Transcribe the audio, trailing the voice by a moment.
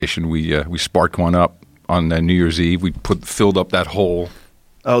we sparked one up on New Year's Eve. We filled up that hole.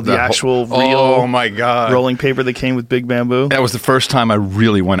 Oh, the actual real oh my God. rolling paper that came with Big Bamboo? That was the first time I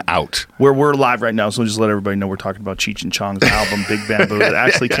really went out. We're live right now, so we'll just let everybody know we're talking about Cheech and Chong's album, Big Bamboo, that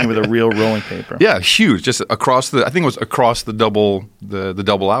actually came with a real rolling paper. Yeah, huge. Just across I think it was across the double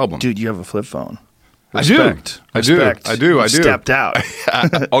album. Dude, you have a flip phone. Respect. I do. You stepped out.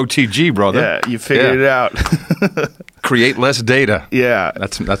 OTG, brother. Yeah, you figured it out. Create less data. Yeah.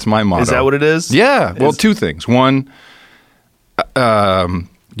 That's my motto. Is that what it is? Yeah. Well, two things. One,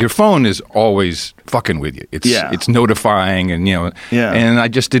 your phone is always fucking with you. It's notifying, and and I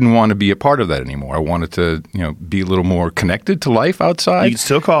just didn't want to be a part of that anymore. I wanted to be a little more connected to life outside. You can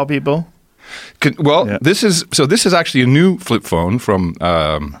still call people. This is actually a new flip phone from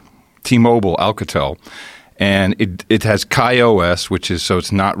T-Mobile Alcatel, and it has KaiOS, which is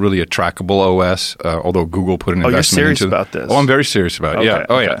it's not really a trackable OS, although Google put an investment you're into serious about this? Oh, I'm very serious about it. Okay, Yeah.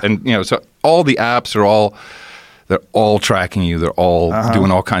 Oh, yeah. And so all the apps are they're all tracking you. They're all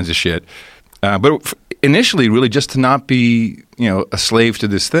doing all kinds of shit. But initially, really, just to not be a slave to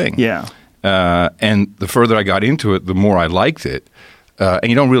this thing. Yeah. And the further I got into it, the more I liked it. And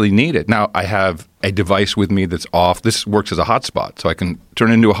you don't really need it. Now, I have a device with me that's off. This works as a hotspot, so I can turn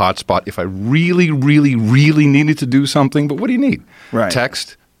it into a hotspot if I really, really, really needed to do something. But what do you need? Right.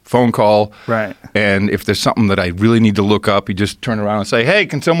 Text, phone call. Right. And if there's something that I really need to look up, you just turn around and say, hey,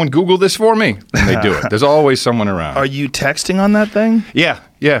 can someone Google this for me? And they do it. There's always someone around. Are you texting on that thing? Yeah.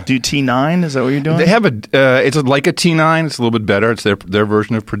 Do you T9? Is that what you're doing? They have it's like a T9. It's a little bit better. It's their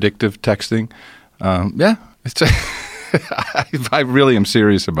version of predictive texting. It's I really am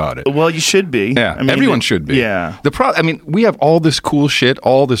serious about it. Well, you should be. Yeah, everyone should be. Yeah. We have all this cool shit,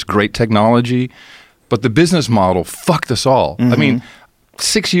 all this great technology, but the business model fucked us all. Mm-hmm. I mean,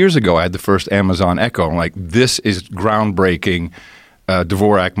 6 years ago, I had the first Amazon Echo. I'm like, this is groundbreaking.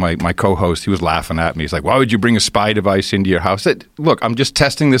 Dvorak, my co-host, he was laughing at me. He's like, why would you bring a spy device into your house? I said, look, I'm just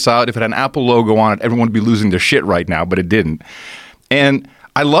testing this out. If it had an Apple logo on it, everyone would be losing their shit right now, but it didn't. And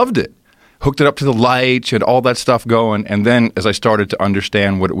I loved it. Hooked it up to the lights and all that stuff going. And then as I started to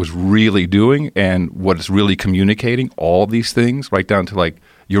understand what it was really doing and what it's really communicating, all these things, right down to like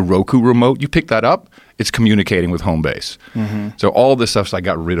your Roku remote, you pick that up, it's communicating with home base. Mm-hmm. So all this stuff, so I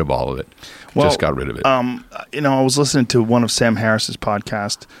got rid of all of it. Just got rid of it. I was listening to one of Sam Harris's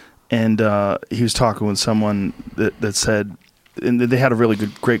podcasts, and he was talking with someone that said, and they had a really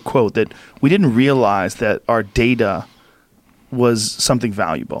great quote, that we didn't realize that our data was something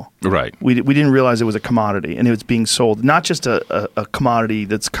valuable. Right. We didn't realize it was a commodity, and it was being sold, not just a commodity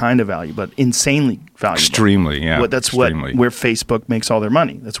that's kind of valuable, but insanely valuable. Extremely, yeah. That's where Facebook makes all their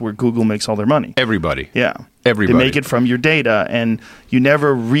money. That's where Google makes all their money. Everybody. Yeah. Everybody. They make it from your data, and you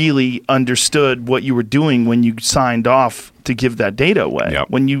never really understood what you were doing when you signed off to give that data away.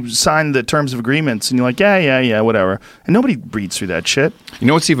 Yep. When you signed the terms of agreements, and you're like, yeah, whatever. And nobody reads through that shit. You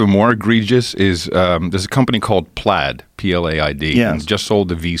know what's even more egregious is there's a company called Plaid, Plaid, and just sold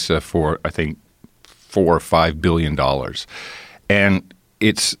to Visa for, I think, $4 or $5 billion. And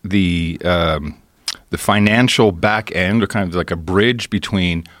it's the financial back end, or kind of like a bridge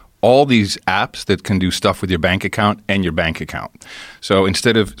between all these apps that can do stuff with your bank account and your bank account. So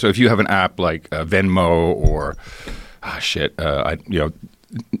if you have an app like Venmo or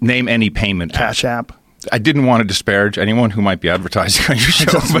name any payment Cash app. I didn't want to disparage anyone who might be advertising on your show.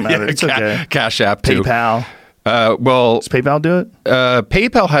 It doesn't matter. It's okay. Cash app too. PayPal. Does PayPal do it?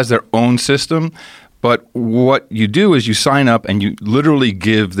 PayPal has their own system, but what you do is you sign up and you literally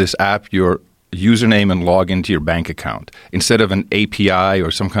give this app your username and log into your bank account. Instead of an API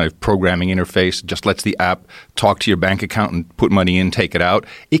or some kind of programming interface, just lets the app talk to your bank account and put money in, take it out.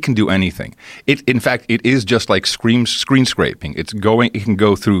 It can do anything. In fact, it is just like screen scraping. It can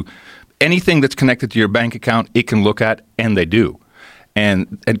go through anything that's connected to your bank account. It can look at, and they do.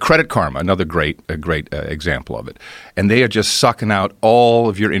 And Credit Karma, another great example of it. And they are just sucking out all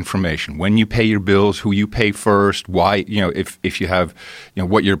of your information. When you pay your bills, who you pay first, why, if you have,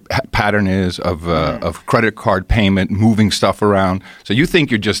 what your pattern is of credit card payment, moving stuff around. So you think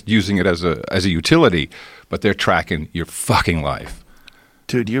you're just using it as a utility, but they're tracking your fucking life.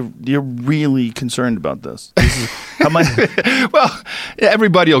 Dude, you're really concerned about this. Well,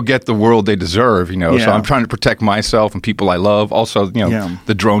 everybody will get the world they deserve, Yeah. So I'm trying to protect myself and people I love. Also,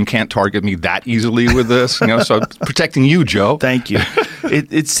 the drone can't target me that easily with this, so I'm protecting you, Joe. Thank you.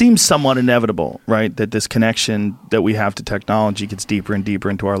 It seems somewhat inevitable, right, that this connection that we have to technology gets deeper and deeper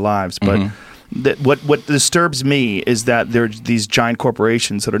into our lives. But what disturbs me is that there are these giant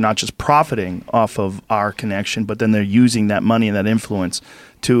corporations that are not just profiting off of our connection, but then they're using that money and that influence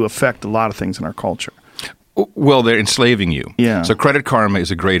to affect a lot of things in our culture. Well, they're enslaving you. Yeah. So Credit Karma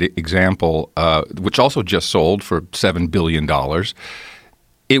is a great example, which also just sold for $7 billion.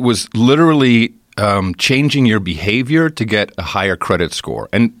 It was literally changing your behavior to get a higher credit score.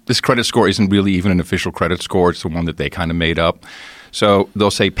 And this credit score isn't really even an official credit score. It's the one that they kind of made up. So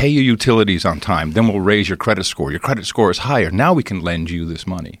they'll say, pay your utilities on time. Then we'll raise your credit score. Your credit score is higher. Now we can lend you this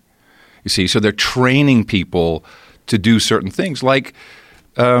money. You see, so they're training people to do certain things like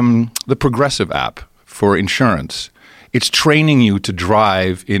the Progressive app for insurance. It's training you to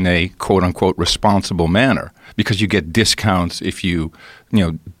drive in a quote-unquote responsible manner because you get discounts if you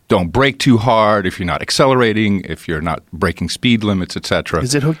don't brake too hard, if you're not accelerating, if you're not breaking speed limits, etc.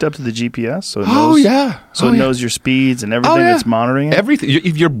 Is it hooked up to the GPS? So it knows, it knows your speeds and everything. It's monitoring it? Everything.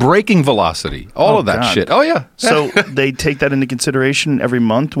 Your braking velocity, all of that shit. Oh, yeah. So they take that into consideration every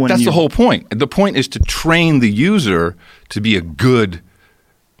month? That's the whole point. The point is to train the user to be a good,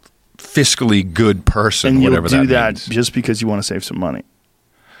 fiscally good person, and whatever that means. And you'll do that just because you want to save some money?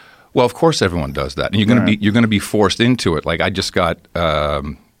 Well, of course everyone does that. And you're going to be forced into it. Like I just got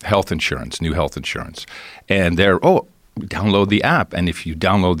health insurance, new health insurance. And download the app. And if you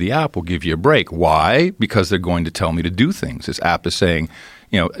download the app, we'll give you a break. Why? Because they're going to tell me to do things. This app is saying,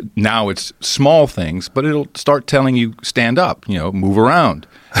 now it's small things, but it'll start telling you stand up, move around.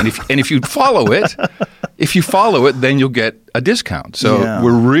 And if you follow it, then you'll get a discount. So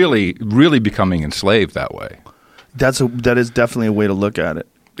we're really, really becoming enslaved that way. That is definitely a way to look at it.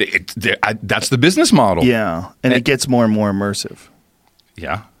 That's the business model. Yeah, and it gets more and more immersive.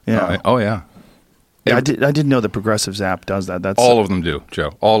 Yeah. Yeah. Yeah. I didn't know the Progressive's app does that. That's all of them do,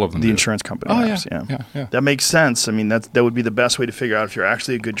 Joe. All of them. The insurance company apps. Yeah. That makes sense. I mean, that would be the best way to figure out if you're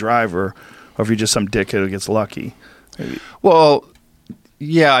actually a good driver or if you're just some dickhead who gets lucky. Maybe. Well,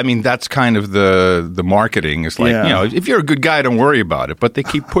 yeah. I mean, that's kind of the marketing. It's like if you're a good guy, don't worry about it. But they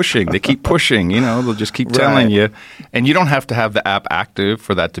keep pushing. They'll just keep telling you, and you don't have to have the app active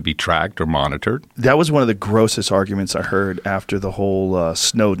for that to be tracked or monitored. That was one of the grossest arguments I heard after the whole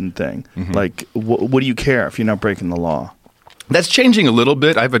Snowden thing. Mm-hmm. Like, what do you care if you're not breaking the law? That's changing a little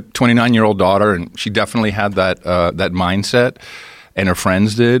bit. I have a 29-year-old daughter, and she definitely had that mindset, and her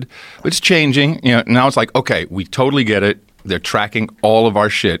friends did. But it's changing. Now it's like, okay, we totally get it. They're tracking all of our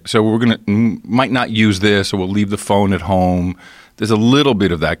shit. So might not use this, or we'll leave the phone at home. There's a little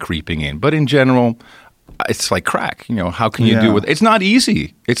bit of that creeping in. But in general, it's like crack. How can you do it? It's not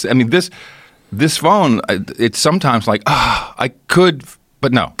easy. This phone, it's sometimes like, I could,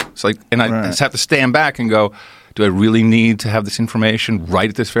 but no. It's like, and I just have to stand back and go, do I really need to have this information right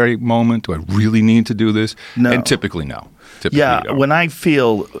at this very moment? Do I really need to do this? No. And typically, no. When I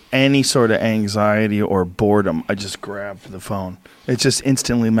feel any sort of anxiety or boredom, I just grab the phone. It's just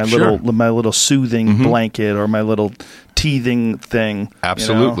instantly my little soothing blanket or my little teething thing.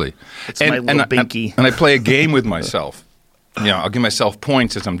 Absolutely. It's my little binky. And I play a game with myself. I'll give myself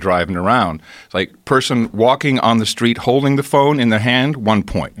points as I'm driving around. It's like person walking on the street holding the phone in their hand, 1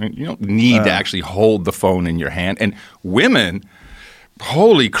 point. You don't need to actually hold the phone in your hand. And women,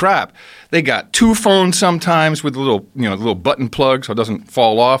 holy crap. They got two phones sometimes with little button plug so it doesn't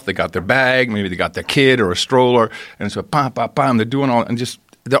fall off. They got their bag, maybe they got their kid or a stroller, and so bam, bam, bam. They're doing all, and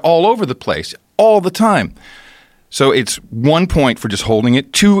they're all over the place all the time. So it's 1 point for just holding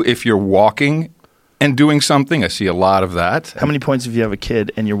it. 2 if you're walking and doing something. I see a lot of that. How many points if you have a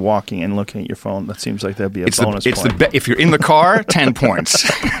kid and you're walking and looking at your phone? That seems like that'd be a bonus point. If you're in the car, 10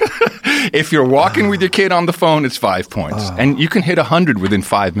 points. If you're walking with your kid on the phone, it's 5 points. And you can hit 100 within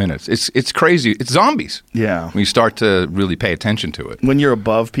 5 minutes. It's crazy. It's zombies. Yeah. When you start to really pay attention to it. When you're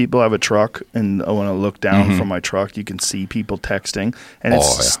above people, I have a truck, and when I look down from my truck, you can see people texting. And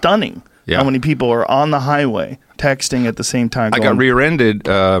it's stunning how many people are on the highway texting at the same time. I got rear-ended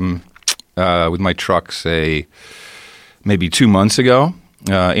with my truck, say, maybe 2 months ago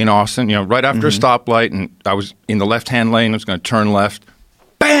in Austin, right after a stoplight, and I was in the left-hand lane. I was going to turn left.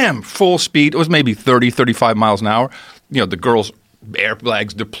 Bam! Full speed. It was maybe 30, 35 miles an hour. The girl's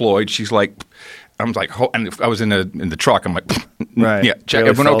airbags deployed. She's like, and I was in the truck. I'm like, yeah, check,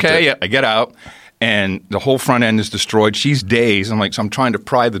 everyone okay? Yeah, I get out. And the whole front end is destroyed. She's dazed. I'm trying to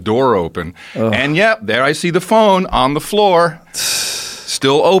pry the door open. Ugh. And there I see the phone on the floor,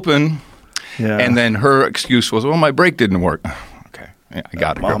 still open. Yeah. And then her excuse was, my brake didn't work. Okay, yeah, I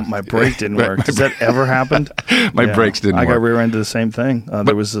got it. Mom, my brake didn't work. Has that ever happened? My brakes didn't work. I got rear-ended the same thing.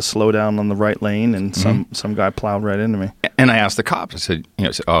 There was a slowdown on the right lane, and some guy plowed right into me. And I asked the cops. I said,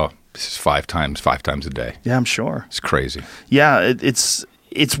 this is 5 times a day. Yeah, I'm sure. It's crazy. Yeah,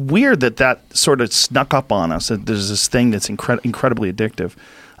 it's weird that sort of snuck up on us. That there's this thing that's incredibly addictive.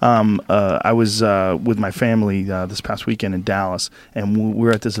 I was with my family this past weekend in Dallas, and we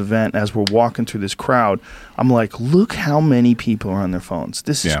were at this event. As we're walking through this crowd, I'm like, look how many people are on their phones.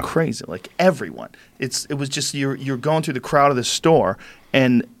 This is crazy. Like everyone. It was just you're going through the crowd of the store,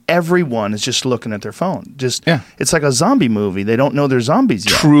 and everyone is just looking at their phone. It's like a zombie movie. They don't know they're zombies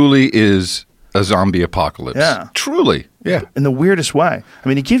yet. Truly is a zombie apocalypse. Yeah. Truly. Yeah. In the weirdest way. I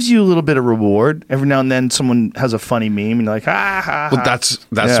mean, it gives you a little bit of reward. Every now and then someone has a funny meme and you're like, ha, ha, ha. Well,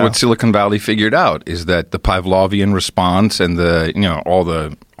 that's what Silicon Valley figured out, is that the Pavlovian response and all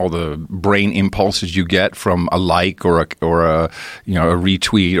the brain impulses you get from a like or a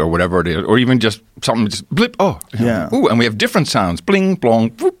retweet or whatever it is, or even just something just blip. Oh, ooh, and we have different sounds. Bling,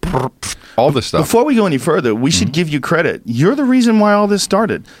 blong, whoop, whoop, all this stuff. Before we go any further, we should give you credit. You're the reason why all this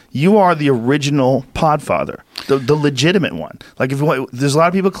started. You are the original podfather, the legitimate one. Like, there's a lot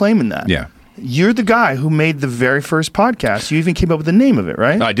of people claiming that. Yeah. You're the guy who made the very first podcast. You even came up with the name of it,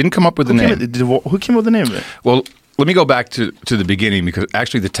 right? No, I didn't come up with the name. Who came up with the name of it? Well, let me go back to the beginning, because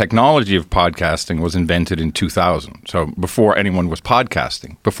actually the technology of podcasting was invented in 2000. So before anyone was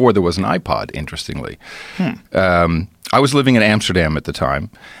podcasting, before there was an iPod, interestingly. I was living in Amsterdam at the time,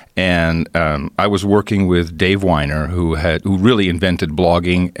 and I was working with Dave Weiner, who really invented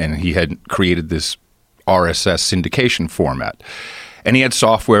blogging, and he had created this RSS syndication format. And he had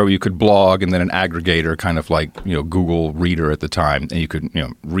software where you could blog, and then an aggregator, kind of like Google Reader at the time, and you could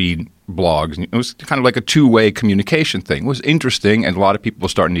read blogs. And it was kind of like a two-way communication thing. It was interesting, and a lot of people were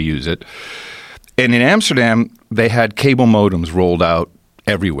starting to use it. And in Amsterdam, they had cable modems rolled out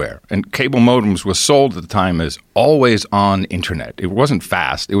everywhere. And cable modems was sold at the time as always on internet. It wasn't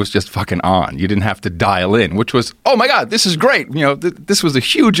fast. It was just fucking on. You didn't have to dial in, which was, oh my God, this is great. This was a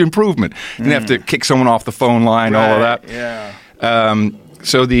huge improvement. You didn't have to kick someone off the phone line, all of that. Yeah.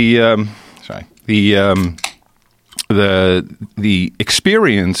 So the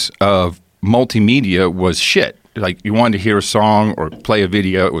experience of multimedia was shit. Like, you wanted to hear a song or play a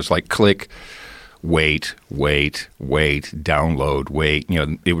video, it was like click, wait, download, wait.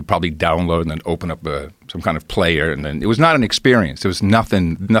 It would probably download and then open up some kind of player, and then it was not an experience. There was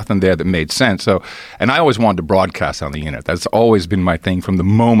nothing there that made sense. So, and I always wanted to broadcast on the internet. That's always been my thing from the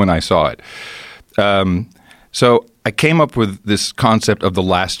moment I saw it. So I came up with this concept of the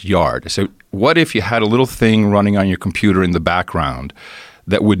last yard. So what if you had a little thing running on your computer in the background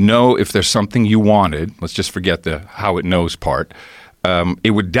that would know if there's something you wanted? Let's just forget the how it knows part.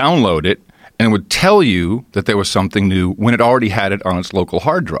 It would download it, and it would tell you that there was something new when it already had it on its local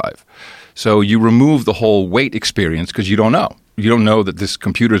hard drive. So you remove the whole wait experience, because you don't know. You don't know that this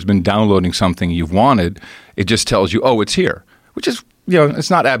computer has been downloading something you've wanted. It just tells you, oh, it's here, which is, it's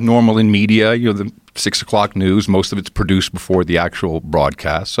not abnormal in media. The 6 o'clock news, most of it's produced before the actual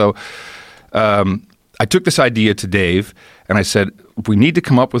broadcast. So I took this idea to Dave, and I said, we need to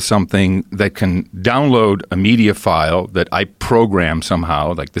come up with something that can download a media file that I program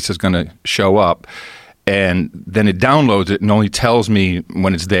somehow, like this is going to show up, and then it downloads it and only tells me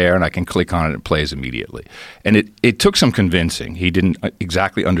when it's there, and I can click on it and it plays immediately. And it took some convincing. He didn't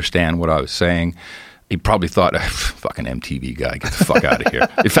exactly understand what I was saying. He probably thought, fucking MTV guy, get the fuck out of here.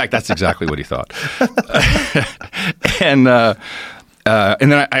 In fact, that's exactly what he thought. And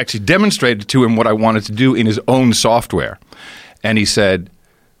then I actually demonstrated to him what I wanted to do in his own software. And he said,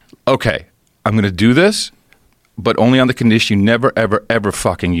 okay, I'm going to do this, but only on the condition you never, ever, ever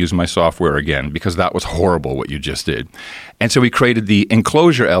fucking use my software again, because that was horrible what you just did. And so he created the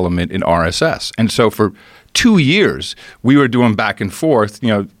enclosure element in RSS. And so for 2 years, we were doing back and forth,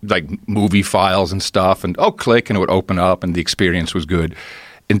 like movie files and stuff, and click, and it would open up, and the experience was good,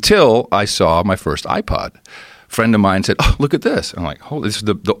 until I saw my first iPod. A friend of mine said, oh, look at this. I'm like, oh, this is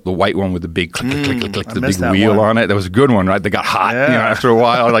the white one with the big click, the big wheel on it. That was a good one, right? They got hot after a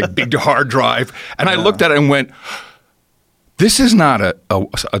while, like big hard drive. And I looked at it and went, this is not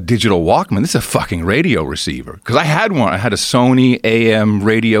a digital Walkman. This is a fucking radio receiver. Because I had one. I had a Sony AM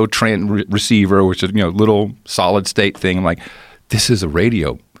radio receiver, which is little solid state thing. I'm like, this is a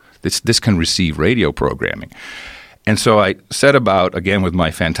radio. This can receive radio programming. And so I set about, again with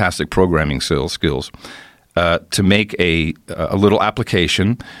my fantastic programming skills, to make a little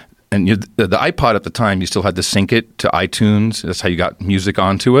application. And the iPod at the time, you still had to sync it to iTunes. That's how you got music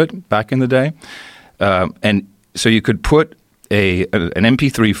onto it back in the day. And so you could put an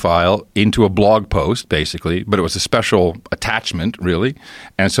MP3 file into a blog post, basically, but it was a special attachment, really.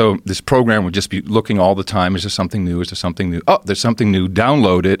 And so this program would just be looking all the time, is there something new? Is there something new? Oh, there's something new.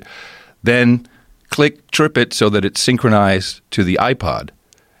 Download it. Then trip it so that it's synchronized to the iPod.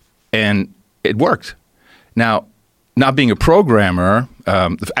 And it worked. Now, not being a programmer,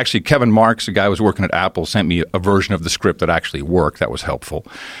 Actually, Kevin Marks, the guy who was working at Apple, sent me a version of the script that actually worked. That was helpful.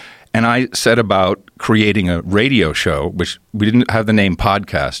 And I set about creating a radio show, which we didn't have the name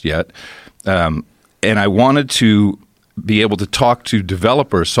podcast yet. And I wanted to be able to talk to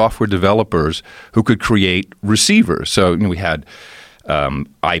developers, software developers, who could create receivers. So we had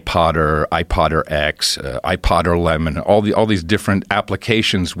iPodder, iPodder X, iPodder Lemon, all these different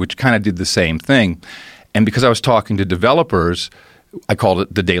applications which kind of did the same thing. And because I was talking to developers, I called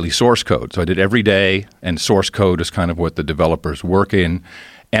it the daily source code. So I did every day, and source code is kind of what the developers work in.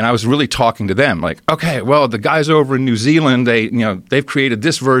 And I was really talking to them, like, okay, well, the guys over in New Zealand, they've created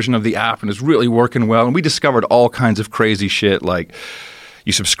this version of the app, and it's really working well. And we discovered all kinds of crazy shit, like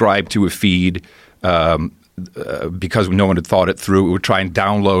you subscribe to a feed because no one had thought it through. It would try and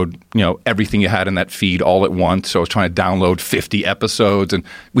download, everything you had in that feed all at once. So I was trying to download 50 episodes, and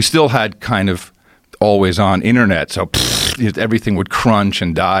we still had kind of always on internet, so everything would crunch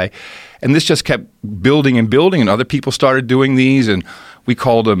and die. And this just kept building and building, and other people started doing these, and we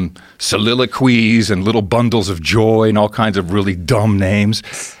called them soliloquies and little bundles of joy and all kinds of really dumb names.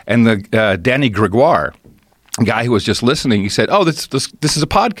 And the Danny Gregoire, a guy who was just listening, he said, "Oh, this is a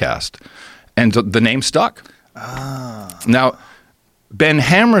podcast," and the name stuck. Now, Ben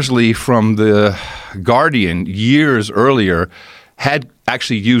Hammersley from The Guardian years earlier had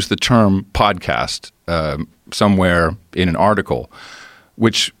actually used the term podcast somewhere in an article,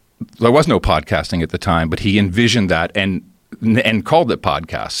 which there was no podcasting at the time, but he envisioned that and called it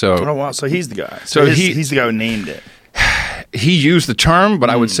podcast. So he's the guy. So he's the guy who named it. He used the term, but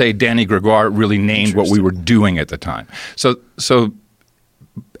I would say Danny Gregoire really named what we were doing at the time. So,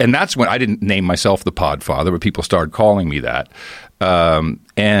 and that's when I didn't name myself the Podfather, but people started calling me that.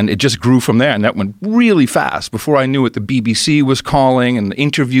 And it just grew from there, and that went really fast. Before I knew it, the BBC was calling, and the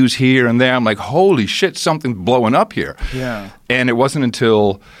interviews here and there. I'm like, holy shit, something's blowing up here. Yeah. And it wasn't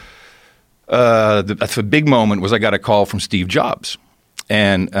until the big moment was I got a call from Steve Jobs.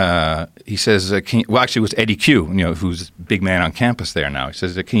 And he says, actually it was Eddie Q, who's a big man on campus there now. He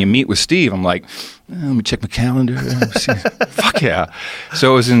says, can you meet with Steve? I'm like, let me check my calendar. Fuck yeah.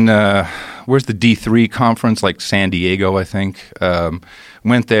 So it was in, where's the D3 conference? Like San Diego, I think.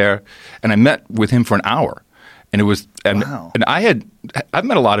 Went there, and I met with him for an hour. And it was, wow. And I've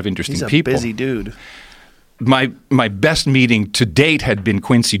met a lot of interesting people. He's a busy dude. My best meeting to date had been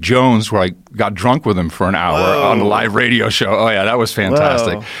Quincy Jones, where I got drunk with him for an hour on a live radio show. Oh, yeah, that was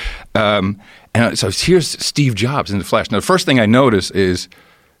fantastic. And so here's Steve Jobs in the flesh. Now, the first thing I notice is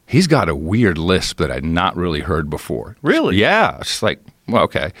he's got a weird lisp that I'd not really heard before. Really? Yeah. It's like, well,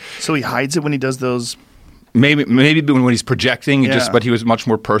 okay. So he hides it when he does those? Maybe when he's projecting, but he was much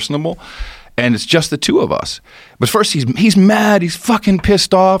more personable. And it's just the two of us. But first he's mad, he's fucking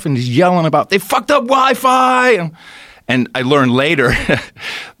pissed off, and he's yelling about, they fucked up Wi-Fi. And I learned later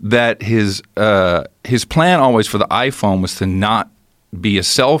that his plan always for the iPhone was to not be a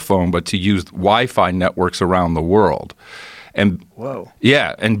cell phone, but to use Wi-Fi networks around the world. And whoa.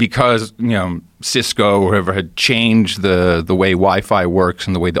 Yeah, and because Cisco or whoever had changed the way Wi-Fi works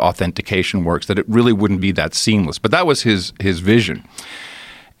and the way the authentication works, that it really wouldn't be that seamless. But that was his vision.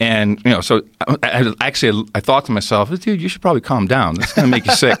 And, so I thought to myself, dude, you should probably calm down. This is going to make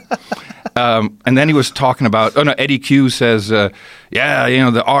you sick. And then he was talking about, Eddie Q says, the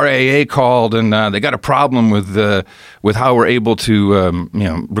RAA called and they got a problem with how we're able to,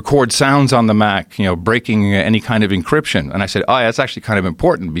 record sounds on the Mac, breaking any kind of encryption. And I said, that's actually kind of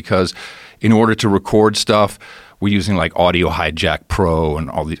important because in order to record stuff, we're using like Audio Hijack Pro and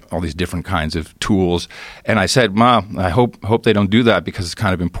all these different kinds of tools. And I said, Ma, I hope they don't do that because it's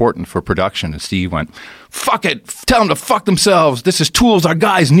kind of important for production. And Steve went, fuck it, tell them to fuck themselves. This is tools our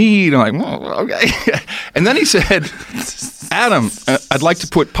guys need. I'm like, okay. And then he said, Adam, I'd like to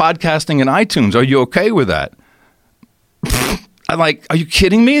put podcasting in iTunes. Are you okay with that? I'm like, are you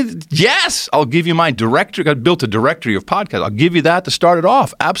kidding me? Yes, I'll give you my directory. I built a directory of podcasts. I'll give you that to start it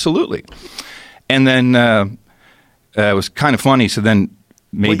off. Absolutely. And then it was kind of funny. So then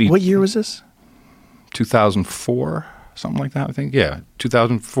maybe... What year was this? 2004, something like that, I think. Yeah,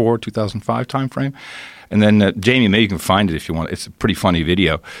 2004, 2005 timeframe. And then, Jamie, maybe you can find it if you want. It's a pretty funny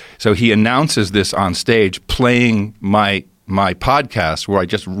video. So he announces this on stage playing my podcast where I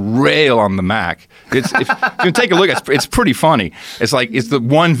just rail on the Mac. If you take a look, it's pretty funny. It's the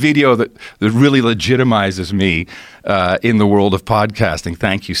one video that really legitimizes me in the world of podcasting.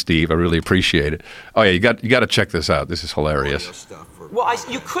 Thank you, Steve. I really appreciate it. Oh yeah, you got to check this out. This is hilarious. Well,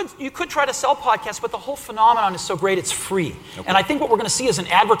 you could try to sell podcasts, but the whole phenomenon is so great it's free. Okay. And I think what we're going to see is an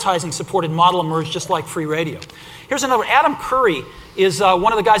advertising-supported model emerge just like free radio. Here's another. Adam Curry is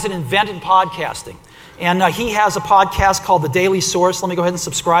one of the guys that invented podcasting. And he has a podcast called The Daily Source. Let me go ahead and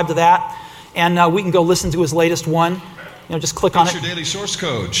subscribe to that. And we can go listen to his latest one. Just click on it. Your daily source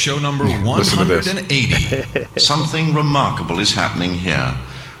code, show number 180. Something remarkable is happening here.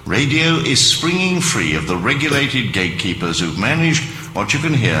 Radio is springing free of the regulated gatekeepers who've managed what you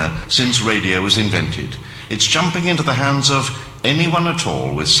can hear since radio was invented. It's jumping into the hands of anyone at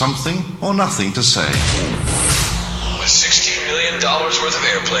all with something or nothing to say. With $16 million worth of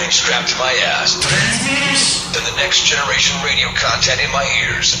airplane strapped to my ass, and the next generation radio content in my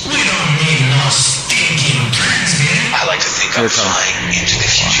ears. We don't need no stinking transmitter. I like to think I'm flying into the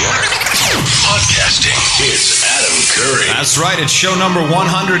future. Podcasting. It's Adam Curry. That's right, it's show number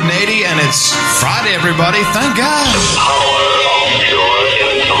 180, and it's Friday, everybody. Thank God.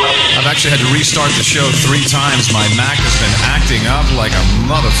 I've actually had to restart the show 3 times. My Mac has been acting up like a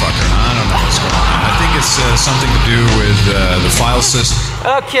motherfucker. I don't know what's going on. I think it's something to do with the file system.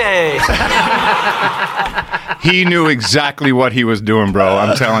 Okay. He knew exactly what he was doing, bro.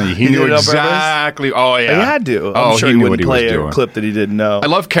 I'm telling you. He knew did it on purpose? exactly. Oh, yeah. He had to. Oh, I'm sure he he knew what wouldn't he was play a doing. clip that he didn't know. I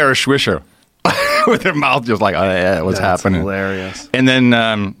love Kara Swisher with her mouth just like, oh, yeah, what's That's happening? hilarious. And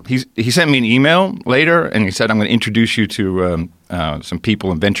then he sent me an email later, and he said, I'm going to introduce you to some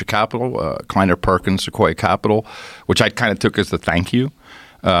people in venture capital, Kleiner Perkins, Sequoia Capital, which I kind of took as the thank you.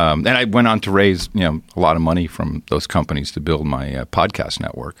 And I went on to raise a lot of money from those companies to build my podcast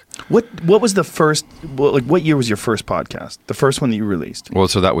network. What was the first? What year was your first podcast? The first one that you released? Well,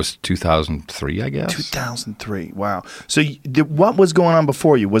 so that was 2003, I guess. 2003. Wow. So what was going on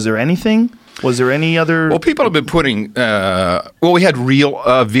before you? Was there anything? Was there any other? Well, people have been putting. We had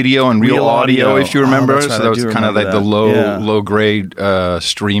real video and real audio, if you remember. That's right, so that was kind of like the low grade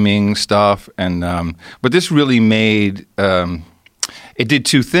streaming stuff, and but this really made. It did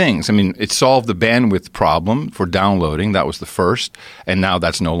 2 things. I mean, it solved the bandwidth problem for downloading. That was the first, and now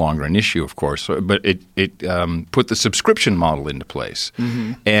that's no longer an issue, of course. But it put the subscription model into place,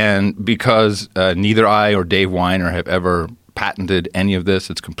 and because neither I or Dave Weiner have ever patented any of this,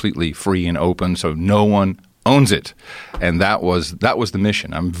 it's completely free and open, so no one owns it, and that was the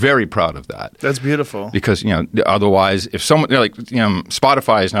mission. I'm very proud of that. That's beautiful. Because otherwise, if someone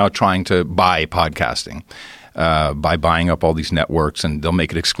Spotify is now trying to buy podcasting. By buying up all these networks, and they'll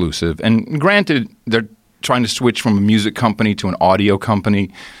make it exclusive. And granted, they're trying to switch from a music company to an audio company,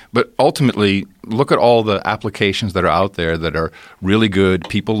 but ultimately, look at all the applications that are out there that are really good.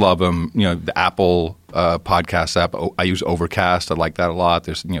 People love them. The Apple podcast app. I use Overcast. I like that a lot.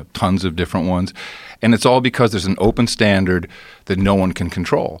 There's tons of different ones. And it's all because there's an open standard that no one can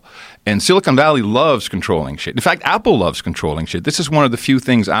control. And Silicon Valley loves controlling shit. In fact, Apple loves controlling shit. This is one of the few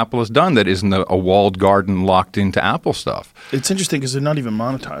things Apple has done that isn't a walled garden locked into Apple stuff. It's interesting because they're not even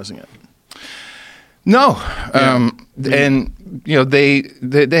monetizing it. No. And they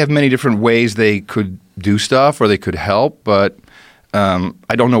have many different ways they could do stuff or they could help, but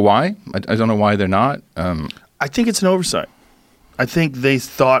I don't know why. I don't know why they're not. I think it's an oversight. I think they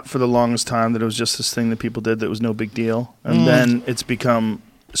thought for the longest time that it was just this thing that people did that was no big deal, and then it's become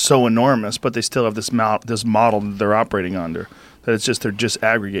so enormous. But they still have this model that they're operating under. That they're just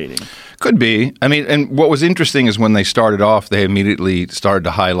aggregating. Could be. I mean, and what was interesting is when they started off, they immediately started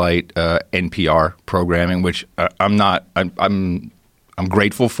to highlight NPR programming, which I'm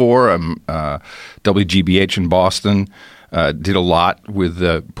grateful for. WGBH in Boston. Did a lot with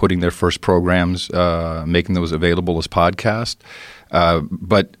putting their first programs, making those available as podcasts.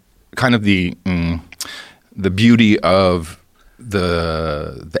 But kind of the beauty of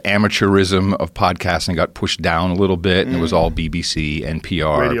the amateurism of podcasting got pushed down a little bit, and it was all BBC,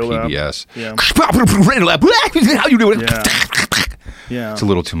 NPR, Radio PBS. Radio Lab. How you doing? Yeah. It's a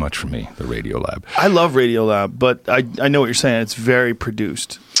little too much for me, the Radio Lab. I love Radio Lab, but I know what you're saying. It's very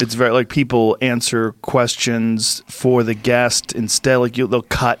produced. It's very like people answer questions for the guest instead. Like they'll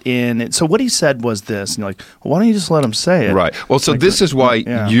cut in. So what he said was this, and you're like, well, why don't you just let him say it? Right. Well, so this is why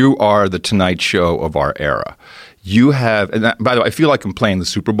you are the Tonight Show of our era. You have, and by the way, I feel like I'm playing the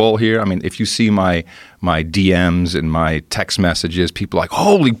Super Bowl here. I mean, if you see my DMs and my text messages, people are like,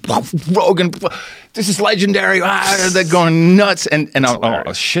 holy Rogan, this is legendary. They're going nuts. And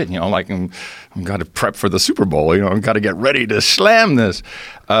oh shit, like I'm got to prep for the Super Bowl. I've got to get ready to slam this.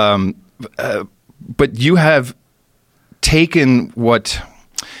 But you have taken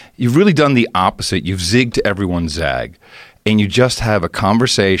you've really done the opposite. You've zigged to everyone's zag, and you just have a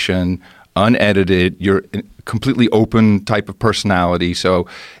conversation, unedited. You're a completely open type of personality. So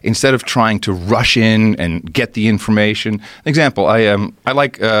instead of trying to rush in and get the information, example, I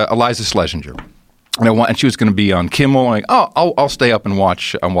like Eliza Schlesinger. And she was going to be on Kimmel. I'm like, I'll stay up and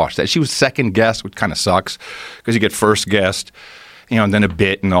watch that. She was second guest, which kind of sucks because you get first guest, and then a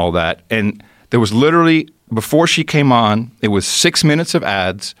bit and all that. And There was literally, before she came on, it was 6 minutes of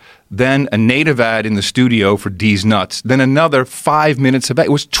ads, then a native ad in the studio for D's Nuts, then another 5 minutes of ad.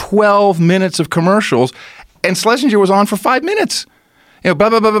 It was 12 minutes of commercials, and Schlesinger was on for 5 minutes. Blah,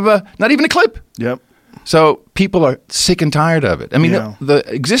 blah, blah, blah, blah. Not even a clip. Yep. So people are sick and tired of it. I mean, the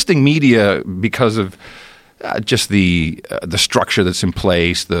existing media, because of just the structure that's in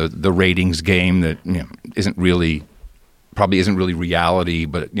place, the ratings game that probably isn't really reality,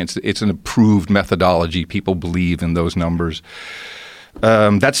 but it's an approved methodology. People believe in those numbers.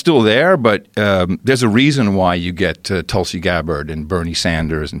 That's still there, but there's a reason why you get Tulsi Gabbard and Bernie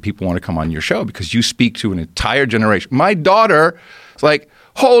Sanders, and people want to come on your show because you speak to an entire generation. My daughter is like,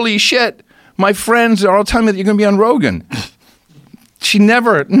 holy shit, my friends are all telling me that you're going to be on Rogan. She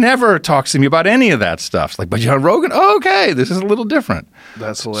never talks to me about any of that stuff. It's like, but you're on Rogan? Oh, okay, this is a little different.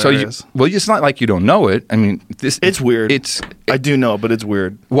 That's hilarious. So it's not like you don't know it. I mean, it's weird. I do know, but it's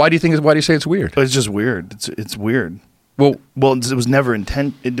weird. Why do you say it's weird? It's just weird. It's weird. Well, it was never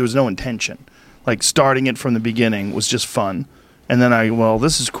there was no intention. Like starting it from the beginning was just fun, and then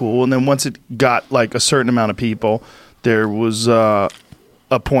this is cool. And then once it got like a certain amount of people, there was a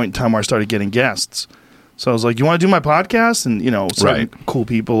point in time where I started getting guests. So I was like, you want to do my podcast? And, certain cool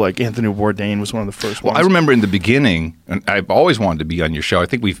people like Anthony Bourdain was one of the first ones. Well, I remember in the beginning, and I've always wanted to be on your show. I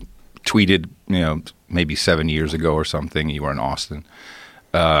think we've tweeted, maybe 7 years ago or something. You were in Austin.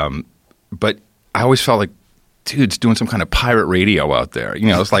 But I always felt like, dude's doing some kind of pirate radio out there.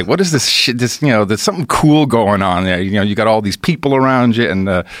 It's like, what is this shit? There's something cool going on there. You got all these people around you, and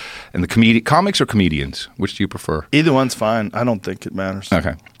the comics or comedians. Which do you prefer? Either one's fine. I don't think it matters.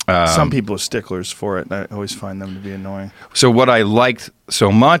 Okay. Some people are sticklers for it, and I always find them to be annoying. So what I liked so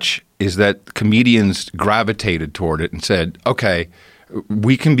much is that comedians gravitated toward it and said, okay,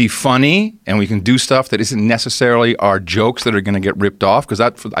 we can be funny and we can do stuff that isn't necessarily our jokes that are going to get ripped off. Because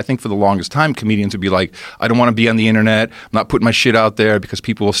I think for the longest time, comedians would be like, I don't want to be on the internet. I'm not putting my shit out there because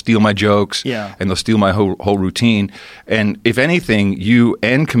people will steal my jokes and they'll steal my whole routine. And if anything, you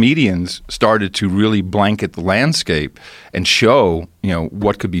and comedians started to really blanket the landscape and show,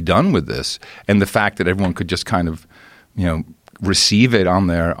 what could be done with this. And the fact that everyone could just kind of, receive it on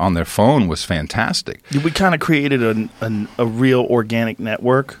their phone was fantastic. We kind of created a real organic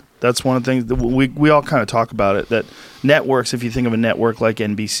network. That's one of the things that we all kind of talk about it. That networks, if you think of a network like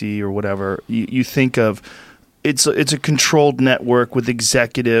NBC or whatever, you think of it's a controlled network with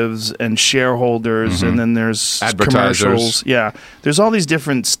executives and shareholders, and then there's advertisers. Commercials. Yeah, there's all these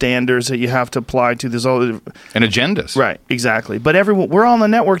different standards that you have to apply to. There's all and agendas. Right, exactly. But we're all on the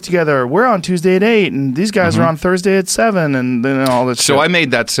network together. We're on Tuesday at 8, and these guys are on Thursday at 7, and then all that. So I made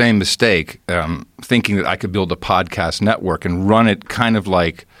that same mistake, thinking that I could build a podcast network and run it kind of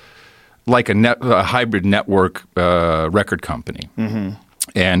like a hybrid network record company. Mm-hmm.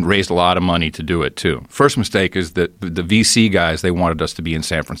 And raised a lot of money to do it too. First mistake is that the VC guys, they wanted us to be in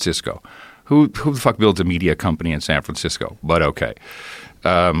San Francisco. Who the fuck builds a media company in San Francisco? But okay.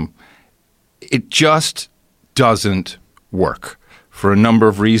 It just doesn't work for a number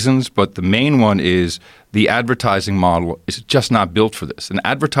of reasons, but the main one is the advertising model is just not built for this. An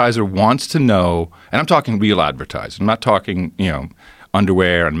advertiser wants to know, and I'm talking real advertisers. I'm not talking,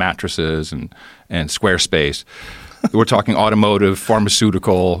 underwear and mattresses and Squarespace. We're talking automotive,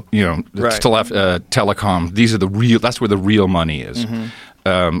 pharmaceutical, telecom. These are the real. That's where the real money is.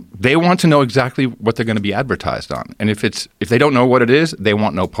 Mm-hmm. They want to know exactly what they're going to be advertised on, and if they don't know what it is, they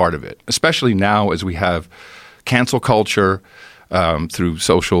want no part of it. Especially now, as we have cancel culture through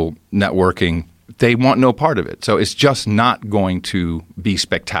social networking, they want no part of it. So it's just not going to be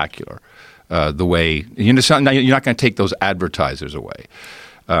spectacular. The way you're not going to take those advertisers away.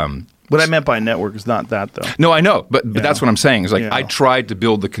 What I meant by network is not that, though. No, I know, but that's what I'm saying. Is like I tried to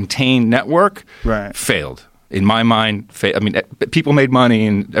build the contained network, failed. In my mind, people made money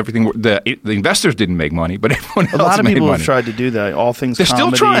and everything. The investors didn't make money, but everyone else made money. A lot of people have tried to do that. All things they're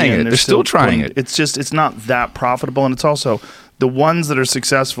comedy, still trying it. They're still trying it. It's just it's not that profitable, and it's also the ones that are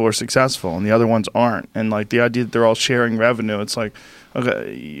successful, and the other ones aren't. And like the idea that they're all sharing revenue, it's like.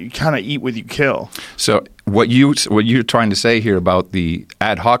 Okay, you kind of eat what you kill. So what you're trying to say here about the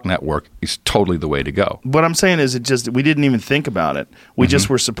ad hoc network is totally the way to go. What I'm saying is we didn't even think about it. We just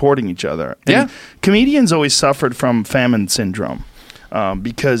were supporting each other. And comedians always suffered from famine syndrome.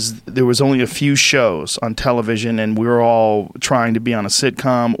 Because there was only a few shows on television and we were all trying to be on a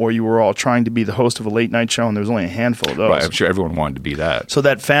sitcom or you were all trying to be the host of a late night show and there was only a handful of those. Right, I'm sure everyone wanted to be that. So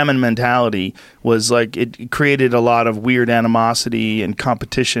that famine mentality was like it created a lot of weird animosity and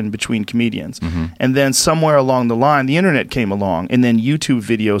competition between comedians. Mm-hmm. And then somewhere along the line, the internet came along and then YouTube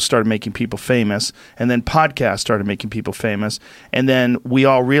videos started making people famous and then podcasts started making people famous. And then we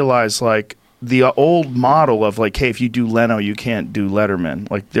all realized like, the old model of like, hey, if you do Leno, you can't do Letterman.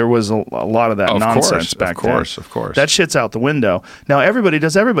 Like there was a lot of that nonsense back then. Of course. That shit's out the window. Now everybody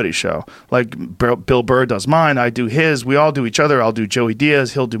does everybody's show. Like Bill Burr does mine. I do his. We all do each other. I'll do Joey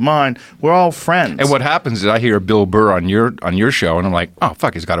Diaz. He'll do mine. We're all friends. And what happens is I hear Bill Burr on your show, and I'm like, oh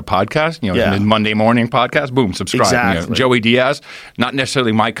fuck, he's got a podcast. You know, Monday morning podcast. Boom, subscribe. Exactly. You know, Joey Diaz, not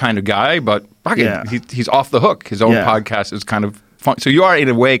necessarily my kind of guy, but fucking, he's off the hook. His own podcast is kind of fun. So you are in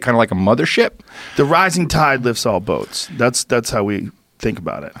a way kind of like a mothership. The rising tide lifts all boats. That's how we think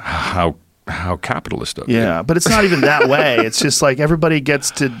about it. How capitalist of you. Yeah, but it's not even that way. It's just like everybody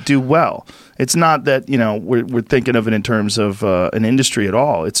gets to do well. It's not that, you know, we're thinking of it in terms of an industry at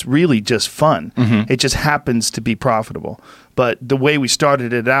all. It's really just fun. It just happens to be profitable. But the way we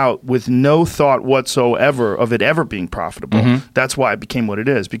started it out with no thought whatsoever of it ever being profitable, that's why it became what it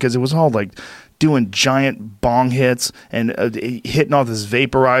is. Because it was all like doing giant bong hits and hitting all this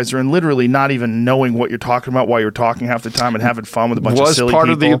vaporizer and literally not even knowing what you're talking about while you're talking half the time and having fun with a bunch of silly people. Was part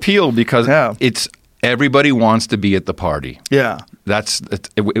of the appeal because it's everybody wants to be at the party. Yeah. That's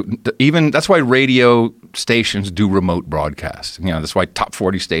why radio stations do remote broadcasts. You know, that's why top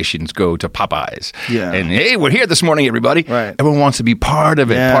 40 stations go to Popeyes. Yeah. And hey, we're here this morning, everybody. Right. Everyone wants to be part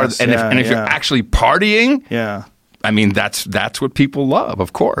of it. Yes, If you're actually partying, I mean, that's what people love,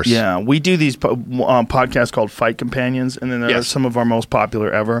 of course. Yeah, we do these podcasts called Fight Companions, and then they're some of our most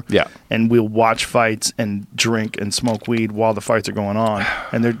popular ever. Yeah. And we'll watch fights and drink and smoke weed while the fights are going on,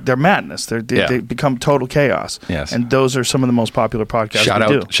 and they're madness. They become total chaos. Yes. And those are some of the most popular podcasts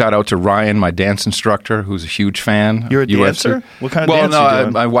we do. Shout out to Ryan, my dance instructor, who's a huge fan. You're a dancer? What kind of dance are you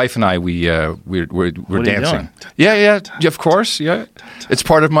doing? My wife and I, we're What dancing. Are you doing? Yeah, of course. Yeah, it's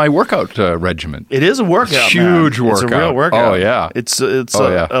part of my workout regimen. It is a workout. It's huge workout. It's a real workout. Oh yeah, it's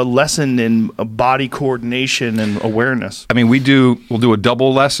a lesson in body coordination and awareness. I mean, we'll do a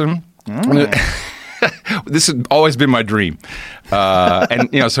double lesson. This has always been my dream, and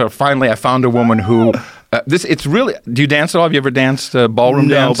you know, so finally I found a woman who. It's really. Do you dance at all? Have you ever danced ballroom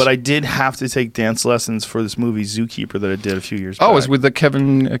dance? No, but I did have to take dance lessons for this movie Zookeeper that I did a few years back. Oh, it was with the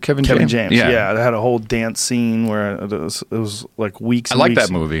Kevin James. Yeah, they had a whole dance scene where it was like weeks. I like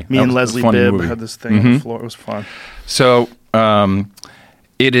that movie. Me and Leslie Bibb had this thing on the floor. It was fun. So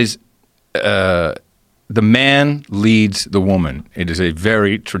it is. The man leads the woman. It is a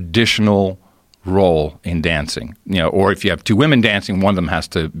very traditional role in dancing, you know, or if you have two women dancing, one of them has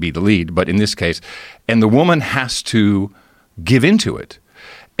to be the lead. But in this case, and the woman has to give into it.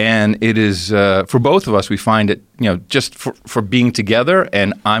 And it is for both of us, we find it, you know, just for being together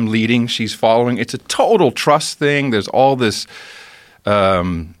and I'm leading, she's following. It's a total trust thing. There's all this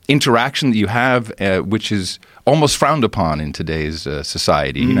interaction that you have, which is almost frowned upon in today's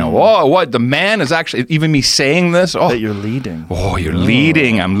society. You know, what the man is actually, even me saying this, that you're leading. Oh, you're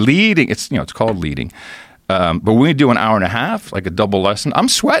leading. I'm leading. It's, you know, it's called leading. But when we do an hour and a half, like a double lesson, I'm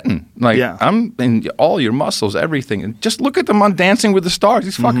sweating. Like I'm in all your muscles, everything. And just look at them on Dancing with the Stars.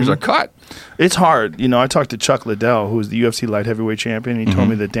 These fuckers are cut. It's hard. You know, I talked to Chuck Liddell, who was the UFC light heavyweight champion. And he told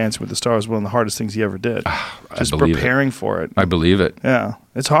me that Dancing with the Stars was one of the hardest things he ever did. Just preparing for it. I believe it. Yeah,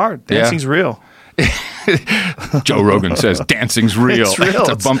 it's hard. Dancing's real. Joe Rogan says dancing's real. It's real. It's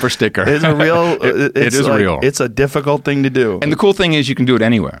a bumper sticker. It's a real. It is real. It's a difficult thing to do. And the cool thing is you can do it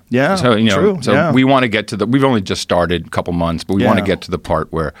anywhere. Yeah, so, you know, true. So we want to get to we've only just started a couple months, but we want to get to the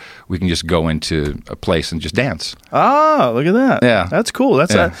part where we can just go into a place and just dance. Oh, look at that. Yeah. That's cool.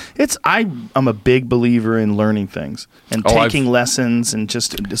 I'm a big believer in learning things and taking lessons and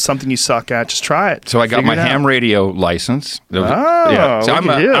just something you suck at, just try it. So I got my ham radio license. So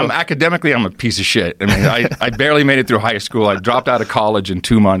I'm academically, I'm a piece of shit. I mean, I barely made it through high school. I dropped out of college in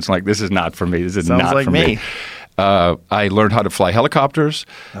 2 months. Like, this is not for me. This is not like for me. I learned how to fly helicopters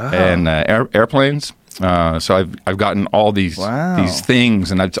and airplanes. So I've gotten all these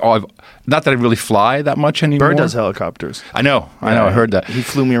things, and not that I really fly that much anymore. Bird does helicopters. I know. I heard that. He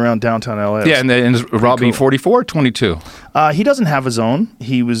flew me around downtown LA. Yeah, and Robbie 44, 22. He doesn't have his own.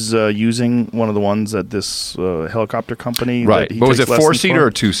 He was using one of the ones at this helicopter company. Right. But was it 4-seater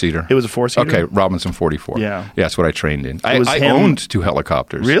or 2-seater? It was a 4-seater. Okay, Robinson 44. Yeah. That's what I trained in. I owned 2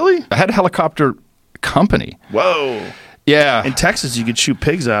 helicopters. Really? I had a helicopter company. Whoa. Yeah. In Texas, you could shoot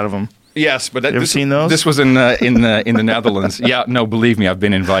pigs out of them. Yes, but you ever seen those? This was in the Netherlands. Yeah, no, believe me, I've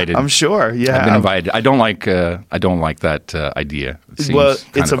been invited. I'm sure. Yeah, I've been invited. I don't like that idea. It seems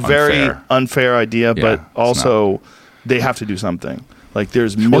it's a very unfair idea, but also they have to do something. Like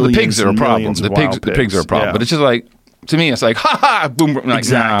there's millions. The pigs are a problem. The pigs are a problem. Yeah. But it's just like to me, it's like, ha ha, boom. Like,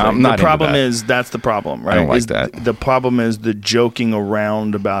 Exactly. Nah, I'm not the problem into that. is that's the problem, right? I don't like Is that. The problem is the joking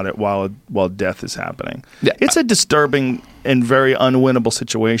around about it while death is happening. Yeah. It's a disturbing and very unwinnable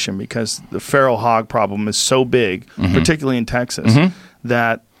situation because the feral hog problem is so big, particularly in Texas,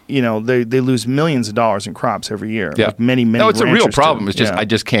 that they lose millions of dollars in crops every year. Yeah. Like many No, it's a real ranchers do. problem. It's just Yeah. I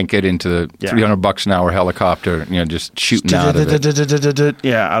just can't get into the Yeah. $300 an hour helicopter, just shooting out of it.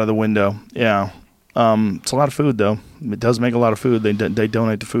 Yeah, out of the window. Yeah. It's a lot of food, though. It does make a lot of food. They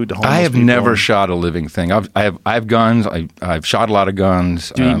donate the food to homeless I have people. never shot a living thing. I have guns. I've shot a lot of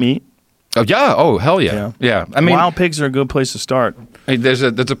guns. Do you eat meat? Oh yeah. Oh hell yeah. Yeah. I mean, Wild pigs are a good place to start. there's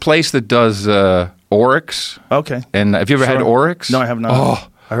a place that does oryx. Okay. And have you ever had Sure. oryx? No, I have not. Oh,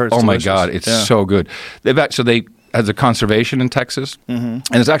 I heard it's my delicious. God, it's Yeah. so good. They has a conservation in Texas, and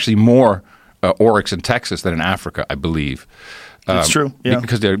there's actually more oryx in Texas than in Africa, I believe. It's true, yeah.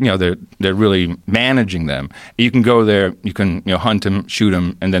 Because they're really managing them. You can go there, you can hunt them, shoot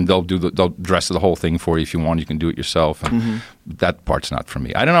them, and then they'll dress the whole thing for you if you want. You can do it yourself, and that part's not for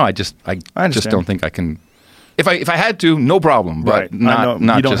me. I don't know. I just understand. don't think I can. If I had to, no problem. But Right. not, I know.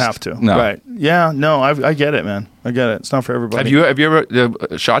 not you don't just- have to. No. Right. Yeah. No, I get it, man. I get it. It's not for everybody. Have you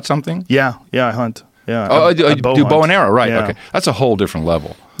ever shot something? Yeah. Yeah, I hunt. Yeah. Oh, I do bow hunt. and arrow, right? Yeah. Okay, that's a whole different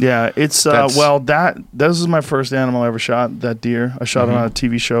level. Yeah, it's That's- this is my first animal I ever shot. That deer, I shot it on a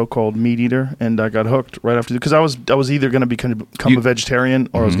TV show called Meat Eater, and I got hooked right after because I was either going to become a vegetarian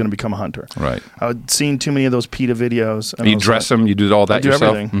or I was going to become a hunter. Right. I'd seen too many of those PETA videos. And You I was dress like- them. You do all that I do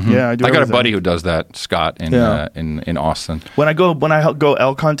yourself. everything. Mhm. Yeah, I do I got a everything. buddy who does that, Scott, in Yeah. in Austin. When I go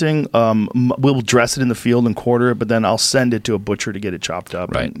elk hunting, we'll dress it in the field and quarter it, but then I'll send it to a butcher to get it chopped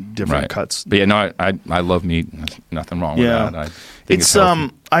up Right. in different right. cuts. But yeah, no, I love meat. There's nothing wrong with Yeah. that. I think It's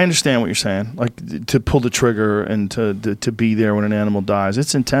healthy. I understand what you're saying. Like to pull the trigger and to be there when an animal dies.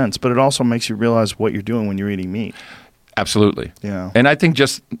 It's intense, but it also makes you realize what you're doing when you're eating meat. Absolutely. Yeah. And I think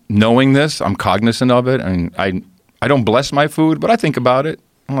just knowing this, I'm cognizant of it. I mean, I don't bless my food, but I think about it.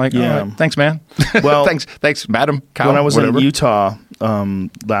 I'm like, Yeah. all right, thanks, man. Well, thanks, madam. Cow, when I was whatever. in Utah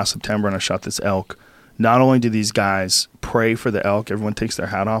last September and I shot this elk, not only do these guys pray for the elk, everyone takes their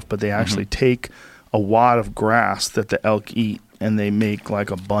hat off, but they actually take a wad of grass that the elk eat and they make like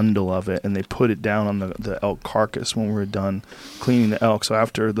a bundle of it and they put it down on the elk carcass when we're done cleaning the elk. So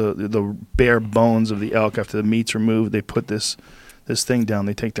after the bare bones of the elk, after the meat's removed, they put this thing down.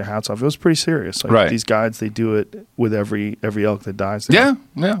 They take their hats off. It was pretty serious. Like Right. These guides, they do it with every elk that dies there.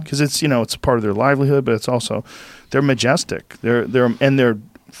 yeah. Because it's it's part of their livelihood, but it's also they're majestic. They're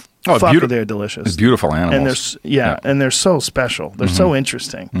Oh, fuck, beauti- are they delicious. It's beautiful animals. And they're and they're so special. They're so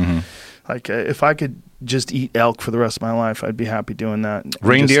interesting. Like if I could just eat elk for the rest of my life, I'd be happy doing that. And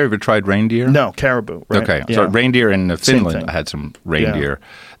Reindeer? Have you tried reindeer? No, caribou. Right? Okay, Yeah. so reindeer in Finland, thing. I had some reindeer.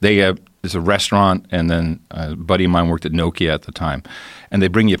 They there's a restaurant, and then a buddy of mine worked at Nokia at the time, and they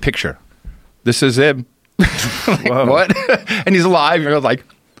bring you a picture. This is him. Like, what? And he's alive. You're like,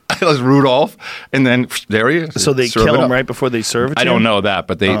 that was Rudolph, and then there he is. So they Serve kill it them up. right before they serve it. I to don't you? know that,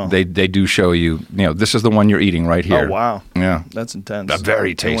 but they do show you. This is the one you're eating right here. Oh wow, Yeah, that's intense.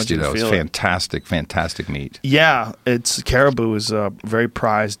 very They want tasty you to though. It's feel it. fantastic meat. Yeah, caribou is very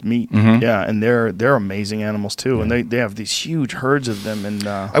prized meat. Yeah, and they're amazing animals too, and they have these huge herds of them. And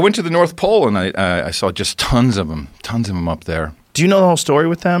I went to the North Pole and I saw just tons of them up there. do you know the whole story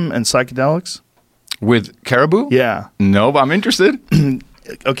with them and psychedelics? With caribou? Yeah. No, but I'm interested.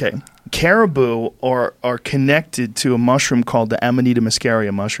 Okay. Caribou are connected to a mushroom called the Amanita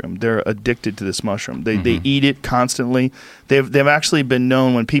muscaria mushroom. They're addicted to this mushroom. They eat it constantly. They've actually been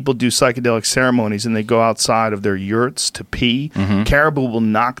known when people do psychedelic ceremonies and they go outside of their yurts to pee, caribou will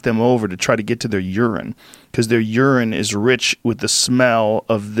knock them over to try to get to their urine because their urine is rich with the smell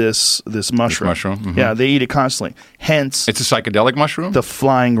of this mushroom. Yeah, they eat it constantly. Hence, It's a psychedelic mushroom? the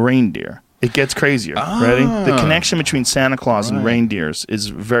flying reindeer. It gets crazier. Ready? The connection between Santa Claus and reindeers is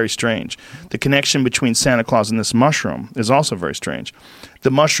very strange. The connection between Santa Claus and this mushroom is also very strange. The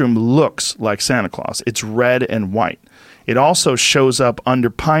mushroom looks like Santa Claus. It's red and white. It also shows up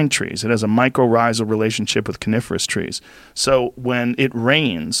under pine trees. It has a mycorrhizal relationship with coniferous trees. So when it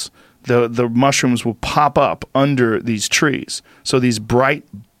rains, the mushrooms will pop up under these trees. So these bright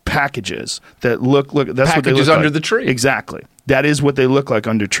packages that look that's what they Packages look under like. the tree. Exactly. That is what they look like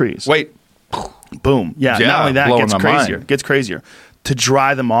under trees. Wait. Boom. Yeah. Yeah, Not only that, it blowing gets my crazier. mind. Gets crazier. To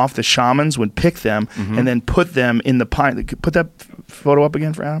dry them off, the shamans would pick them and then put them in the pine. Put that photo up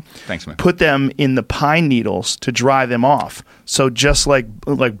again for Adam. Thanks, man. Put them in the pine needles to dry them off. So just like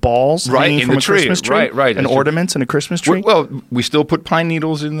balls hanging in from the a tree. Christmas tree, Right. and ornaments in a Christmas tree. Well, we still put pine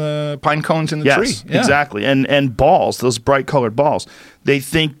needles in the pine cones in the tree. Yes, exactly. And balls, those bright colored balls. They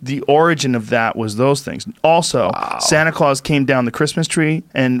think the origin of that was those things. Also, Santa Claus came down the Christmas tree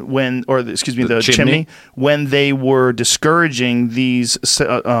the chimney when they were discouraging these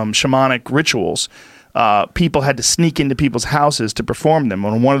shamanic rituals. People had to sneak into people's houses to perform them.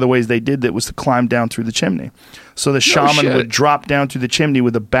 And one of the ways they did that was to climb down through the chimney. So the shaman would drop down through the chimney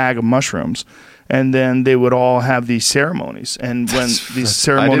with a bag of mushrooms, and then they would all have these ceremonies. And when these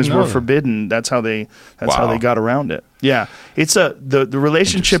ceremonies were forbidden, that's how they got around it. Yeah, it's the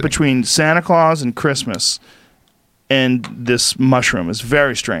relationship between Santa Claus and Christmas and this mushroom is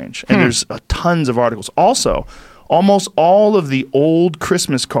very strange. And there's tons of articles. Also, almost all of the old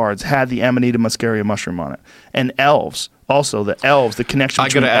Christmas cards had the Amanita muscaria mushroom on it. And elves, also the connection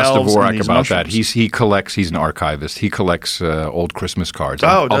between elves and these Dvorak about that. mushrooms. He collects. He's an archivist. He collects old Christmas cards.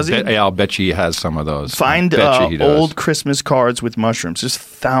 Oh, does he? I'll bet you he has some of those. Find old Christmas cards with mushrooms. There's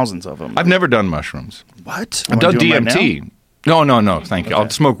thousands of them. I've never done mushrooms. What? I've done Wanna do 'em right DMT. No, thank you. I'll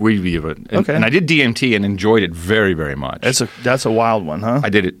smoke weed with it. And I did DMT and enjoyed it very, very much. That's a wild one, huh? I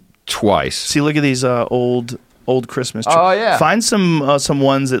did it twice. See, look at these old Christmas trees. Oh, yeah. Find some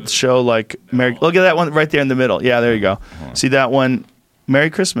ones that show like Merry. Look at that one right there in the middle. Yeah, there you go. See that one? Merry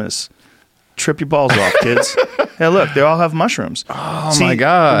Christmas. Trip your balls off, kids. Hey, look, they all have mushrooms. Oh, my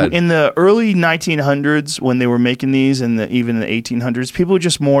God. In the early 1900s, when they were making these, and even in the 1800s, people were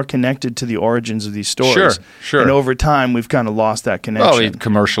just more connected to the origins of these stories. Sure. And over time, we've kind of lost that connection. Oh, he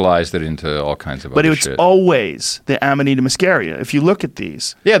commercialized it into all kinds of but other it's shit. always the Amanita muscaria. If you look at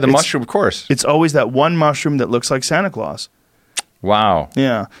these. Yeah, the mushroom, of course. It's always that one mushroom that looks like Santa Claus. Wow.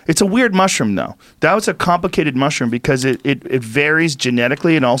 Yeah. It's a weird mushroom, though. That was a complicated mushroom because it varies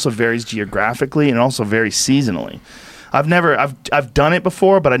genetically and also varies geographically and also varies seasonally. I've done it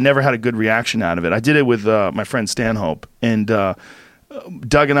before, but I never had a good reaction out of it. I did it with my friend Stanhope, and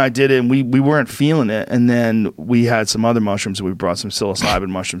Doug and I did it, and we weren't feeling it. And then we had some other mushrooms, and we brought some psilocybin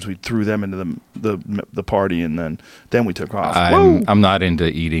mushrooms. We threw them into the party, and then we took off. I'm not into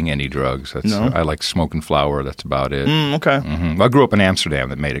eating any drugs. No? I like smoking flower. That's about it. Okay. I grew up in Amsterdam.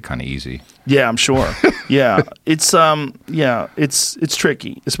 That made it kind of easy. Yeah, I'm sure. Yeah, it's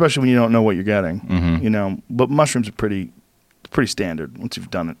tricky, especially when you don't know what you're getting. You know, but mushrooms are pretty standard. Once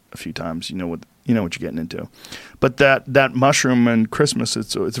you've done it a few times, you know what you're getting into. But that mushroom and Christmas,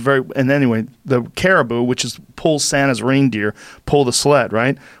 it's a very. And anyway, the caribou, which pulls Santa's reindeer, pull the sled,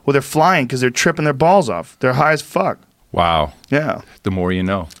 right? Well, they're flying because they're tripping their balls off. They're high as fuck. Wow. Yeah. The more you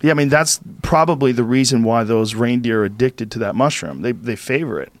know. Yeah, I mean that's probably the reason why those reindeer are addicted to that mushroom. They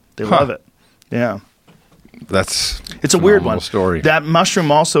favor it. They love it. Yeah. It's a weird one. Story. That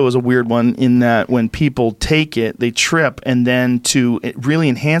mushroom also is a weird one in that when people take it, they trip, and then to really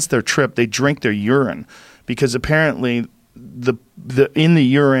enhance their trip, they drink their urine because apparently the in the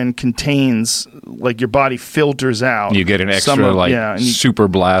urine contains like your body filters out. You get an extra super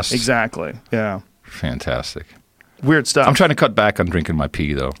blast. Exactly. Yeah. Fantastic. Weird stuff. I'm trying to cut back on drinking my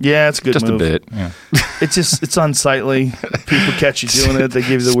pee, though. Yeah, it's a good just move. a bit. Yeah. It's unsightly. People catch you doing it. They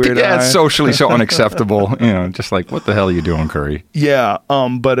give you the weird eye. Yeah, it's socially so unacceptable. Just like, what the hell are you doing, Curry? Yeah.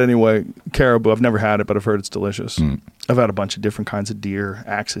 But anyway, caribou. I've never had it, but I've heard it's delicious. I've had a bunch of different kinds of deer.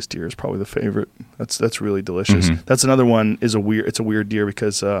 Axis deer is probably the favorite. That's really delicious. That's another one. It's a weird deer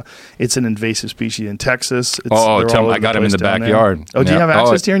because it's an invasive species in Texas. Tell me, I got him in the backyard. Oh, do you have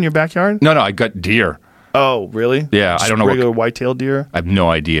axis deer in your backyard? No, I got deer. Oh, really? Yeah, just I don't know. Regular white-tailed deer? I have no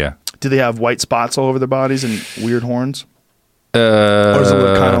idea. Do they have white spots all over their bodies and weird horns? Or does it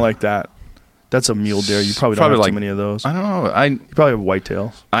look kind of like that? That's a mule deer. You probably don't have too many of those. I don't know. You probably have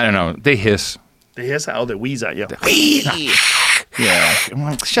whitetails. I don't know. They hiss. They hiss? Oh, they wheeze at you.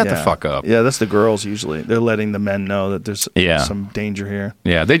 Yeah. Shut the fuck up. Yeah, that's the girls usually. They're letting the men know that there's some danger here.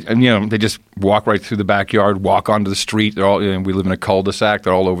 Yeah, they just walk right through the backyard, walk onto the street. They're all we live in a cul-de-sac.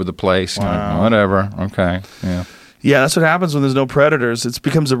 They're all over the place. Wow. Whatever. Okay. Yeah. Yeah, that's what happens when there's no predators. It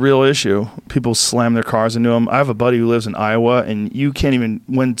becomes a real issue. People slam their cars into them. I have a buddy who lives in Iowa, and you can't even,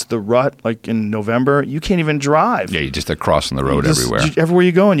 when it's the rut, like in November, you can't even drive. Yeah, you just are crossing the road everywhere. Everywhere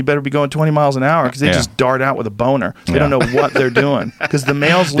you go, and you better be going 20 miles an hour because they just dart out with a boner. They don't know what they're doing because the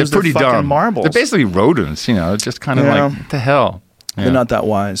males lose their fucking marbles. They're basically rodents, just kind of like, what the hell? Yeah. They're not that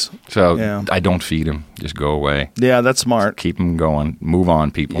wise. So I don't feed them. Just go away. Yeah, that's smart. Just keep them going. Move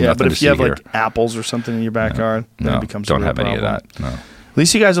on, people. Yeah, Nothing but if you have like apples or something in your backyard, then it becomes a real problem. Don't have any of that. No. At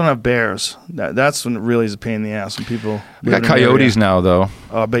least you guys don't have bears. That's when it really is a pain in the ass when people. We got coyotes now, though.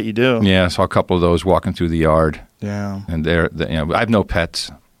 Oh, I bet you do. Yeah, I saw a couple of those walking through the yard. Yeah. And I have no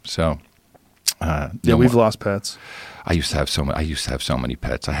pets, so. We've lost pets. I used to have so many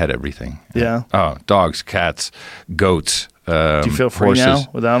pets. I had everything. Yeah. Oh, dogs, cats, goats. Do you feel free horses. now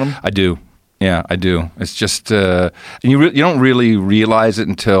without them? I do. Yeah, I do. It's just you don't really realize it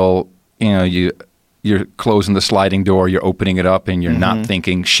until you're closing the sliding door, you're opening it up, and you're not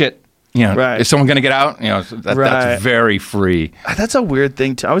thinking, shit. Right. Is someone going to get out? Right. That's very free. That's a weird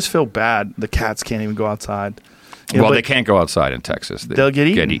thing too. I always feel bad. The cats can't even go outside. Well, they can't go outside in Texas. They'll get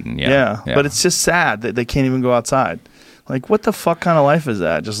eaten. Yeah. But it's just sad that they can't even go outside. Like, what the fuck kind of life is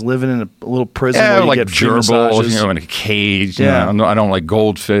that? Just living in a little prison where you like get free gerbils, massages? in a cage. Yeah. I don't like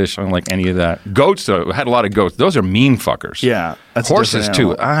goldfish. I don't like any of that. Goats, though, I had a lot of goats. Those are mean fuckers. Yeah, that's a horses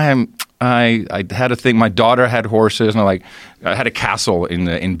different too. animal. I had a thing. My daughter had horses, and I had a castle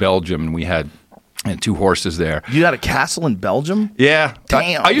in Belgium, and we had 2 horses there. You had a castle in Belgium? Yeah,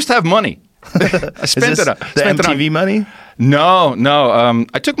 Damn. I used to have money. I spent Is this the MTV money? No.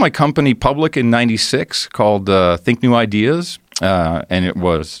 I took my company public in '96 called Think New Ideas, and it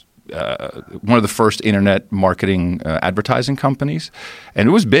was one of the first internet marketing advertising companies, and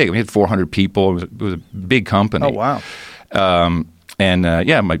it was big. We had 400 people. It was a big company. Oh wow!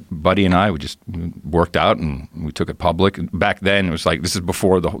 My buddy and I, we worked out and we took it public. Back then, it was like, this is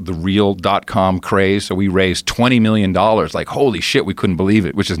before the real .com craze. So we raised $20 million. Like, holy shit, we couldn't believe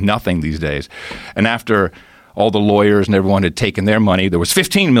it, which is nothing these days. And after all the lawyers and everyone had taken their money, there was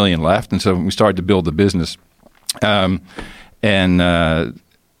 $15 million left. And so we started to build the business. What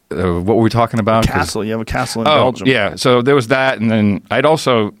were we talking about? Castle. You have a castle in Belgium. Yeah. So there was that. And then I'd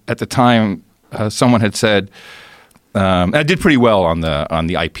also, at the time, someone had said, I did pretty well on the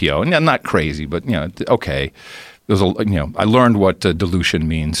IPO, and not crazy, but okay. There was I learned what dilution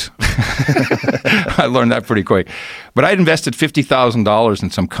means. I learned that pretty quick. But I'd invested $50,000 in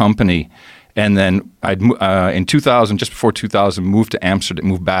some company, and then I'd in 2000, just before 2000, moved to Amsterdam,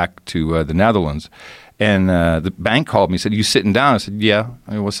 moved back to the Netherlands, and the bank called me, said, "You sitting down?" I said, "Yeah."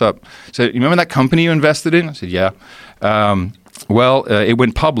 I mean, "What's up?" I said, "You remember that company you invested in?" I said, "Yeah." It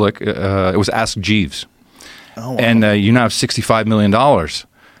went public. It was Ask Jeeves. Oh, wow. And you now have $65 million.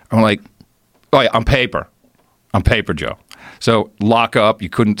 I'm like, oh yeah, on paper, Joe. So lock up. You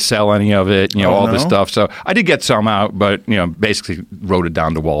couldn't sell any of it. All this stuff. So I did get some out, but basically wrote it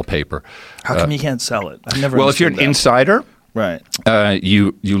down to wallpaper. How come you can't sell it? I've never. Well, if you're an insider, right?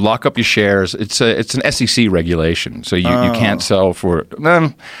 You lock up your shares. It's an SEC regulation, so you can't sell for.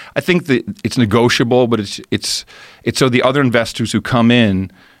 I think that it's negotiable, but it's so the other investors who come in.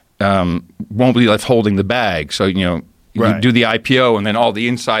 Won't be left holding the bag. So, you do the IPO and then all the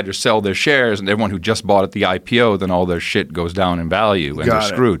insiders sell their shares, and everyone who just bought at the IPO, then all their shit goes down in value and they're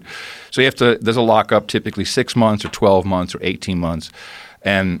screwed. So there's a lockup, typically 6 months or 12 months or 18 months.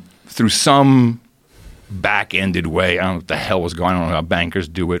 And through some back-ended way, I don't know what the hell was going on. I don't know how bankers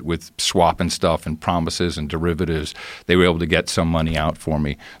do it with swapping stuff and promises and derivatives. They were able to get some money out for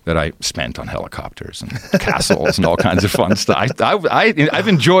me that I spent on helicopters and castles and all kinds of fun stuff. I've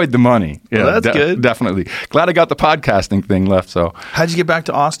enjoyed the money. Yeah, well, that's good. Definitely. Glad I got the podcasting thing left. So, how'd you get back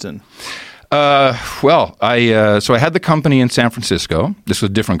to Austin? I had the company in San Francisco. This was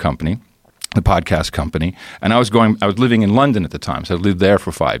a different company, the podcast company, and I was living in London at the time, so I lived there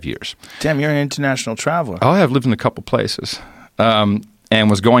for 5 years. Damn, you're an international traveler. Oh, I've lived in a couple places, and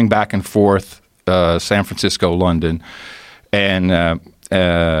was going back and forth, San Francisco, London, and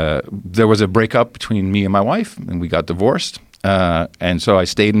there was a breakup between me and my wife, and we got divorced, and so I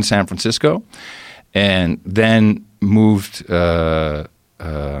stayed in San Francisco, and then moved to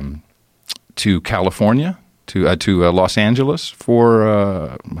California. To Los Angeles for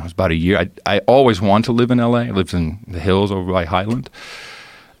about a year. I always wanted to live in L.A. I lived in the hills over by Highland.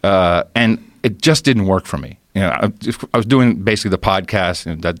 And it just didn't work for me. I was doing basically the podcast,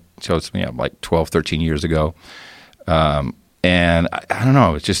 and that shows me like 12, 13 years ago. And I don't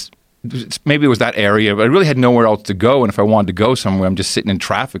know, maybe it was that area, but I really had nowhere else to go. And if I wanted to go somewhere, I'm just sitting in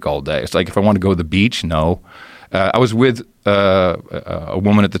traffic all day. It's like if I want to go to the beach, no. I was with a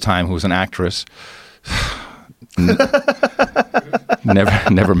woman at the time who was an actress.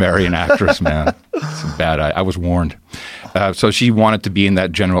 Never marry an actress, man. It's bad. I was warned. So she wanted to be in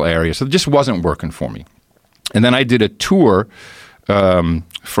that general area. So it just wasn't working for me. And then I did a tour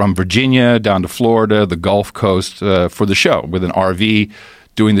from Virginia down to Florida, the Gulf Coast, for the show with an RV,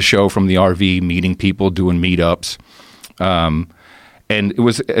 doing the show from the RV, meeting people, doing meetups. And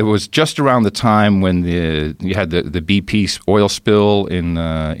it was just around the time when you had the BP oil spill in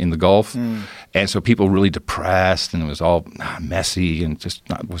the Gulf, and so people were really depressed, and it was all messy, and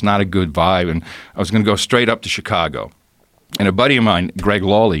was not a good vibe. And I was going to go straight up to Chicago, and a buddy of mine, Greg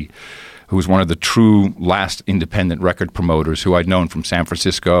Lawley, who was one of the true last independent record promoters who I'd known from San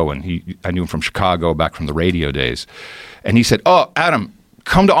Francisco, and I knew him from Chicago back from the radio days. And he said, "Oh, Adam,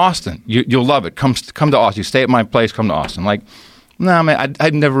 come to Austin. You'll love it. Come to Austin. You stay at my place. Come to Austin." I'm like, "No, man,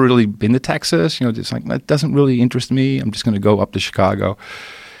 I'd never really been to Texas. Just like that doesn't really interest me. I'm just going to go up to Chicago."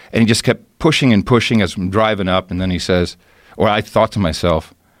 And he just kept pushing and pushing as I'm driving up. And then he says, or I thought to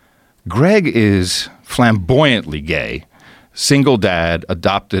myself, Greg is flamboyantly gay, single dad,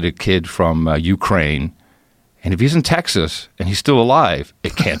 adopted a kid from Ukraine. And if he's in Texas and he's still alive,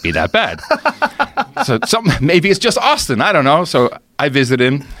 it can't be that bad. So maybe it's just Austin. I don't know. So I visited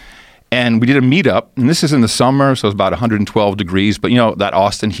him. And we did a meetup, and this is in the summer, so it's about 112 degrees. But, that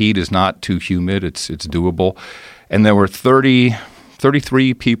Austin heat is not too humid. It's doable. And there were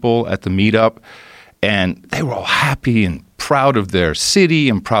 33 people at the meetup, and they were all happy and proud of their city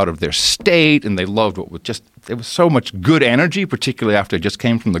and proud of their state, and they loved there was so much good energy, particularly after I just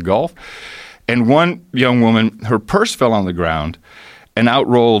came from the Gulf. And one young woman, her purse fell on the ground, and out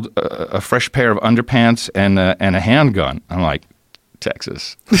rolled a fresh pair of underpants and a handgun. I'm like,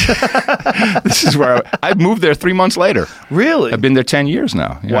 Texas. This is where I moved there 3 months later. Really? I've been there 10 years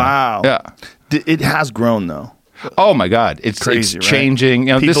now. Yeah. Wow. Yeah. It has grown, though. Oh, my God. It's crazy, it's changing.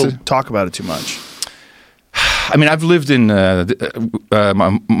 Right? People talk about it too much. I mean, I've lived in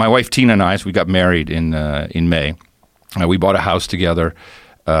my wife Tina and I, so we got married in May. We bought a house together,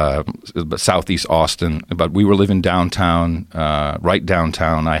 southeast Austin, but we were living downtown, right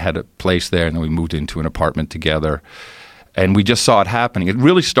downtown. I had a place there, and then we moved into an apartment together. And we just saw it happening. It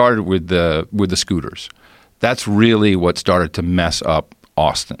really started with the scooters. That's really what started to mess up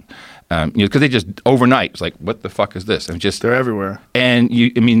Austin. Because they just overnight, it's like, what the fuck is this? And they're everywhere. And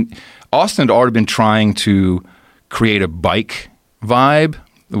Austin had already been trying to create a bike vibe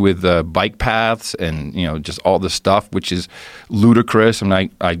with bike paths and just all this stuff, which is ludicrous.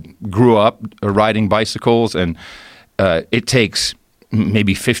 I grew up riding bicycles, and it takes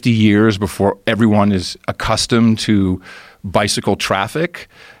maybe 50 years before everyone is accustomed to bicycle traffic.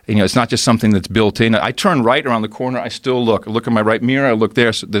 It's not just something that's built in. I turn right around the corner. I still look in my right mirror. I look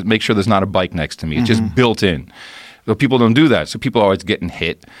there to make sure there's not a bike next to me. It's just built in. But people don't do that. So people are always getting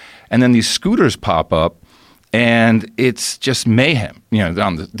hit. And then these scooters pop up, and it's just mayhem.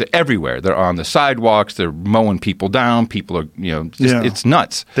 They're everywhere. They're on the sidewalks. They're mowing people down. People are, it's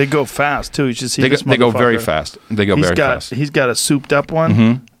nuts. They go fast, too. You should see They go very fast. Fast. He's got a souped up one.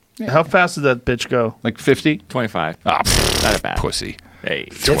 Mm-hmm. Yeah. How fast does that bitch go? Like 50? 25. Ah, not bad. Pussy. Hey.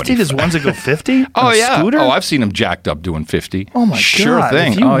 50? There's ones that go 50? Oh, yeah. Scooter? Oh, I've seen them jacked up doing 50. Oh, my sure God.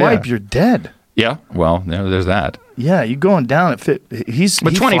 Thing. If you wipe, yeah. you're dead. Yeah, well, there's that. Yeah, you're going down at 50.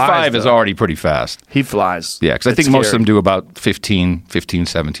 But 25 is already pretty fast. He flies. Yeah, because I think most of them do about 15,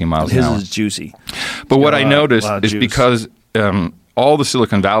 17 miles an hour. His is juicy. But what I noticed is because all the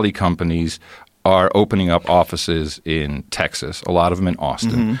Silicon Valley companies are opening up offices in Texas, a lot of them in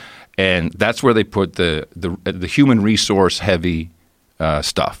Austin. Mm-hmm. And that's where they put the human resource heavy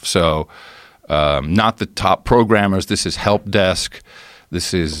stuff. So not the top programmers. This is help desk.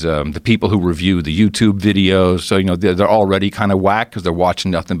 This is the people who review the YouTube videos. So, they're already kind of whack because they're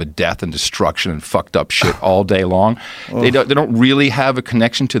watching nothing but death and destruction and fucked up shit all day long. They don't really have a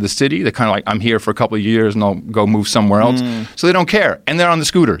connection to the city. They're kind of like, I'm here for a couple of years and I'll go move somewhere else. So they don't care. And they're on the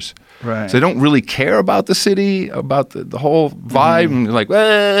scooters. Right. So they don't really care about the city, about the whole vibe. And they're like,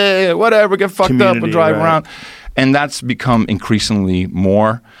 hey, whatever, get fucked up and drive around. And that's become increasingly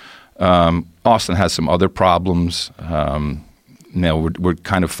more. Austin has some other problems. We're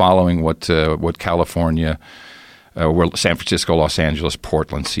kind of following what California, where San Francisco, Los Angeles,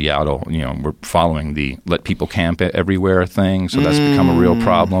 Portland, Seattle, we're following the let people camp everywhere thing. So that's become a real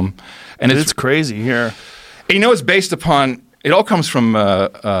problem. And it's crazy here. And it's based upon, it all comes from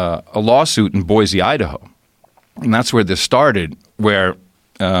a lawsuit in Boise, Idaho. And that's where this started, where,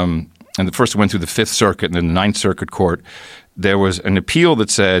 and the first it went through the Fifth Circuit and then the Ninth Circuit Court. There was an appeal that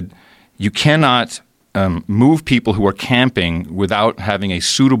said you cannot move people who are camping without having a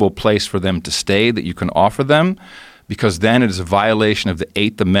suitable place for them to stay that you can offer them, because then it is a violation of the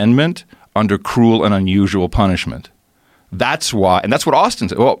Eighth Amendment under cruel and unusual punishment. That's why, and that's what Austin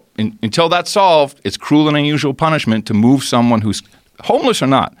said. Well, until that's solved, it's cruel and unusual punishment to move someone who's homeless or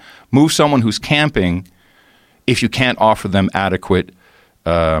not, move someone who's camping if you can't offer them adequate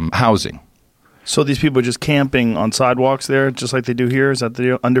housing. So these people are just camping on sidewalks there, just like they do here? Is that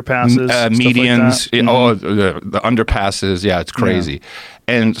the underpasses? Medians, like the underpasses. Yeah, it's crazy.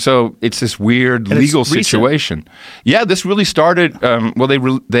 Yeah. And so it's this weird legal situation. Yeah, this really started,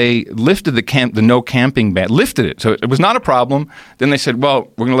 they lifted the no camping ban, lifted it. So it was not a problem. Then they said,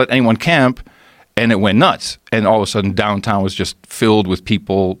 well, we're going to let anyone camp. And it went nuts. And all of a sudden, downtown was just filled with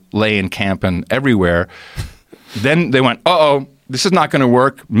people laying camping everywhere. Then they went, uh-oh, this is not going to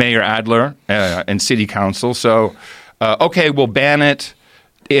work, Mayor Adler and City Council. So, okay, we'll ban it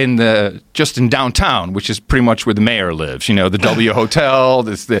just in downtown, which is pretty much where the mayor lives. You know, the W Hotel.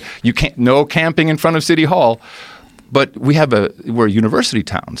 No camping in front of City Hall. But we're a university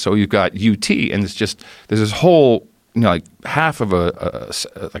town, so you've got UT, and there's this whole, like half of a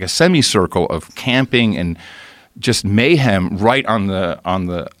semicircle of camping and just mayhem right on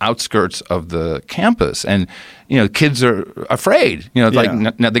the outskirts of the campus, and kids are afraid. Now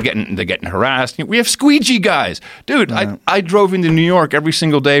they're getting harassed. We have squeegee guys, dude. I drove into New York every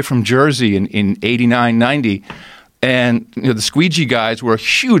single day from Jersey in 89, 90, and the squeegee guys were a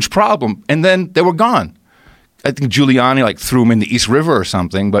huge problem, and then they were gone. I think Giuliani threw them in the East River or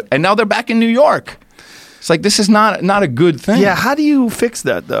something, and now they're back in New York. It's like, this is not a good thing. Yeah, how do you fix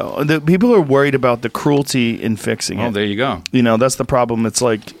that, though? The people are worried about the cruelty in fixing it. Oh, there you go. That's the problem. It's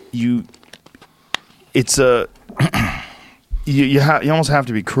like you almost have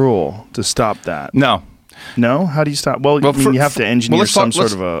to be cruel to stop that. No? How do you stop? Well, you have to engineer sort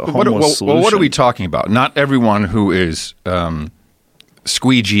of a homeless solution. Well, what are we talking about? Not everyone who is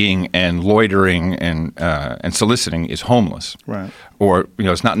squeegeeing and loitering and soliciting is homeless. Right. Or,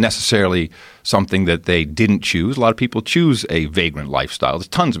 it's not necessarily something that they didn't choose. A lot of people choose a vagrant lifestyle. There's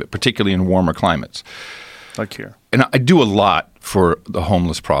tons of it, particularly in warmer climates. Like here. And I do a lot for the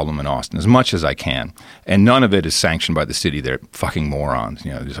homeless problem in Austin, as much as I can. And none of it is sanctioned by the city. They're fucking morons.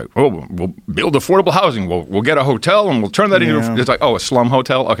 It's like, oh, we'll build affordable housing. We'll get a hotel and we'll turn that into it's like, oh, a slum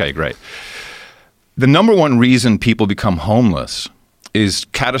hotel? Okay, great. The number one reason people become homeless is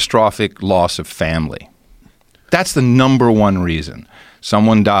catastrophic loss of family. That's the number one reason.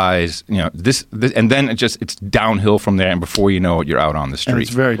 Someone dies, this, and then it's downhill from there, and before you know it, you're out on the street. And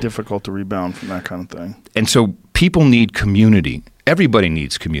it's very difficult to rebound from that kind of thing. And so people need community. Everybody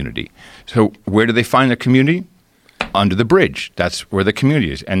needs community. So where do they find the community? Under the bridge. That's where the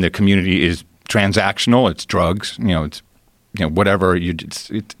community is, and the community is transactional. It's drugs. It's whatever.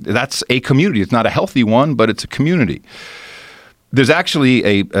 That's a community. It's not a healthy one, but it's a community. There's actually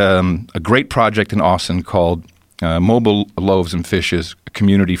a great project in Austin called Mobile Loaves and Fishes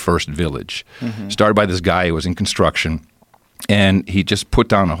Community First Village. Mm-hmm. Started by this guy who was in construction, and he just put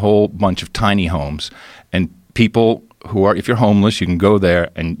down a whole bunch of tiny homes. And people who are, if you're homeless, you can go there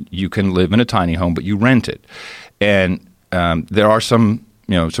and you can live in a tiny home, but you rent it. And there are some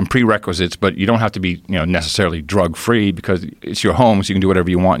prerequisites, but you don't have to be necessarily drug free because it's your home, so you can do whatever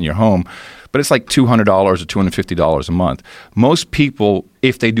you want in your home. But it's like $200 or $250 a month. Most people,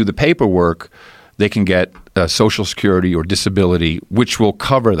 if they do the paperwork, they can get Social Security or disability, which will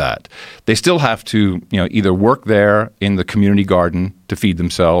cover that. They still have to, either work there in the community garden to feed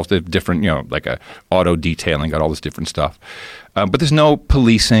themselves. They have different, like a auto detailing, got all this different stuff. But there's no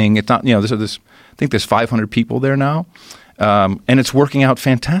policing. It's not, I think there's 500 people there now. And it's working out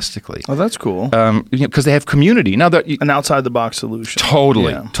fantastically. Oh, that's cool. Because they have community. Now an outside-the-box solution.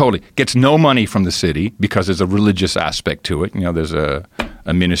 Totally. Gets no money from the city because there's a religious aspect to it. There's a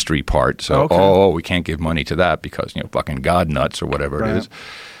ministry part. So, we can't give money to that because, fucking God nuts or whatever it is.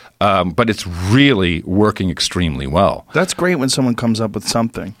 But it's really working extremely well. That's great when someone comes up with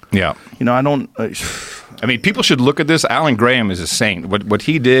something. Yeah. I don't... I mean, people should look at this. Alan Graham is a saint. What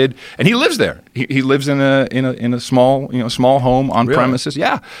he did, and he lives there. He lives in a small small home on premises.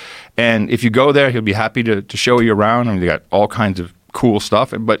 Yeah, and if you go there, he'll be happy to show you around. I mean, they got all kinds of cool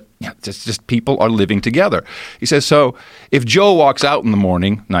stuff. But it's just people are living together. He says, so if Joe walks out in the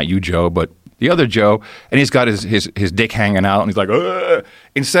morning, not you, Joe, but the other Joe, and he's got his dick hanging out, and he's like, ugh,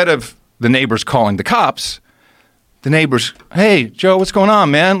 instead of the neighbors calling the cops. The neighbors, hey, Joe, what's going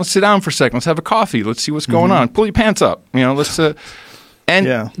on, man? Let's sit down for a second. Let's have a coffee. Let's see what's going on. Pull your pants up. Let's a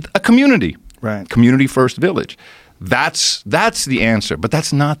community. Right. Community First Village. That's the answer. But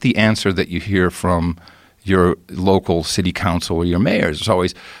that's not the answer that you hear from your local city council or your mayors. It's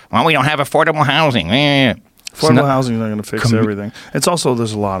always, well, we don't have affordable housing. Affordable housing is not going to fix everything. It's also,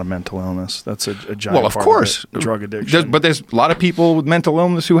 there's a lot of mental illness. That's a giant of part course. Of it. Drug addiction. But there's a lot of people with mental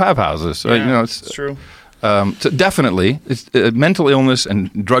illness who have houses. So, it's true. So definitely, it's mental illness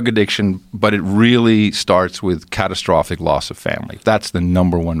and drug addiction, but it really starts with catastrophic loss of family. That's the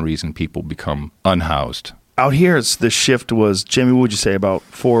number one reason people become unhoused. Out here, the shift was, Jimmy, what would you say, about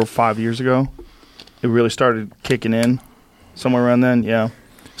 4 or 5 years ago? It really started kicking in somewhere around then, yeah.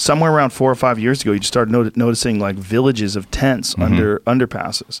 Somewhere around 4 or 5 years ago, you just started noticing like villages of tents under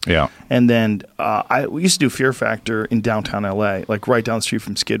underpasses. Yeah. And then we used to do Fear Factor in downtown LA, like right down the street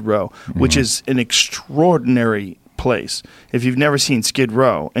from Skid Row, which is an extraordinary place. If you've never seen Skid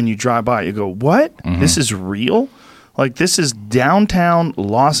Row and you drive by, you go, what? This is real? Like, this is downtown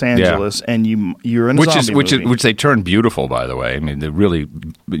Los Angeles, and you're in a zombie movie. Which they turned beautiful, by the way. I mean, they really,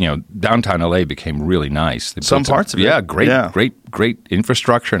 downtown LA became really nice. Some parts of it. Yeah, great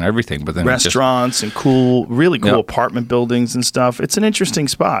infrastructure and everything. But then restaurants and really cool apartment buildings and stuff. It's an interesting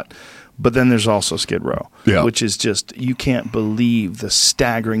spot. But then there's also Skid Row, which is just, you can't believe the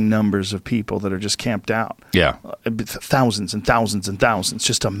staggering numbers of people that are just camped out. Yeah. Thousands and thousands and thousands.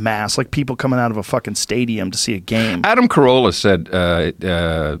 Just a mass. Like people coming out of a fucking stadium to see a game. Adam Carolla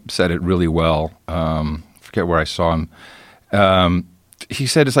said it really well. Forget where I saw him. He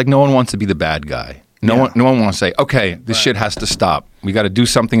said it's like no one wants to be the bad guy. No one wants to say, okay, this shit has to stop. We got to do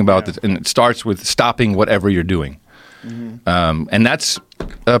something about this. And it starts with stopping whatever you're doing. And that's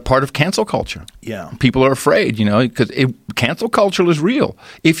part of cancel culture. Yeah, people are afraid, because cancel culture is real.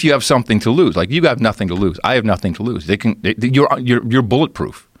 If you have something to lose, like you have nothing to lose, I have nothing to lose. You're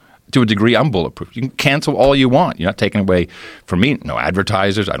bulletproof. To a degree, I'm bulletproof. You can cancel all you want. You're not taking away from me. No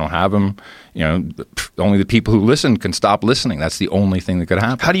advertisers. I don't have them. Only the people who listen can stop listening. That's the only thing that could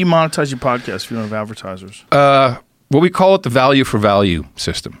happen. How do you monetize your podcast if you don't have advertisers? We call it the value for value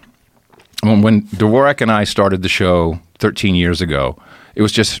system. When Dvorak and I started the show 13 years ago, it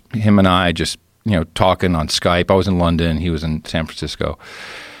was just him and I just, talking on Skype. I was in London. He was in San Francisco.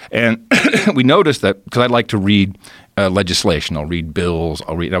 And we noticed that, because I like to read legislation. I'll read bills.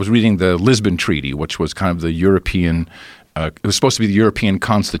 I was reading the Lisbon Treaty, which was kind of the European, it was supposed to be the European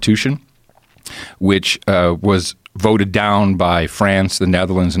Constitution, which was voted down by France, the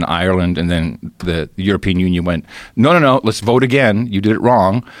Netherlands, and Ireland. And then the European Union went, no, let's vote again. You did it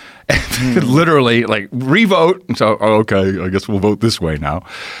wrong. Literally, like, revote. And so, okay, I guess we'll vote this way now.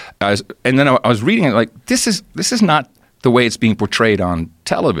 And then I was reading it, like, this is not the way it's being portrayed on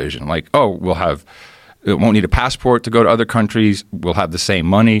television. Like, it won't need a passport to go to other countries. We'll have the same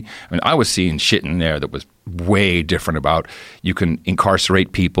money. I mean, I was seeing shit in there that was way different about you can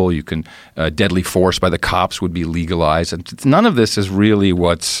incarcerate people, you can deadly force by the cops would be legalized. And none of this is really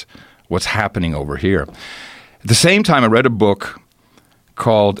what's happening over here. At the same time, I read a book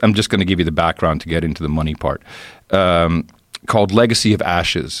called, I'm just going to give you the background to get into the money part, called Legacy of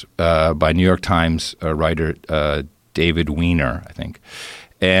Ashes by New York Times writer David Weiner, I think.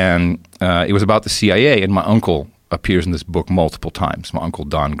 And it was about the CIA, and my uncle appears in this book multiple times, my uncle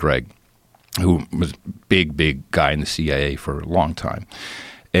Don Gregg, who was a big guy in the CIA for a long time.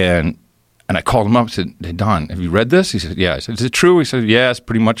 And I called him up and said, hey, Don, have you read this? He said, yeah. I said, is it true? He said, yeah, it's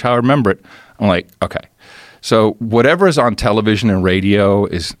pretty much how I remember it. I'm like, okay. So whatever is on television and radio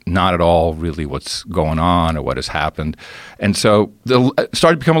is not at all really what's going on or what has happened. And so it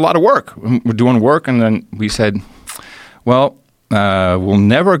started to become a lot of work. We're doing work, and then we said, well, we'll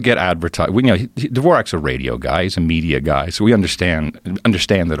never get advertised. Dvorak's a radio guy. He's a media guy, so we understand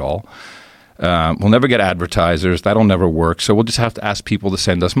it all. We'll never get advertisers. That'll never work. So we'll just have to ask people to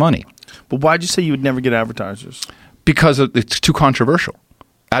send us money. But why'd you say you would never get advertisers? Because it's too controversial.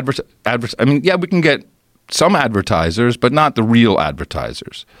 I mean, yeah, we can get some advertisers, but not the real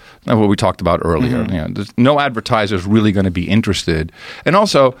advertisers. That's what we talked about earlier. Mm-hmm. There's no advertisers really going to be interested. And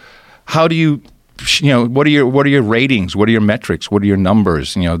also, how do you what are your ratings? What are your metrics? What are your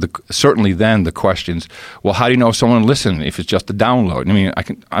numbers? Certainly then the questions, well, how do you know if someone listens if it's just a download? I mean,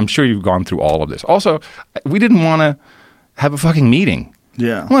 I'm sure you've gone through all of this. Also, we didn't want to have a fucking meeting.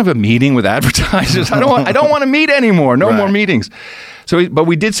 Yeah. I don't have a meeting with advertisers. I don't want to meet anymore. No more meetings. But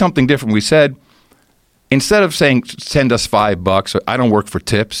we did something different. We said, instead of saying, send us $5, I don't work for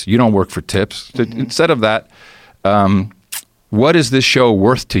tips, you don't work for tips. Mm-hmm. Instead of that, what is this show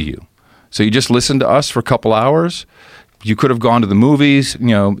worth to you? So you just listened to us for a couple hours. You could have gone to the movies.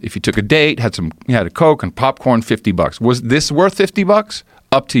 If you took a date, you had a Coke and popcorn, $50. Was this worth $50?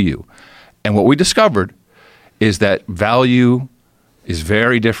 Up to you. And what we discovered is that value is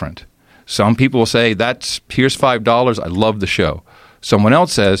very different. Some people will say, here's $5. I love the show. Someone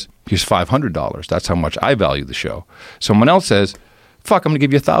else says, here's $500. That's how much I value the show. Someone else says, fuck, I'm going to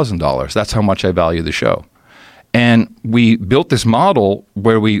give you $1,000. That's how much I value the show. And we built this model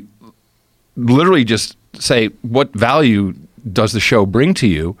where we literally just say, what value does the show bring to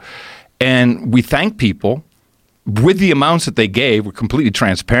you? And we thank people with the amounts that they gave. We're completely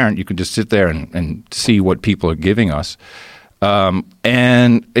transparent. You can just sit there and see what people are giving us.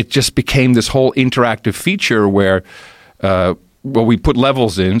 And it just became this whole interactive feature where we put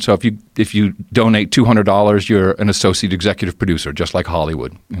levels in. So if you donate $200, you're an associate executive producer, just like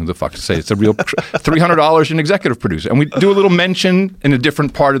Hollywood. Who the fuck to say it's a real $300 you're an executive producer. And we do a little mention in a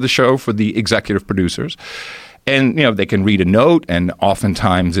different part of the show for the executive producers. And they can read a note, and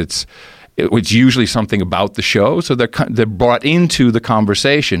oftentimes it's it's usually something about the show, so they're brought into the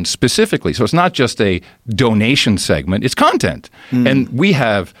conversation specifically. So it's not just a donation segment; it's content. And we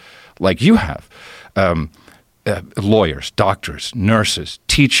have, like you have, lawyers, doctors, nurses,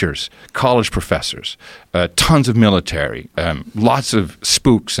 teachers, college professors, tons of military, lots of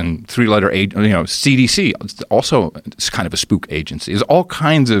spooks and three-letter, CDC. Also, it's kind of a spook agency. There's all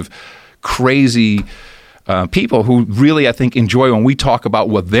kinds of crazy people who really, I think, enjoy when we talk about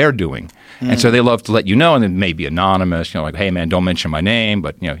what they're doing. And so they love to let you know, and then maybe anonymous, like, hey, man, don't mention my name,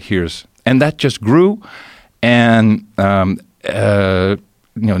 but, here's – and that just grew. And,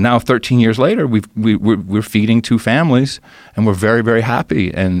 now 13 years later, we're feeding 2 families, and we're very, very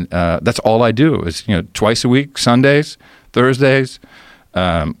happy. And that's all I do is, twice a week, Sundays, Thursdays.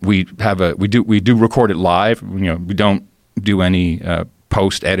 We do record it live. We don't do any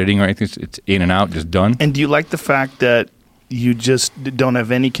post editing or anything. It's in and out, just done. And do you like the fact that you just don't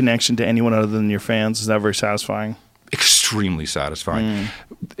have any connection to anyone other than your fans? Is that very satisfying? Extremely satisfying.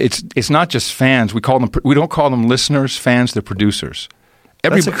 It's not just fans. We don't call them listeners, fans. They're producers.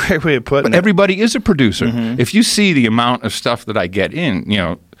 That's a great way of putting it. Everybody is a producer. If you see the amount of stuff that I get in,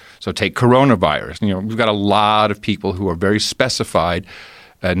 so take coronavirus. We've got a lot of people who are very specified,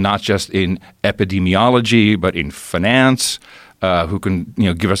 not just in epidemiology, but in finance, who can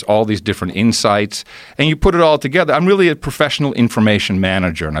give us all these different insights. And you put it all together. I'm really a professional information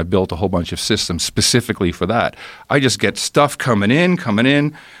manager, and I built a whole bunch of systems specifically for that. I just get stuff coming in,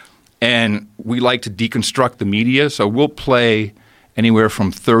 and we like to deconstruct the media. So we'll play anywhere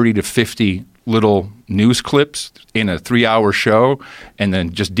from 30 to 50 little news clips in a 3-hour show, and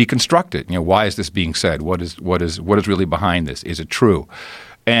then just deconstruct it. Why is this being said? What is really behind this? Is it true?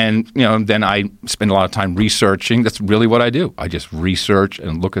 And then I spend a lot of time researching. That's really what I do. I just research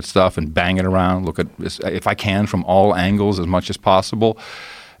and look at stuff and bang it around. Look at this, if I can, from all angles as much as possible,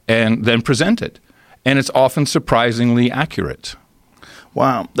 and then present it. And it's often surprisingly accurate.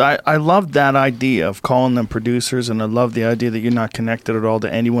 Wow. I love that idea of calling them producers, and I love the idea that you're not connected at all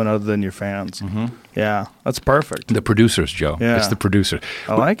to anyone other than your fans. Yeah, that's perfect. The producers, Joe. Yeah. It's the producer.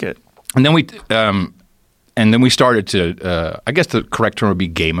 I like it. And then we started to, I guess the correct term would be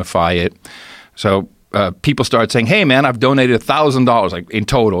gamify it. So people started saying, hey, man, I've donated $1,000 like in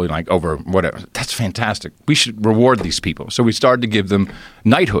total, like over whatever. That's fantastic. We should reward these people. So we started to give them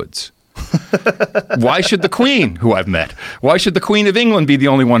knighthoods. Why should the Queen, who I've met, why should the Queen of England be the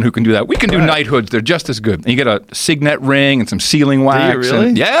only one who can do that? We can do knighthoods. They're just as good. And you get a signet ring and some sealing wax. Do you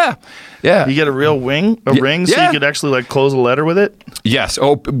really? Yeah. You get a real ring so you could actually like close a letter with it? Yes.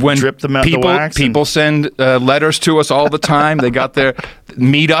 Oh, when drip them out the wax. People send letters to us all the time. They got their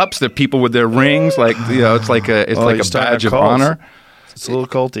meetups. They're people with their rings. Like it's like a badge of honor. It's a little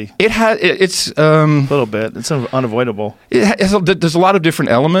culty. It's a little bit. It's unavoidable. There's a lot of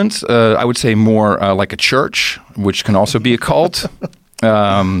different elements. I would say more like a church, which can also be a cult.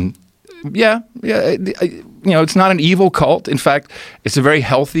 It's not an evil cult. In fact, it's a very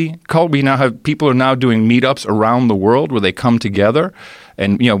healthy cult. We now have people are now doing meetups around the world where they come together.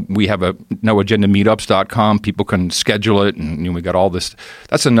 And, we have a noagendameetups.com. People can schedule it, and we got all this.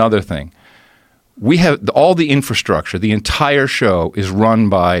 That's another thing. We have all the infrastructure. The entire show is run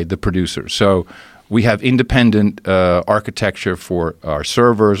by the producers. So we have independent architecture for our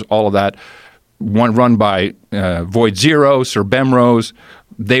servers, all of that. One run by Void Zero, Sir Bemrose.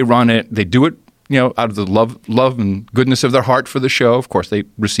 They run it. They do it, out of the love and goodness of their heart for the show. Of course, they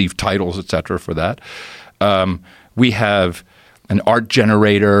receive titles, et cetera, for that. We have an art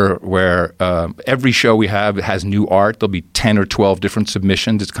generator where every show we have has new art. There'll be 10 or 12 different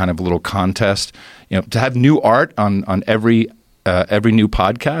submissions. It's kind of a little contest. To have new art on every new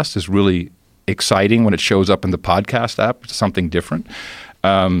podcast is really exciting when it shows up in the podcast app. It's something different.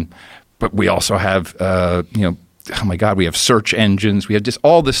 But we also have, oh my God, we have search engines. We have just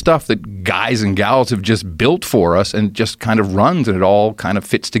all this stuff that guys and gals have just built for us, and it just kind of runs, and it all kind of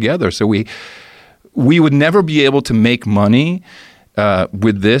fits together. So we would never be able to make money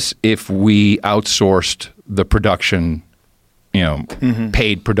with this if we outsourced the production,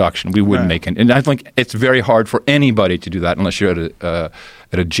 paid production. We wouldn't make it. And I think it's very hard for anybody to do that unless you're at a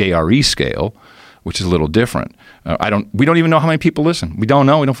JRE scale, which is a little different. We don't even know how many people listen. We don't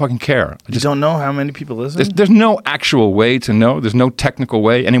know. We don't fucking care. You don't know how many people listen? There's no actual way to know. There's no technical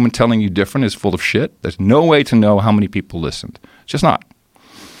way. Anyone telling you different is full of shit. There's no way to know how many people listened. It's just not.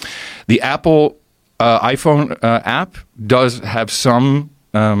 The Apple iPhone app does have some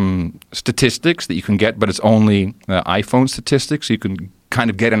statistics that you can get, but it's only iPhone statistics. So you can kind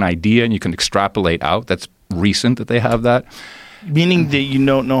of get an idea and you can extrapolate out. That's recent that they have that. Meaning that you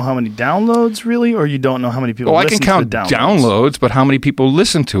don't know how many downloads, really, or you don't know how many people. Well, I listen can count to the downloads, but how many people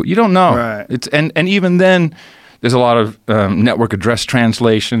listen to it? You don't know. Right. It's and even then, there's a lot of network address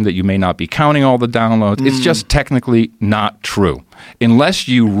translation that you may not be counting all the downloads. It's just technically not true unless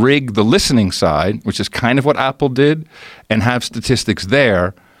you rig the listening side, which is kind of what Apple did, and have statistics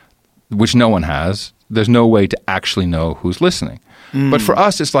there, which no one has. There's no way to actually know who's listening. But for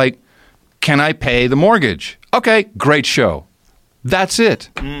us, it's like, can I pay the mortgage? Okay, great show. That's it.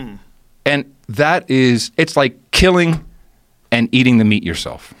 And it's like killing and eating the meat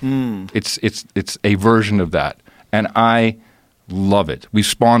yourself. It's a version of that. And I love it. We've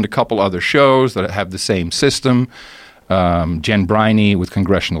spawned a couple other shows that have the same system. Jen Briney with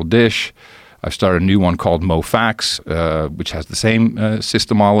Congressional Dish. I've started a new one called MoFax, which has the same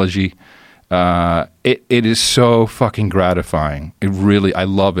systemology. It is so fucking gratifying. I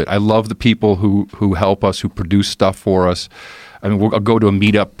love it. I love the people who help us, who produce stuff for us. I mean, I'll go to a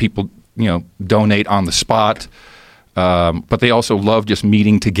meetup, people, donate on the spot, but they also love just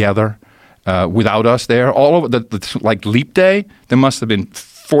meeting together without us there. All over like Leap Day, there must have been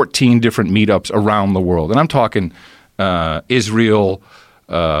 14 different meetups around the world, and I'm talking Israel,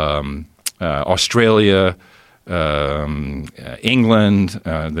 Australia, England,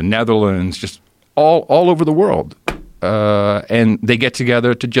 the Netherlands, just all over the world. And they get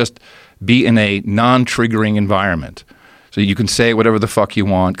together to just be in a non-triggering environment. So you can say whatever the fuck you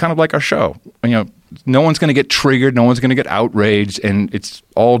want, kind of like our show. No one's going to get triggered, no one's going to get outraged, and it's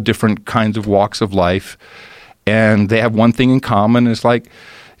all different kinds of walks of life. And they have one thing in common, it's like,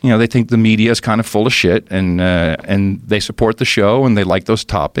 they think the media is kind of full of shit, and they support the show, and they like those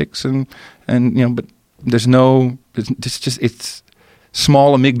topics, and but it's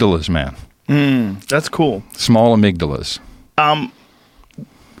small amygdalas, man. That's cool. Small amygdalas.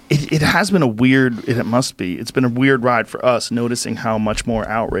 It has been it's been a weird ride for us, noticing how much more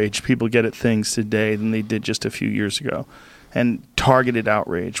outrage people get at things today than they did just a few years ago. And targeted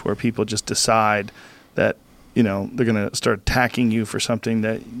outrage, where people just decide that, they're going to start attacking you for something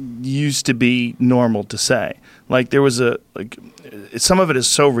that used to be normal to say. Like there was some of it is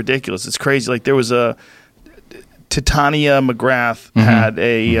so ridiculous. It's crazy. Like there was Titania McGrath had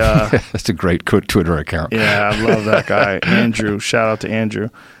a... That's a great Twitter account. Yeah, I love that guy. Andrew. Shout out to Andrew.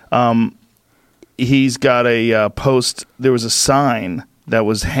 He's got a post. There was a sign that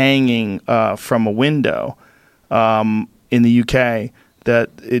was hanging from a window in the UK that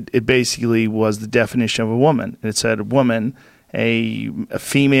it basically was the definition of a woman. It said woman, a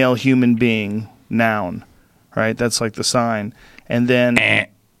female human being, noun. Right? That's like the sign. And then...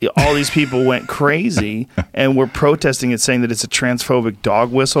 all these people went crazy and were protesting it, saying that it's a transphobic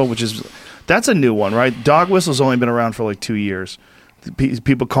dog whistle, that's a new one, right? Dog whistle's only been around for like 2 years.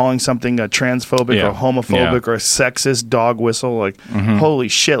 People calling something a transphobic or homophobic or a sexist dog whistle, like holy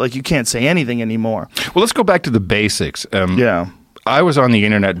shit, like you can't say anything anymore. Well, let's go back to the basics. I was on the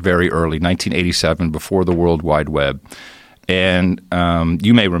internet very early, 1987, before the World Wide Web. And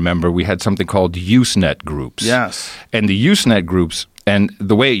you may remember we had something called Usenet groups. Yes. And the Usenet groups, and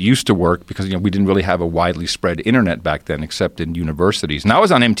the way it used to work, because we didn't really have a widely spread internet back then, except in universities. And I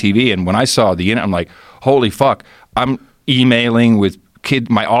was on MTV, and when I saw the internet, I'm like, holy fuck! I'm emailing with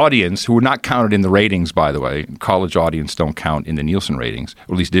my audience, who were not counted in the ratings, by the way. College audience don't count in the Nielsen ratings,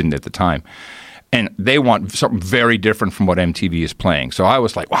 or at least didn't at the time. And they want something very different from what MTV is playing. So I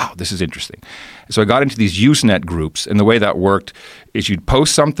was like, wow, this is interesting. So I got into these Usenet groups, and the way that worked is you'd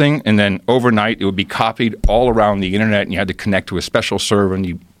post something, and then overnight it would be copied all around the internet, and you had to connect to a special server, and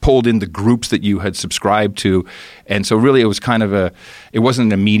you pulled in the groups that you had subscribed to. And so really it was kind of it wasn't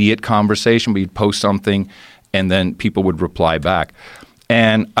an immediate conversation, but you'd post something, and then people would reply back.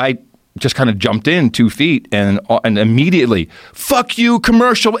 And I just kind of jumped in 2 feet and immediately, fuck you,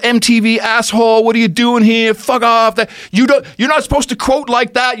 commercial MTV asshole! What are you doing here? Fuck off! You're not supposed to quote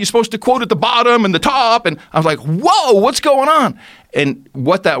like that. You're supposed to quote at the bottom and the top. And I was like, whoa, what's going on? And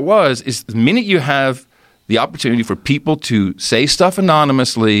what that was is the minute you have the opportunity for people to say stuff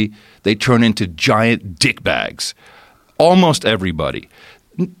anonymously, they turn into giant dick bags. Almost everybody.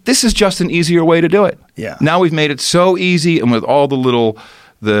 This is just an easier way to do it. Yeah. Now we've made it so easy, and with all the little.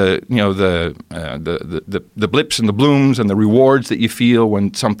 The blips and the blooms and the rewards that you feel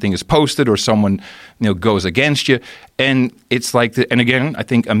when something is posted or someone goes against you, and it's like and again I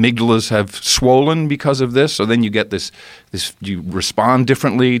think amygdalas have swollen because of this. So then you get this you respond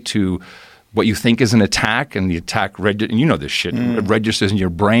differently to what you think is an attack, and the attack and this shit registers in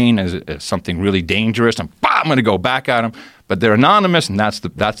your brain as something really dangerous, and I'm going to go back at them. But they're anonymous, and that's the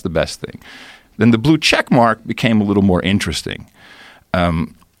best thing. Then the blue check mark became a little more interesting.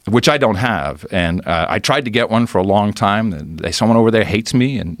 which I don't have. And I tried to get one for a long time. Someone over there hates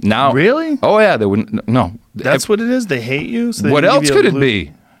me, and now Really? Oh yeah, they wouldn't. No, That's what it is. They hate you. So they what didn't give else you a could it blue-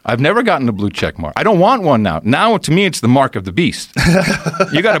 be? I've never gotten a blue check mark. I don't want one now. Now, to me, it's the mark of the beast.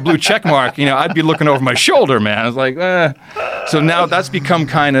 You got a blue check mark, I'd be looking over my shoulder, man. I was like, So now that's become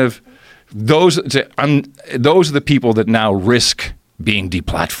kind of those are the people that now risk being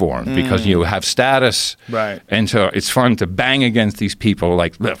deplatformed because you have status. Right. And so it's fun to bang against these people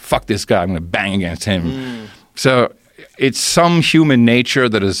like, fuck this guy, I'm going to bang against him. So it's some human nature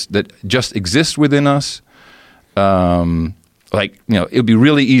that just exists within us. It would be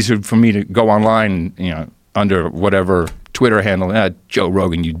really easy for me to go online, under whatever Twitter handle, Joe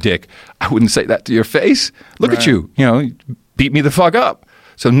Rogan, you dick. I wouldn't say that to your face. Look at you, beat me the fuck up.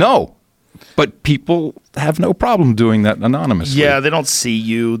 So no. But people have no problem doing that anonymously. Yeah, they don't see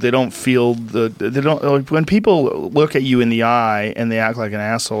you. They don't feel when people look at you in the eye and they act like an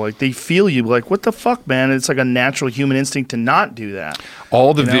asshole, like they feel you like, what the fuck, man? It's like a natural human instinct to not do that.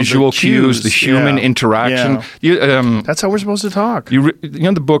 All the visual cues, the human interaction. Yeah. That's how we're supposed to talk.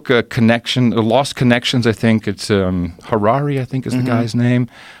 The book Lost Connections, I think it's Harari, I think is the guy's name.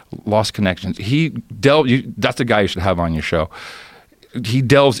 Lost Connections. That's the guy you should have on your show. He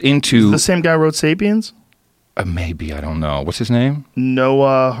delves into the same guy who wrote *Sapiens*. Maybe, I don't know. What's his name?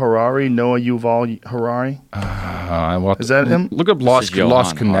 Noah Yuval Harari. Is that him? Look up Lost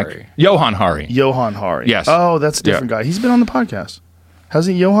Connection. Johan Hari. Johan Hari. Yes. Oh, that's a different guy. He's been on the podcast.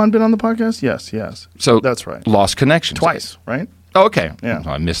 Hasn't Johan been on the podcast? Yes. So that's right. Lost Connections twice, right? Oh, okay. Yeah. Oh,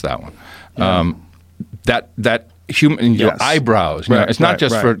 I missed that one. Yeah. That human your eyebrows. It's not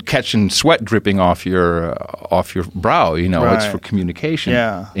just for catching sweat dripping off your brow. It's for communication.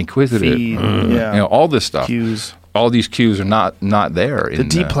 Yeah. Inquisitive. Feed, all this stuff. Cues. All these cues are not there. The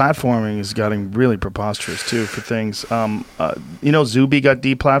deplatforming is getting really preposterous too for things. Zuby got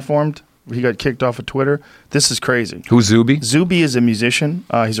deplatformed. He got kicked off of Twitter. This is crazy. Who's Zuby? Zuby is a musician.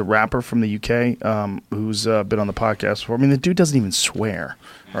 He's a rapper from the UK who's been on the podcast before. I mean, the dude doesn't even swear,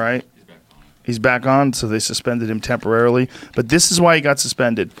 right? He's back on, so they suspended him temporarily. But this is why he got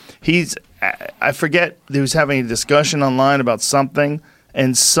suspended. I forget, he was having a discussion online about something,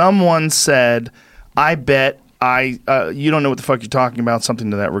 and someone said, I bet you don't know what the fuck you're talking about, something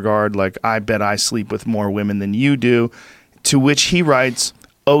to that regard, like, I bet I sleep with more women than you do, to which he writes,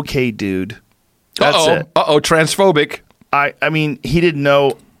 okay, dude. That's it. Transphobic. I mean, he didn't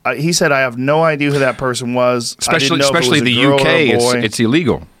know. He said, I have no idea who that person was. Especially the the UK, it's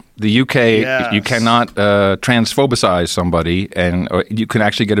illegal. The UK, you cannot transphobicize somebody, and you can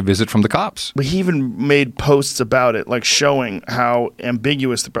actually get a visit from the cops. But he even made posts about it, like showing how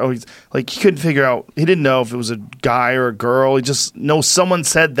ambiguous he couldn't figure out. He didn't know if it was a guy or a girl. He just knows someone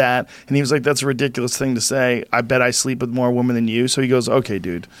said that, and he was like, "That's a ridiculous thing to say. I bet I sleep with more women than you." So he goes, "Okay,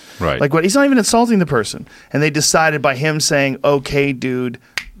 dude." Right. Like what? He's not even insulting the person, and they decided by him saying, "Okay, dude,"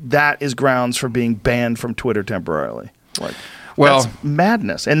 that is grounds for being banned from Twitter temporarily. Like. Well, that's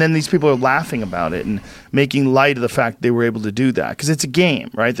madness. And then these people are laughing about it and making light of the fact they were able to do that. Because it's a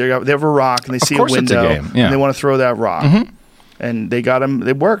game, right? They have a rock and they see a window and they want to throw that rock. Mm-hmm. And they got him,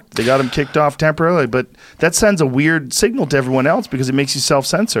 it worked. They got him kicked off temporarily. But that sends a weird signal to everyone else because it makes you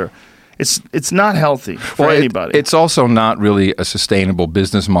self-censor. It's not healthy for anybody. It's also not really a sustainable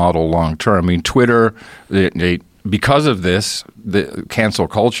business model long term. I mean, Twitter, because of this, the cancel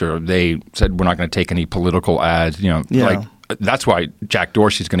culture, they said we're not going to take any political ads, that's why Jack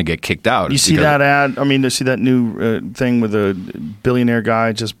Dorsey's going to get kicked out. You see that ad? I mean, you see that new thing with a billionaire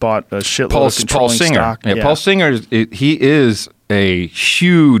guy just bought a shitload of controlling stock? Yeah, Paul Singer, he is a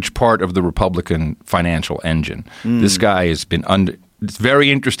huge part of the Republican financial engine. This guy has been it's very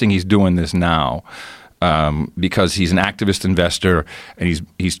interesting he's doing this now because he's an activist investor and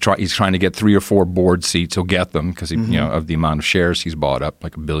he's trying to get 3 or 4 board seats. He'll get them because of the amount of shares he's bought up,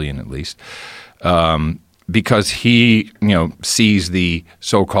 like 1 billion at least. Because he, sees the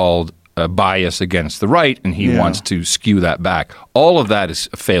so-called bias against the right, and he wants to skew that back. All of that is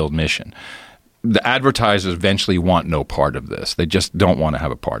a failed mission. The advertisers eventually want no part of this. They just don't want to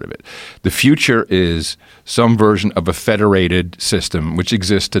have a part of it. The future is some version of a federated system, which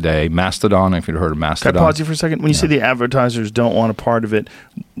exists today. Mastodon, if you've heard of Mastodon. Can I pause you for a second? When you say the advertisers don't want a part of it,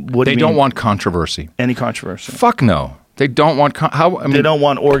 what do you mean? They don't want controversy. Any controversy? Fuck no. They don't want they don't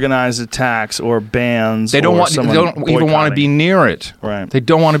want organized attacks or bans. They don't even want to be near it. Right. They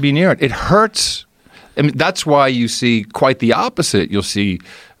don't want to be near it. It hurts. I mean, that's why you see quite the opposite. You'll see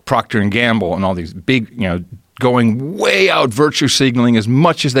Procter and Gamble and all these big, going way out, virtue signaling as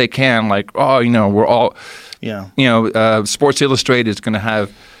much as they can. Like, we're all, Sports Illustrated is going to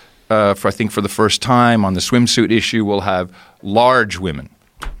have, for the first time on the swimsuit issue, we'll have large women.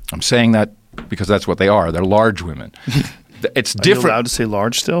 I'm saying that because that's what they are. They're large women. It's Are you different. allowed to say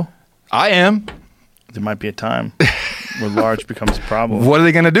large still? I am. There might be a time where large becomes a problem. What are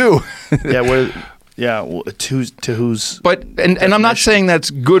they going to do? Well, to whose? But and I'm not saying that's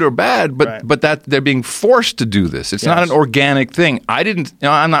good or bad, but Right. but that they're being forced to do this. It's not Yes. an organic thing.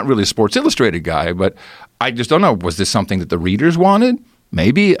 I'm not really a Sports Illustrated guy, but I just don't know. Was this something that the readers wanted?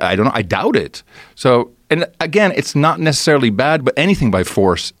 Maybe. I don't know. I doubt it. So, and again, it's not necessarily bad, but anything by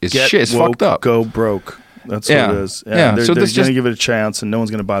force is Get shit. It's woke, fucked up. Go broke. That's Yeah. what it is. Yeah. They're, So they're this going to just- give it a chance, and no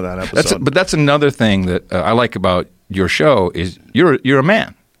one's going to buy that episode. But that's another thing that I like about your show is you're a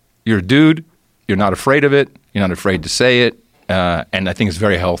man. You're a dude. You're not afraid of it. You're not afraid to say it. And I think it's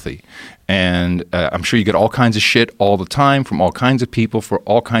very healthy. And I'm sure you get all kinds of shit all the time from all kinds of people for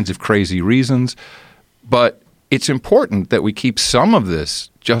all kinds of crazy reasons. But it's important that we keep some of this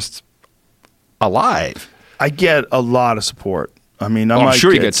just alive. I get a lot of support. I mean, I'm might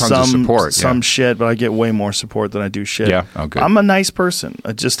sure you get tons of support, Some yeah. shit, but I get way more support than I do shit. Yeah? Oh, good. I'm a nice person.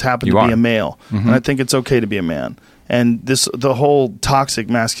 I just happen You to be are. Mm-hmm. a male, and I think it's okay to be a man. And the whole toxic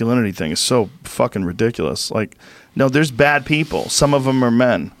masculinity thing is so fucking ridiculous. Like, no, there's bad people. Some of them are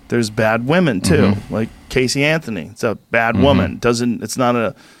men. There's bad women too. Mm-hmm. Like Casey Anthony. It's a bad woman. It's not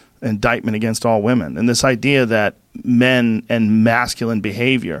a indictment against all women. And this idea that men and masculine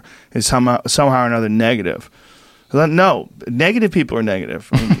behavior is somehow or another negative. No, negative people are negative.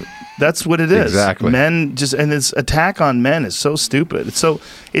 I mean, that's what it is. Exactly. Men and this attack on men is so stupid.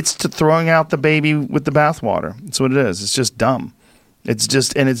 It's to throwing out the baby with the bathwater. That's what it is. It's just dumb. It's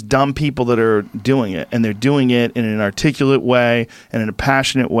dumb people that are doing it, and they're doing it in an articulate way and in a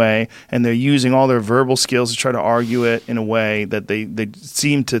passionate way, and they're using all their verbal skills to try to argue it in a way that they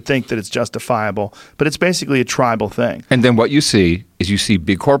seem to think that it's justifiable. But it's basically a tribal thing. And then what you see is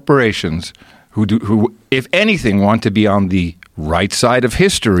big corporations who, if anything, want to be on the right side of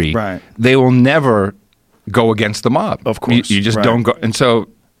history. Right. They will never go against the mob. Of course. You just Right. don't go. And so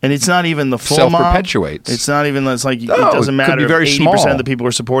And it's not even the full mob. self-perpetuates. It's not even. It's like No, it it doesn't could matter be if very 80% small. of the people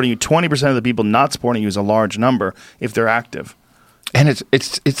are supporting you. 20% of the people not supporting you is a large number if they're active. and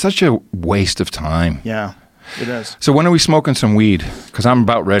it's such a waste of time. Yeah, it is. So when are we smoking some weed? Because I'm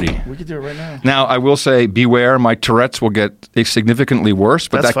about ready. We could do it right now. Now I will say, beware. My Tourette's will get significantly worse,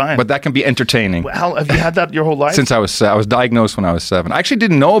 but That's fine. But that can be entertaining. How have you had that your whole life? Since I was diagnosed when I was 7. I actually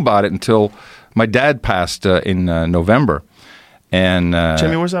didn't know about it until my dad passed in November, and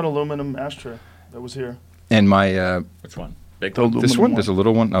Jimmy, where's that aluminum ashtray that was here? and my which one? The This aluminum one? There's a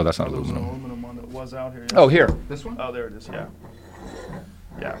little one. No, that's not There was an aluminum. aluminum one that was out here. Oh, here. This one. Oh, there it is. Yeah.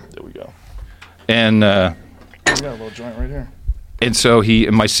 Yeah, there we go. And We got a little joint right here. and so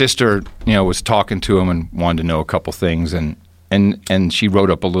my sister, was talking to him and wanted to know a couple things, and she wrote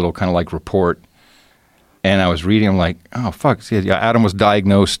up a little kind of like report. And I was reading, I'm like, oh, fuck. See, yeah, Adam was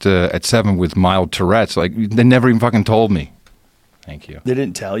diagnosed at 7 with mild Tourette's. Like, they never even fucking told me. Thank you. They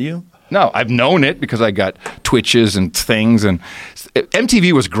didn't tell you? No, I've known it because I got twitches and things. And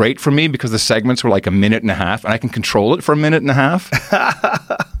MTV was great for me because the segments were like a minute and a half, and I can control it for a minute and a half.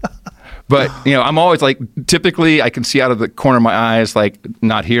 But, I'm always like, typically I can see out of the corner of my eyes, like,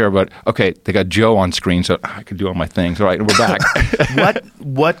 not here, but okay, they got Joe on screen, so I can do all my things. All right, we're back.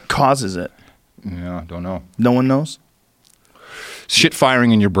 What causes it? Yeah, don't know. No one knows? Shit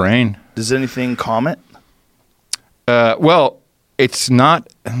firing in your brain. Does anything calm it? Well, it's not.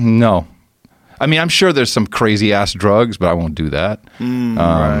 No, I mean, I'm sure there's some crazy ass drugs, but I won't do that.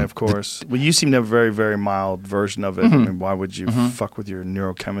 Right, of course. Well, you seem to have a very, very mild version of it. I mean, why would you fuck with your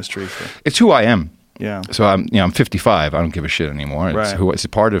neurochemistry? It's who I am. Yeah. So I'm 55. I don't give a shit anymore. Right. It's a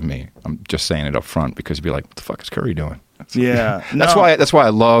part of me. I'm just saying it up front because you'd be like, what the fuck is Curry doing? Yeah. That's why I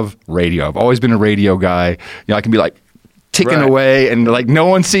love radio. I've always been a radio guy. I can be like ticking Right. away and like no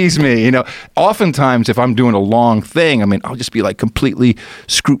one sees me. Oftentimes if I'm doing a long thing, I'll just be like completely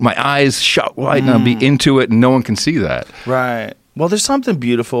my eyes shut wide and I'll be into it and no one can see that. Right. Well, there's something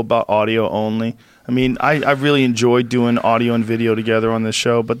beautiful about audio only. I mean, I really enjoyed doing audio and video together on this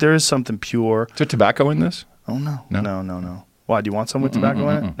show, but there is something pure. Is there tobacco in this? Oh, no. No? No. Why, do you want some with tobacco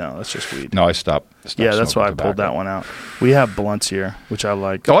in it? No, that's just weed. No, I stopped Yeah, that's why I smoking pulled that tobacco. one out. We have blunts here, which I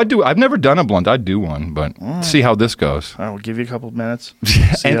like. Oh, I do. I've never done a blunt. I'd do one, but see how this goes. I will give you a couple of minutes. See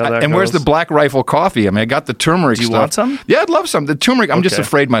how that And where's the goes. Black Rifle coffee? I got the turmeric Do you stuff. want some? Yeah, I'd love some. The turmeric, I'm just Okay.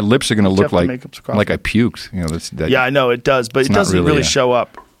 afraid my lips are going to look have to like make up some coffee. I puked. Yeah, I know it does, but it not doesn't really really a- show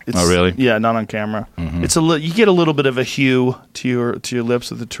up. It's, Oh, really? Yeah, not on camera. It's you get a little bit of a hue to your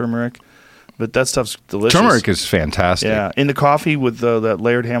lips with the turmeric, but that stuff's delicious. Turmeric is fantastic. Yeah, in the coffee with that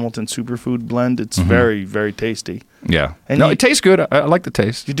Laird Hamilton superfood blend, it's very, very tasty. Yeah. And No, you- it tastes good. I like the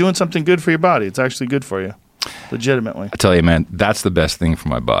taste. You're doing something good for your body. It's actually good for you. Legitimately. I tell you, man, that's the best thing for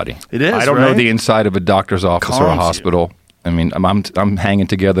my body. It is, I don't know right? the inside of a doctor's office or a Calms you. hospital. I mean, I'm hanging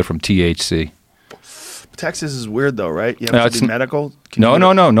together from THC. Texas is weird, though, right? You No, have it's to be n- medical?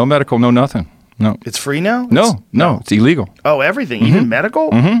 No medical, no nothing. No. It's free now? No, it's illegal. Oh, everything, even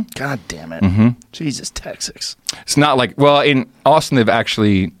medical? Mm-hmm. God damn it. Jesus, Texas. It's not like, well, in Austin, they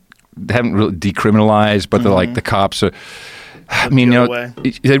haven't really decriminalized, but they're like the cops are. I mean, the you other know,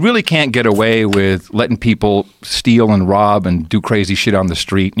 way. they really can't get away with letting people steal and rob and do crazy shit on the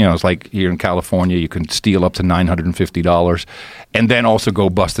street. You know, it's like here in California, you can steal up to $950 and then also go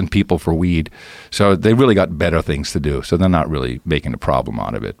busting people for weed. So they really got better things to do. So they're not really making a problem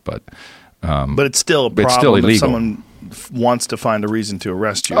out of it. But But it's still a problem it's still if illegal. someone wants to find a reason to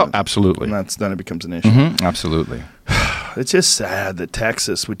arrest you. Oh, absolutely. And then it becomes an issue. Absolutely. It's just sad that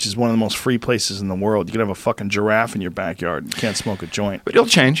Texas, which is one of the most free places in the world, you can have a fucking giraffe in your backyard. You can't smoke a joint. But it'll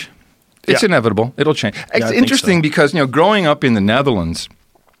change. It's Yeah. inevitable. It'll change. I It's think interesting so. because, you know, growing up in the Netherlands,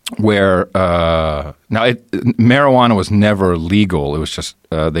 where marijuana was never legal. It was just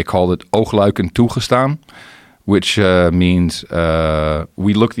they called it oogluikend toegestaan, which means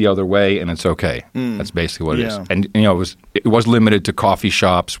we look the other way and it's okay. That's basically what it is. Yeah. And you know, it was limited to coffee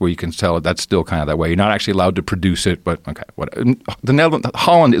shops where you can sell it. That's still kind of that way. You're not actually allowed to produce it, but okay. The Netherlands,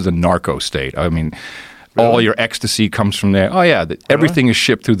 Holland is a narco state. I mean. All your ecstasy comes from there. Oh yeah, everything is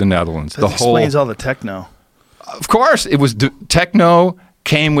shipped through the Netherlands. That explains all the techno. Of course, it was techno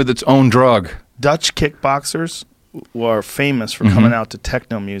came with its own drug. Dutch kickboxers were famous for coming out to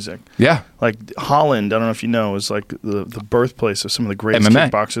techno music. Yeah, Like Holland, I don't know if you know, is like the birthplace of some of the greatest MMA.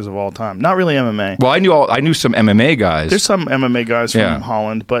 kickboxers of all time. Not really MMA. well, I knew some MMA guys. There's some MMA guys from Yeah.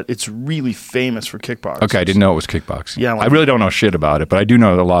 Holland, but it's really famous for kickboxing. Okay, I didn't know it was kickboxing. Yeah, like- I really don't know shit about it, but I do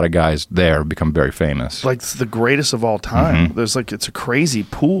know that a lot of guys there become very famous. Like it's the greatest of all time. Mm-hmm. There's like it's a crazy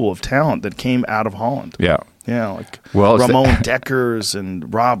pool of talent that came out of Holland. Yeah. Yeah, like Well, it's Ramon Deckers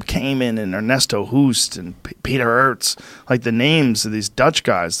and Rob Kamen and Ernesto Hoost and Peter Ertz. Like the names of these Dutch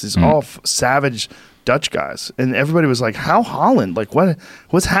guys, these all savage Dutch guys, and everybody was like, "How Holland? Like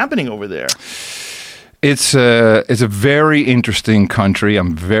what's happening over there?" It's a very interesting country.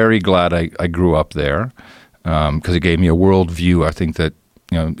 I'm very glad I grew up there because it gave me a worldview. I think that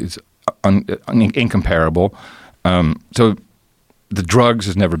it's incomparable. So the drugs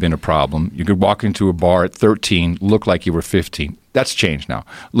has never been a problem. You could walk into a bar at 13, look like you were 15. That's changed now.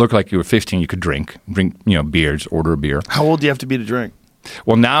 Look like you were 15, you could drink beers, order a beer. How old do you have to be to drink?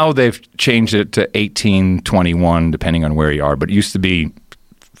 Well, now they've changed it to 18, 21, depending on where you are. But it used to be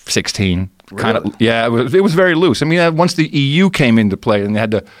 16. Kind of, yeah. It was very loose. I mean, once the EU came into play, and they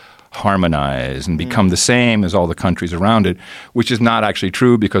had to harmonize and become the same as all the countries around it, which is not actually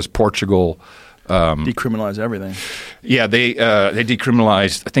true because Portugal. Decriminalize everything. Yeah, they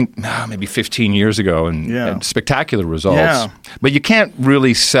decriminalized, I think, maybe 15 years ago, and spectacular results. Yeah. But you can't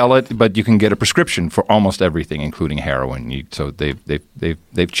really sell it, but you can get a prescription for almost everything, including heroin. So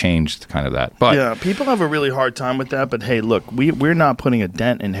they've changed kind of that. But Yeah, people have a really hard time with that. But hey, look, we're not putting a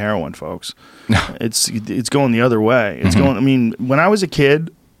dent in heroin, folks. It's going the other way. It's going. I mean, when I was a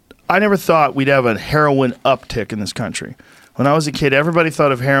kid, I never thought we'd have a heroin uptick in this country. When I was a kid, everybody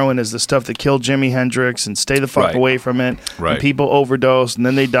thought of heroin as the stuff that killed Jimi Hendrix and stay the fuck Right. away from it. Right. And people overdose and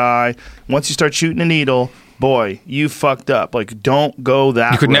then they die. Once you start shooting a needle, boy, you fucked up. Like, don't go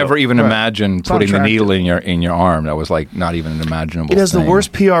that you could road. never even Right. imagine It's not putting the attractive. needle in your arm. That was like not even an imaginable It has thing. the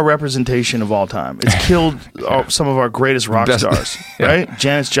worst PR representation of all time. It's killed some of our greatest rock Best- stars, Yeah. right?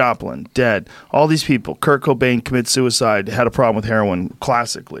 Janis Joplin, dead. All these people. Kurt Cobain commits suicide, had a problem with heroin,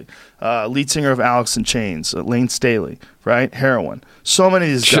 classically. Lead singer of Alice in Chains, Lane Staley, right? Heroin. So many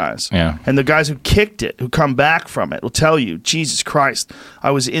of these guys. Yeah. And the guys who kicked it, who come back from it, will tell you, Jesus Christ, I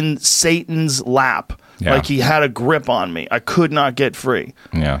was in Satan's lap. Yeah. Like he had a grip on me. I could not get free.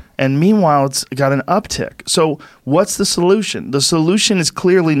 Yeah. And meanwhile, it's got an uptick. So what's the solution? The solution is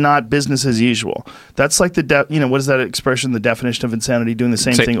clearly not business as usual. That's like what is that expression, the definition of insanity, doing the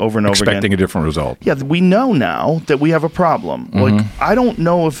same thing over and over again? Expecting a different result. Yeah, we know now that we have a problem. Like, I don't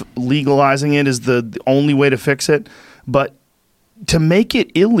know if legalizing it is the only way to fix it, but to make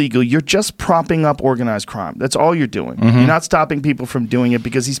it illegal, you're just propping up organized crime. That's all you're doing. You're not stopping people from doing it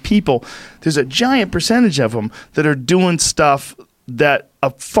because these people, there's a giant percentage of them that are doing stuff that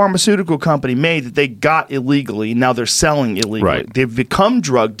a pharmaceutical company made that they got illegally. Now they're selling illegally. Right. They've become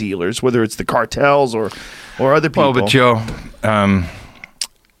drug dealers, whether it's the cartels or other people. Well, but Joe,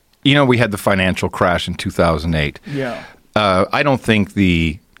 we had the financial crash in 2008. Yeah. I don't think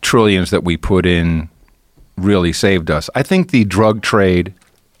the trillions that we put in really saved us. I think the drug trade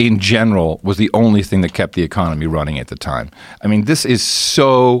in general was the only thing that kept the economy running at the time. I mean, this is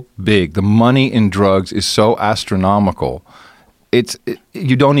so big. The money in drugs is so astronomical.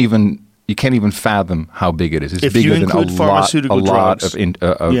 You can't even fathom how big it is. It's If bigger you than include pharmaceutical drugs,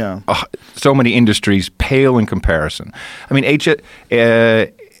 so many industries pale in comparison. I mean,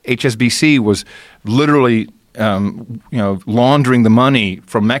 HSBC was literally laundering the money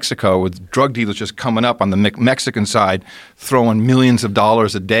from Mexico with drug dealers just coming up on the Mexican side, throwing millions of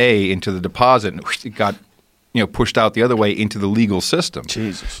dollars a day into the deposit, and it got pushed out the other way into the legal system.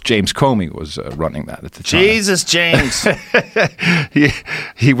 Jesus. James Comey was running that at the time. Jesus, James.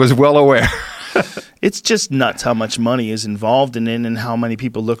 He was well aware. It's just nuts how much money is involved in it and how many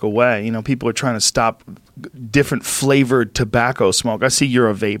people look away. People are trying to stop different flavored tobacco smoke. I see you're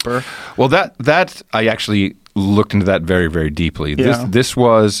a vapor. Well, that I actually looked into that very, very deeply. Yeah. This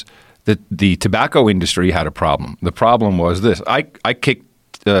was the tobacco industry had a problem. The problem was this. I kicked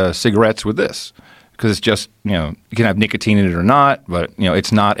cigarettes with this. Because it's just, you can have nicotine in it or not, but,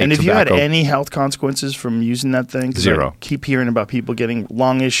 it's not a tobacco. And have you had any health consequences from using that thing? 'Cause Zero. I keep hearing about people getting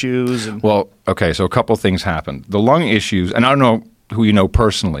lung issues. Well, okay, so a couple of things happened. The lung issues, and I don't know who you know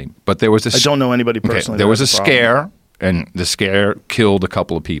personally, but there was this... I don't know anybody personally. Okay, there was a scare, and the scare killed a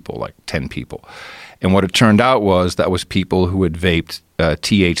couple of people, like 10 people. And what it turned out was that was people who had vaped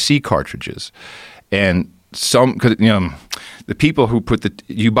THC cartridges. And because the people who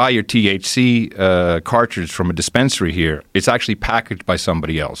you buy your THC cartridge from a dispensary here, it's actually packaged by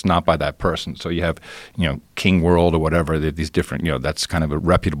somebody else, not by that person. So you have, King World or whatever, these different, that's kind of a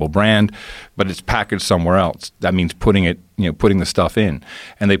reputable brand, but it's packaged somewhere else. That means putting the stuff in.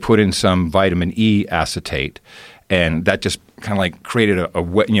 And they put in some vitamin E acetate, and that just kind of like created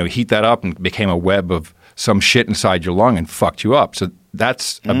heat that up and became a web of some shit inside your lung and fucked you up. So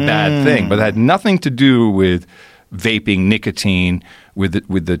that's a bad thing, but it had nothing to do with vaping nicotine with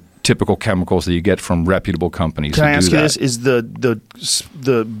the typical chemicals that you get from reputable companies. Can I ask you this? Is the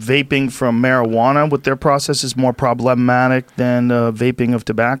vaping from marijuana with their process is more problematic than vaping of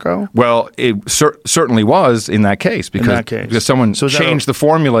tobacco? Well, it certainly was in that case because someone changed the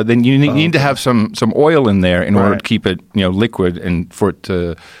formula. Then you need to have some oil in there in order to keep it liquid and for it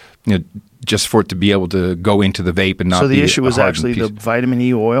to just for it to be able to go into the vape and not. So the be issue was actually piece. the vitamin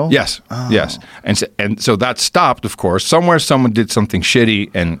E oil? Yes, yes. And so that stopped, of course. Somewhere someone did something shitty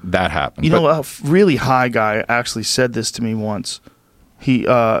and that happened. A really high guy actually said this to me once. He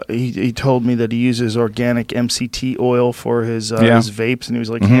told me that he uses organic MCT oil for his vapes, and he was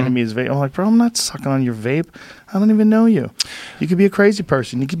like handing me his vape. I'm like, bro, I'm not sucking on your vape. I don't even know you. You could be a crazy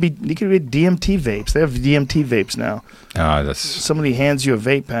person. You could be DMT vapes. They have DMT vapes now. Somebody hands you a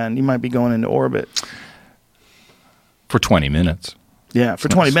vape pen, you might be going into orbit for 20 minutes. Yeah, for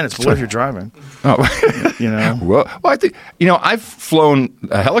 20 minutes. But what if you're driving? Oh, Well, I think I've flown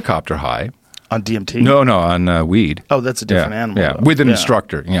a helicopter high. On DMT? No, on weed. Oh, that's a different animal. Yeah, with an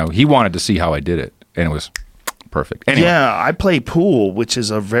instructor. He wanted to see how I did it, and it was perfect. Anyway. Yeah, I play pool, which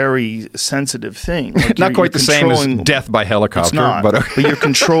is a very sensitive thing. Like not quite the same as death by helicopter. It's not, but you're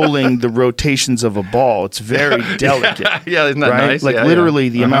controlling the rotations of a ball. It's very delicate. Yeah, isn't that nice? Like literally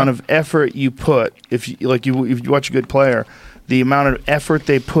the amount of effort you put, if you watch a good player, the amount of effort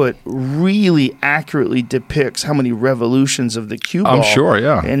they put really accurately depicts how many revolutions of the cue ball. I'm sure,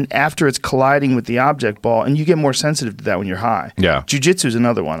 yeah. And after it's colliding with the object ball, and you get more sensitive to that when you're high. Yeah. Jiu-jitsu is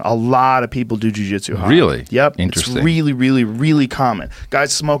another one. A lot of people do jiu-jitsu high. Really? Yep. Interesting. It's really, really, really common.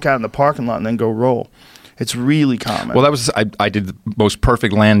 Guys smoke out in the parking lot and then go roll. It's really common. Well, I did the most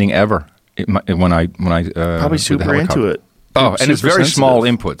perfect landing ever when I probably super into it. Oh, and it's very sensitive. Small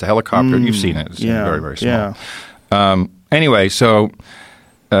input. The helicopter, you've seen it. It's very, very small. Yeah. Anyway, so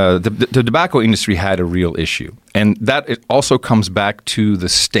the tobacco industry had a real issue. And that it also comes back to the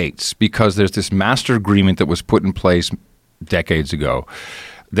states because there's this master agreement that was put in place decades ago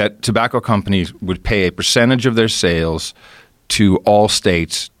that tobacco companies would pay a percentage of their sales to all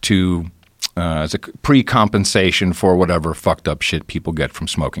states as a pre-compensation for whatever fucked up shit people get from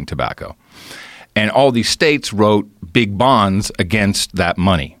smoking tobacco. And all these states wrote big bonds against that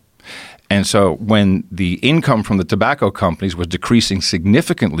money. And so when the income from the tobacco companies was decreasing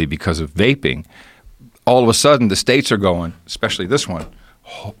significantly because of vaping, all of a sudden the states are going, especially this one,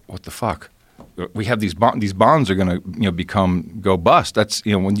 oh, what the fuck? We have these bonds are going to go bust. That's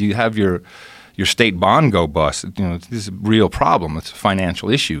when you have your state bond go bust, this is a real problem. It's a financial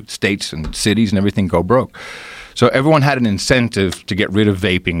issue. States and cities and everything go broke. So everyone had an incentive to get rid of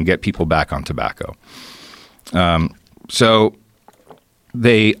vaping and get people back on tobacco.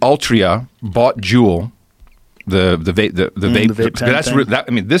 Altria bought Juul, The vape, the vape. vape pen That's thing. I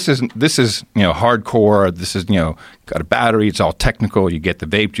mean, this is hardcore. This is got a battery. It's all technical. You get the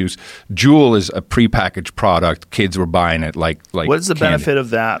vape juice. Juul is a prepackaged product. Kids were buying it like. What is the candy. benefit of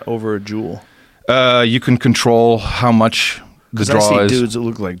that over a Juul? You can control how much the Because I draw see is. dudes that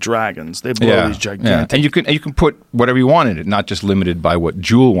look like dragons. They blow these gigantic. And you can put whatever you want in it, not just limited by what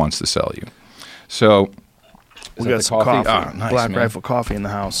Juul wants to sell you. So we that got the some coffee. Oh, nice, Black man. Rifle coffee in the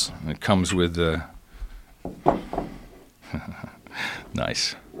house. It comes with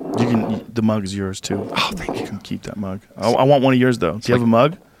nice. You can. The mug is yours too. Oh, thank you. You can keep that mug. I want one of yours though. Do you have a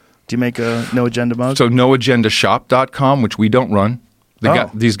mug? Do you make a No Agenda mug? So noagendashop.com, which we don't run.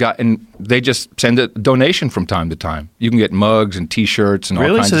 These guys, and they just send a donation from time to time. You can get mugs and T-shirts and all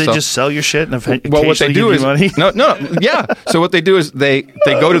kinds so of they stuff. just sell your shit and Well, what they occasionally do give is you money? yeah. So what they do is they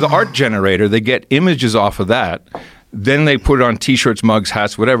go to the art generator. They get images off of that. Then they put it on T-shirts, mugs,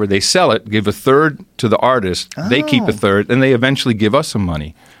 hats, whatever. They sell it, give a third to the artist. They keep a third, and they eventually give us some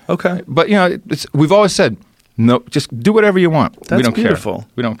money. Okay. But we've always said no. Just do whatever you want. We That's don't beautiful. care.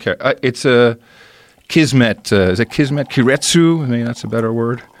 We don't care. It's a kismet. Is it kismet? Kiretsu? I mean, that's a better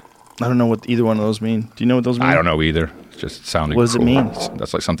word. I don't know what either one of those mean. Do you know what those mean? I don't know either. It just sounded What does it cool. mean?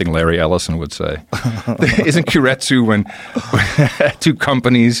 That's like something Larry Ellison would say. Isn't kiretsu when two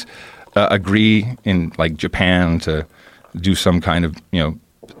companies agree in like Japan to do some kind of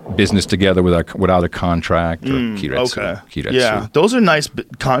business together without a contract or kiretsu? Okay. Kiretsu. Yeah, those are nice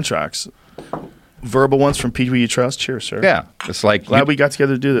contracts. Verbal ones from people you trust. Cheers, sir. Yeah. It's like Glad we got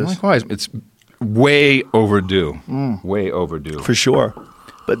together to do this. likewise. It's way overdue. Way overdue. For sure.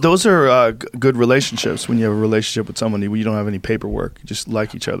 But those are good relationships when you have a relationship with somebody where you don't have any paperwork. You just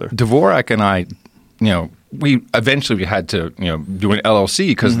like each other. Dvorak and I, we eventually had to, do an LLC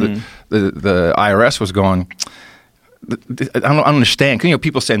because the IRS was going. I don't understand.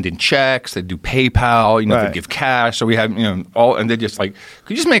 People send in checks, they do PayPal, Right. they give cash. So we have, all, and they just like,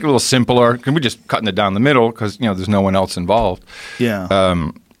 could you just make it a little simpler? Can we just cutting it down the middle because there's no one else involved. Yeah.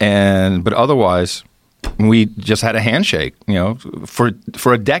 But otherwise, we just had a handshake, for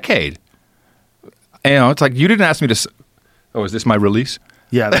a decade. It's like you didn't ask me to. Oh, is this my release?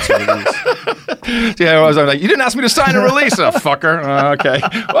 Yeah, that's what it is. Yeah, I was like, you didn't ask me to sign a release, fucker. Okay.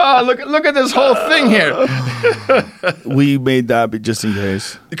 Well, look at this whole thing here. We made that just in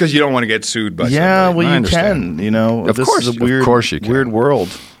case. Because you don't want to get sued by Yeah, somebody. well, I you understand. can. Of this course, is a weird, of course you can. weird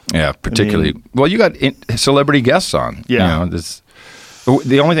world. Yeah, particularly. Well, you got celebrity guests on. Yeah.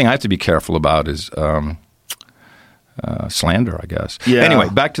 The only thing I have to be careful about is slander, I guess. Yeah. Anyway,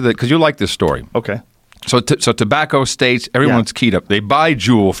 back to because you like this story. Okay. So tobacco states, everyone's keyed up. They buy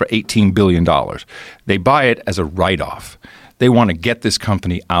Juul for $18 billion. They buy it as a write-off. They want to get this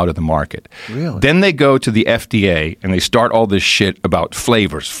company out of the market. Really? Then they go to the FDA and they start all this shit about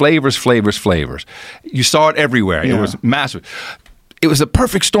flavors. You saw it everywhere. Yeah. It was massive. It was a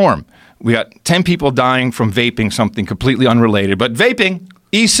perfect storm. We got 10 people dying from vaping something completely unrelated. But vaping,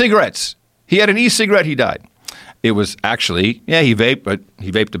 e-cigarettes. He had an e-cigarette, he died. It was actually, he vaped, but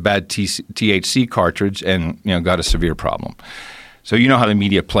he vaped a bad THC cartridge and got a severe problem. So you know how the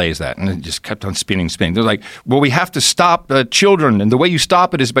media plays that, and it just kept on spinning. They're like, well, we have to stop children, and the way you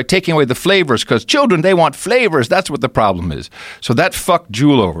stop it is by taking away the flavors, because children, they want flavors. That's what the problem is. So that fucked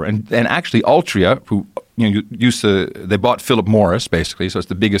Juul over, and actually Altria, who they bought Philip Morris basically, so it's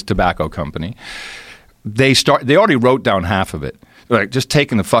the biggest tobacco company. They already wrote down half of it. Like just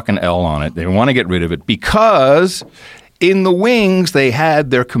taking the fucking L on it. They want to get rid of it because in the wings they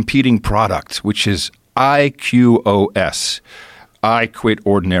had their competing product, which is IQOS. I quit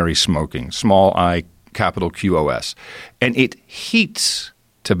ordinary smoking. Small I, capital QOS. And it heats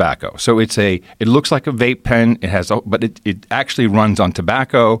tobacco. So it looks like a vape pen. But it actually runs on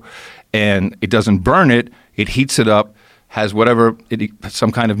tobacco and it doesn't burn it. It heats it up. Has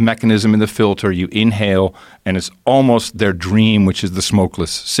some kind of mechanism in the filter. You inhale, and it's almost their dream, which is the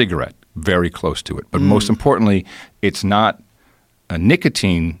smokeless cigarette. Very close to it. But most importantly, it's not a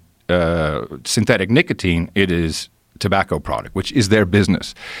nicotine, synthetic nicotine. It is tobacco product, which is their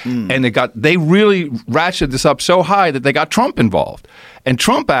business. And they really ratcheted this up so high that they got Trump involved. And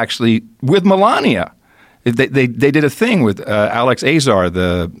Trump actually, with Melania, they did a thing with Alex Azar,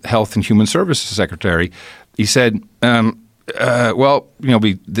 the Health and Human Services Secretary. He said, this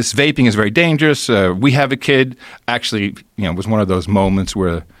vaping is very dangerous. We have a kid. Actually, it was one of those moments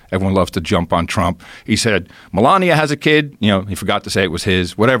where everyone loves to jump on Trump. He said, Melania has a kid. He forgot to say it was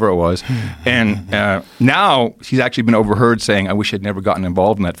his, whatever it was. And now he's actually been overheard saying, I wish I'd never gotten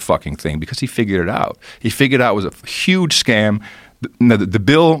involved in that fucking thing, because he figured it out. He figured out it was a huge scam. The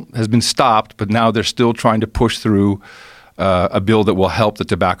bill has been stopped, but now they're still trying to push through a bill that will help the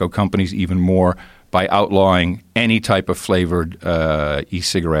tobacco companies even more. by outlawing any type of flavored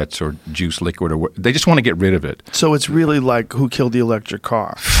e-cigarettes or juice liquid. They just want to get rid of it. So it's really like Who Killed the Electric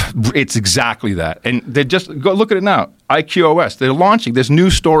Car? It's exactly that. And they just go look at it now. IQOS, they're launching. There's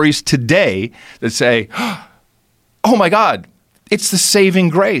news stories today that say, oh my God, it's the saving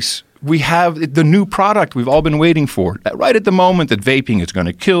grace. We have the new product we've all been waiting for. Right at the moment that vaping is going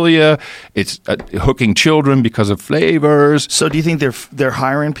to kill you, it's hooking children because of flavors. So do you think they're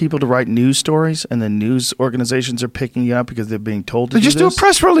hiring people to write news stories, and the news organizations are picking you up because they're being told to just do a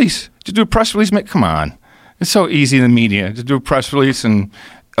press release. Just do a press release. Come on. It's so easy in the media. Just do a press release and,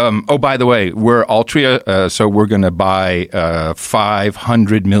 oh, by the way, we're Altria, so we're going to buy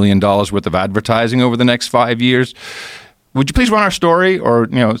 $500 million worth of advertising over the next 5 years. Would you please run our story? Or,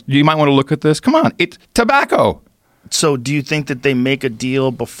 you might want to look at this. Come on, it's tobacco. So do you think that they make a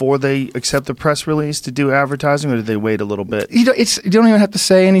deal before they accept the press release to do advertising, or do they wait a little bit? You don't even have to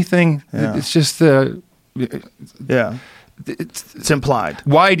say anything. Yeah. It's just yeah. It's implied.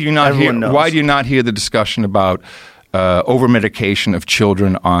 Why do you not hear the discussion about over medication of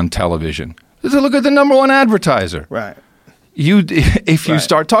children on television? Look at the number one advertiser. Right. If you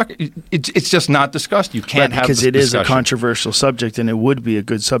start talking, it's just not discussed. You can't have this because it is discussion. a controversial subject, and it would be a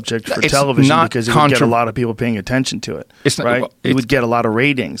good subject for television because it would get a lot of people paying attention to it. You would get a lot of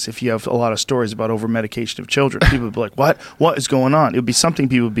ratings if you have a lot of stories about over medication of children. People would be like, "What? What is going on?" It would be something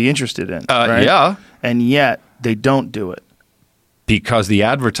people would be interested in. Right? Yeah, and yet they don't do it because the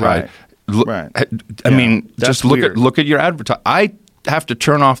advertise. Right. I mean, just look at your advertise. I have to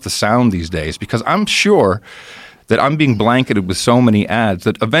turn off the sound these days because I'm sure that I'm being blanketed with so many ads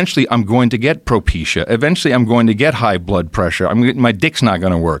that eventually I'm going to get propecia. Eventually I'm going to get high blood pressure. My dick's not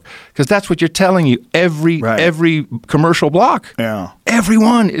going to work because that's what you're telling you every commercial block. Yeah,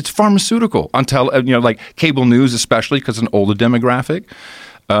 everyone. It's pharmaceutical until like cable news, especially because it's an older demographic.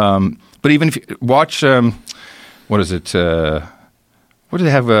 But even if you watch, what is it? What do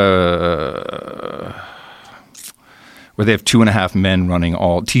they have? Where they have 2.5 Men running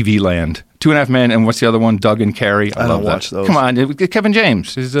all TV Land. 2.5 Men, and what's the other one? Doug and Carrie. I love don't watch that. those. Come on, Kevin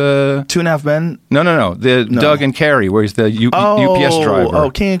James is 2.5 Men. No. Doug and Carrie, where he's the UPS driver.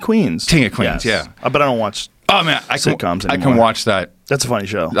 Oh, King of Queens. King of Queens, yes. yeah. But I don't watch. Oh man, sitcoms anymore. I can watch that. That's a funny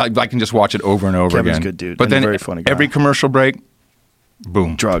show. I can just watch it over and over Kevin's again. a good dude. But and then a very funny guy. Every commercial break,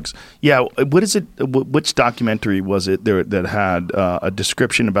 boom, drugs. Yeah. What is it? Which documentary was it that had a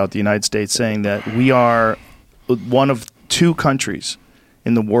description about the United States saying that we are one of 2 countries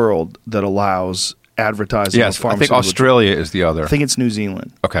in the world that allows advertising. Yes, I think Australia is the other. I think it's New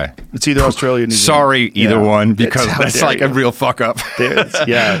Zealand. Okay. It's either Australia or New Zealand. Sorry, either one, because that's like a real fuck up.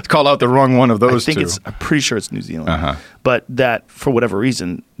 Yeah. Call out the wrong one of those two. I'm pretty sure it's New Zealand. But that, for whatever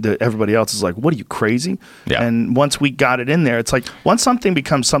reason, everybody else is like, what are you, crazy? Yeah. And once we got it in there, it's like, once something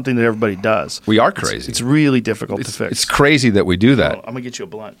becomes something that everybody does. We are crazy. It's really difficult to fix. It's crazy that we do that. I'm going to get you a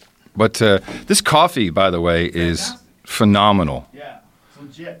blunt. But this coffee, by the way, is phenomenal. Yeah, it's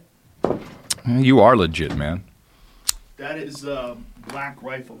legit. You are legit, man. That is Black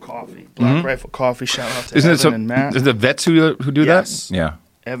Rifle Coffee. Black Rifle Coffee. Shout out to Isn't Evan and Matt. Is it the vets who do yes. that? Yeah.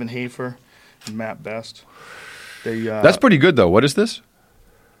 Evan Hafer and Matt Best. That's pretty good, though. What is this?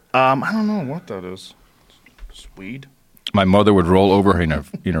 I don't know what that is. It's weed. My mother would roll over in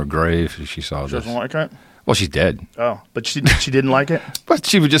her grave if she saw this. She doesn't like it? Well, she's dead. Oh, but she didn't like it? But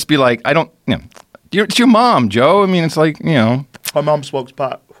she would just be like, it's your mom, Joe. I mean, it's like, My mom smokes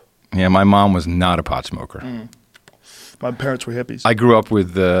pot. Yeah, my mom was not a pot smoker. My parents were hippies. I grew up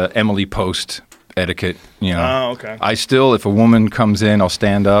with Emily Post etiquette. Oh, okay. I still, if a woman comes in, I'll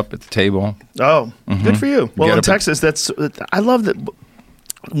stand up at the table. Oh, good for you. Well, in Texas, I love that.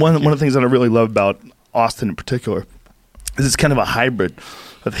 One of the things that I really love about Austin in particular is it's kind of a hybrid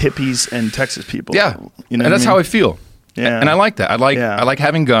of hippies and Texas people. Yeah, and that's how I feel. Yeah, and I like that. I like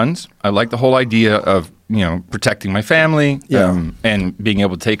having guns. I like the whole idea of protecting my family. And being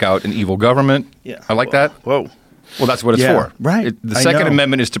able to take out an evil government. Yeah, I like that. Whoa. Well, that's what it's for. Right. The Second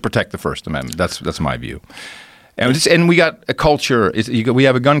Amendment is to protect the First Amendment. That's my view. And we got a culture. We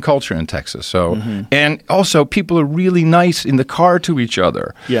have a gun culture in Texas. So and also people are really nice in the car to each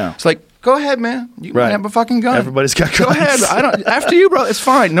other. Yeah, it's like, go ahead, man. You can have a fucking gun. Everybody's got guns. Go ahead. After you, bro. It's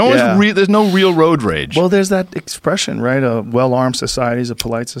fine. There's no real road rage. Well, there's that expression, right? A well-armed society is a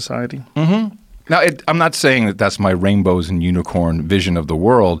polite society. Mm-hmm. Now, I'm not saying that that's my rainbows and unicorn vision of the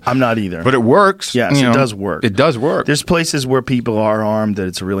world. I'm not either. But it works. Yes, it does work. It does work. There's places where people are armed that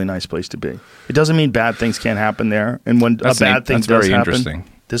it's a really nice place to be. It doesn't mean bad things can't happen there. And when a bad thing does happen, interesting.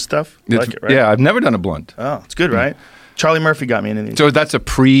 This stuff, you like it, right? Yeah, I've never done a blunt. Oh, it's good, right? Charlie Murphy got me into these. So that's a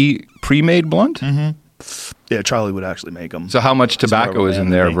pre-made blunt? Mm-hmm. Yeah, Charlie would actually make them. So how much tobacco is in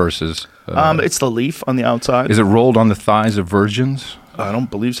there than me. versus? It's the leaf on the outside. Is it rolled on the thighs of virgins? I don't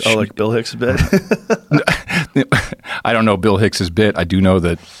believe so. Oh, like Bill Hicks' bit? I don't know Bill Hicks's bit. I do know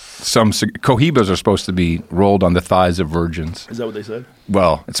that some cohibas are supposed to be rolled on the thighs of virgins. Is that what they said?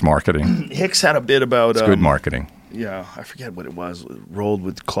 Well, it's marketing. Hicks had a bit about... It's good marketing. Yeah, I forget what it was. Rolled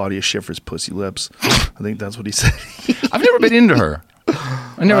with Claudia Schiffer's pussy lips. I think that's what he said. I've never been into her.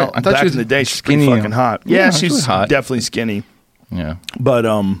 I thought back she was in the day, she's skinny. pretty fucking hot. Yeah, she's hot. definitely skinny. Yeah. But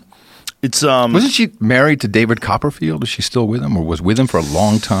it's... Wasn't she married to David Copperfield? Is she still with him or was with him for a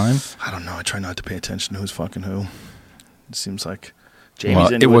long time? I don't know. I try not to pay attention to who's fucking who. It seems like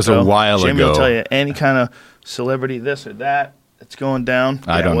Jamie's into it was though. a while Jamie ago. will tell you any kind of celebrity, this or that, that's going down.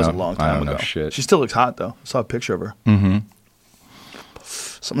 I don't it was know. a long I time don't know ago. shit. She still looks hot, though. I saw a picture of her. Mm-hmm.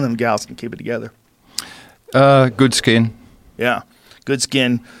 Some of them gals can keep it together. Good skin. Yeah. Good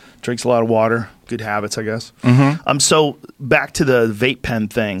skin. Drinks a lot of water. Good habits, I guess. Mm-hmm. So back to the vape pen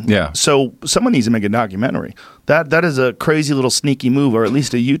thing. Yeah. So someone needs to make a documentary. That is a crazy little sneaky move, or at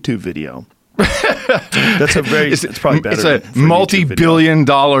least a YouTube video. That's a very. It's probably better. It's a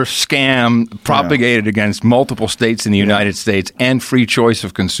multi-billion-dollar scam propagated against multiple states in the United States and free choice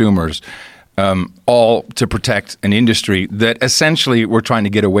of consumers, all to protect an industry that essentially we're trying to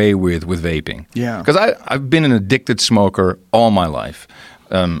get away with vaping. Yeah. Because I've been an addicted smoker all my life.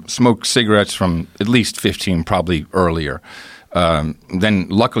 Smoked cigarettes from at least 15, probably earlier. Then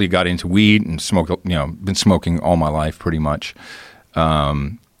luckily got into weed and smoked. Been smoking all my life pretty much.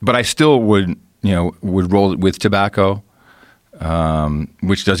 But I still would roll it with tobacco,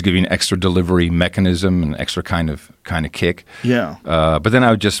 which does give you an extra delivery mechanism, an extra kind of kick. Yeah. But then I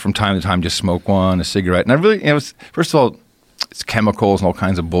would just from time to time just smoke a cigarette, and I really, first of all, it's chemicals and all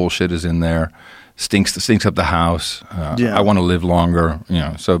kinds of bullshit is in there. Stinks up the house. I want to live longer.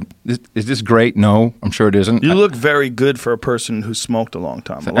 So is this great? No, I'm sure it isn't. You look very good for a person who smoked a long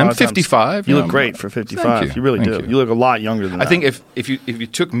time. I'm 55. You look great for 55. You really do. You look a lot younger than that. I think if you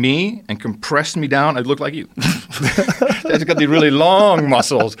took me and compressed me down, I'd look like you. It's got these really long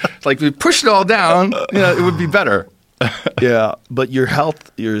muscles. It's like if you push it all down, it would be better. Yeah, but your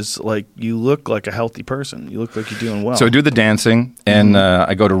health is like you look like a healthy person. You look like you're doing well. So I do the dancing, and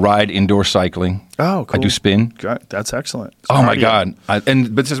I go to ride indoor cycling. Oh, cool. I do spin. God, that's excellent. It's Oh my cardio.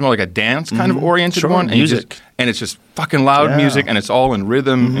 God! But this is more like a dance kind of oriented one. And music. and it's just fucking loud music, and it's all in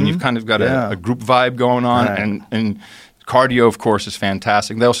rhythm, and you've kind of got a group vibe going on, Right. and cardio, of course, is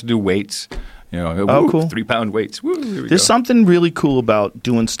fantastic. They also do weights. Cool. 3-pound weights. Woo, here we There's go. something really cool about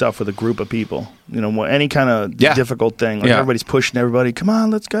doing stuff with a group of people. Any kind of difficult thing. Like everybody's pushing everybody. Come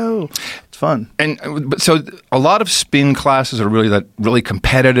on, let's go. It's fun. But so a lot of spin classes are really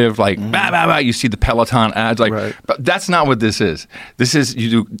competitive. Like bah, bah, bah, you see the Peloton ads. Like, but that's not what this is. This is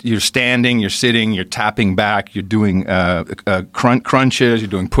you're standing, you're sitting, you're tapping back, you're doing crunches, you're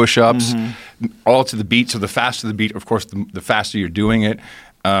doing push-ups, all to the beat. So the faster the beat, of course, the faster you're doing it.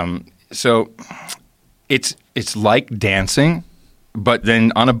 So it's like dancing, but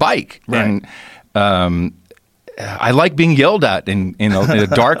then on a bike. Right. And I like being yelled at in a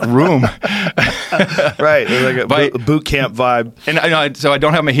dark room. Right. There's like a boot camp vibe. And so I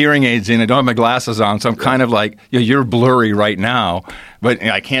don't have my hearing aids in. I don't have my glasses on. So I'm kind of like, you're blurry right now, but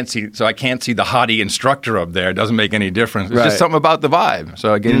I can't see. So I can't see the hottie instructor up there. It doesn't make any difference. It's just something about the vibe.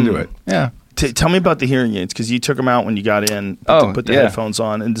 So I get into it. Yeah. Tell me about the hearing aids, because you took them out when you got in to put the headphones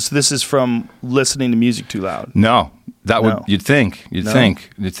on. And this is from listening to music too loud. No. You'd think.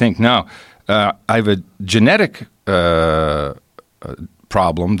 No. I have a genetic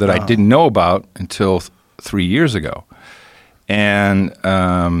problem that I didn't know about until 3 years ago. And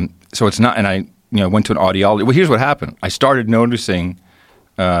so it's not, and I went to an audiologist. Well, here's what happened. I started noticing,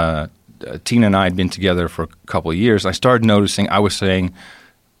 Tina and I had been together for a couple of years. I started noticing I was saying,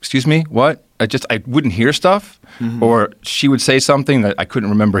 excuse me, what? I wouldn't hear stuff, or she would say something that I couldn't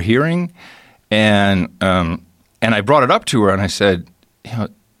remember hearing. And I brought it up to her and I said,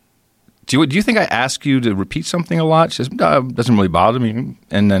 do you think I ask you to repeat something a lot? She says, no, it doesn't really bother me.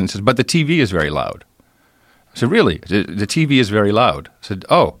 And then it says, but the TV is very loud. I said, really? The TV is very loud. I said,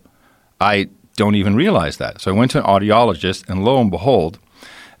 oh, I don't even realize that. So I went to an audiologist, and lo and behold,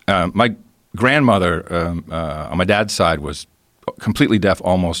 my grandmother on my dad's side was completely deaf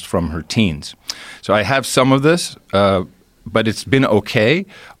almost from her teens. So I have some of this, but it's been okay.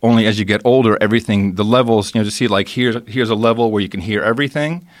 Only as you get older, the levels, to see like here's a level where you can hear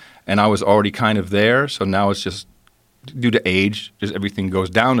everything. And I was already kind of there, so now it's just due to age, just everything goes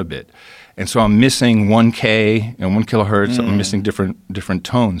down a bit, and so I'm missing 1K and 1 kilohertz. I'm missing different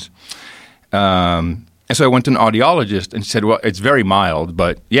tones, and And so I went to an audiologist and said, well, it's very mild,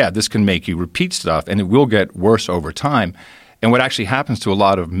 but yeah, this can make you repeat stuff, and it will get worse over time. And what actually happens to a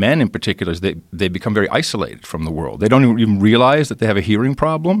lot of men in particular is they become very isolated from the world. They don't even realize that they have a hearing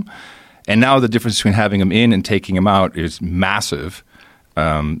problem. And now the difference between having them in and taking them out is massive.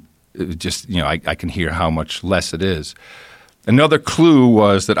 I can hear how much less it is. Another clue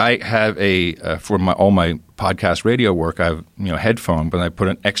was that I have for all my podcast radio work, I have headphone, but I put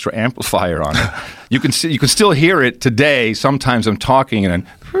an extra amplifier on it. You can still hear it today. Sometimes I'm talking and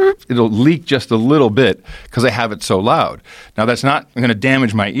then it'll leak just a little bit because I have it so loud. Now that's not going to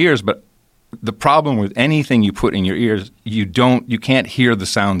damage my ears, but the problem with anything you put in your ears, you can't hear the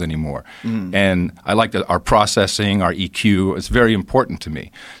sound anymore. And I like our processing, our EQ. It's very important to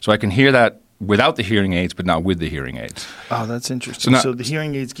me, so I can hear that without the hearing aids, but not with the hearing aids. Oh, that's interesting. So the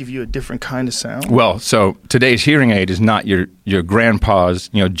hearing aids give you a different kind of sound? Well, so today's hearing aid is not your grandpa's,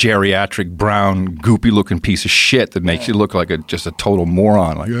 geriatric, brown, goopy-looking piece of shit that makes you look like just a total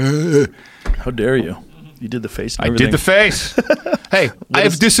moron. Like, how dare you? You did the face and I everything. did the face. Hey, I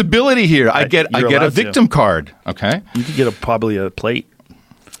have disability here. I get a victim card, okay? You could get probably a plate.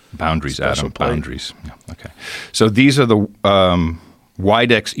 Boundaries, Special Adam, plate. boundaries. Yeah, okay. So these are the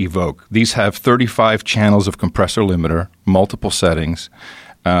Widex Evoke. These have 35 channels of compressor limiter, multiple settings.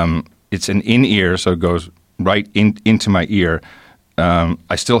 It's an in-ear, so it goes right into my ear.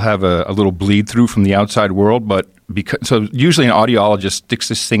 I still have a little bleed through from the outside world, but so usually an audiologist sticks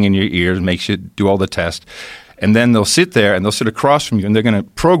this thing in your ears, makes you do all the tests, and then they'll sit there and they'll sit across from you, and they're going to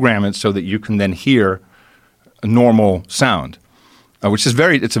program it so that you can then hear a normal sound, which is you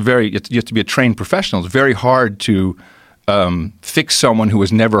have to be a trained professional. It's very hard to fix someone who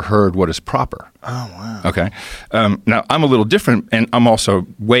has never heard what is proper. Oh, wow. Okay. Now, I'm a little different, and I'm also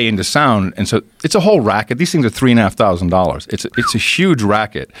way into sound, and so it's a whole racket. These things are $3,500. It's a huge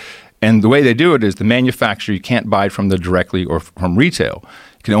racket. And the way they do it is the manufacturer, you can't buy it from them directly or from retail.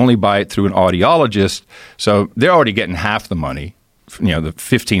 You can only buy it through an audiologist, so they're already getting half the money, the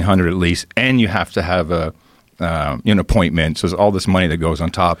 $1,500 at least, and you have to have an appointment. So there's all this money that goes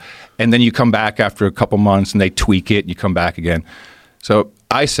on top. And then you come back after a couple months and they tweak it and you come back again. So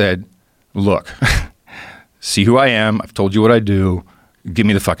I said, look, see who I am. I've told you what I do. Give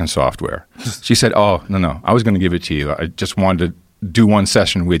me the fucking software. She said, oh, no. I was going to give it to you. I just wanted to do one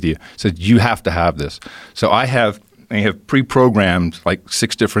session with you. Said, you have to have this. So I have pre-programmed like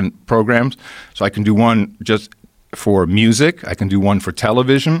 6 different programs. So I can do one just for music. I can do one for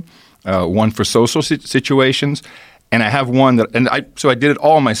television. One for social situations, and I have one so I did it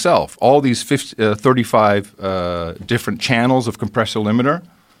all myself. All these 35 different channels of compressor limiter.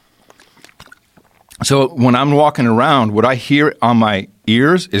 So when I'm walking around, what I hear on my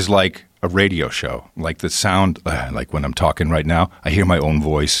ears is like a radio show, like the sound, like when I'm talking right now, I hear my own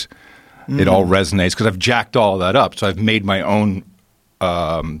voice. It all resonates because I've jacked all that up. So I've made my own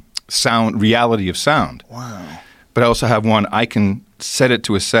reality of sound. Wow. But I also have one, I can set it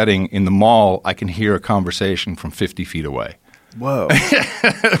to a setting in the mall, I can hear a conversation from 50 feet away. Whoa.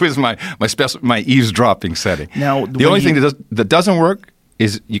 It was my eavesdropping setting. Now, the only thing that doesn't work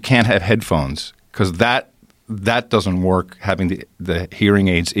is you can't have headphones because that doesn't work, having the hearing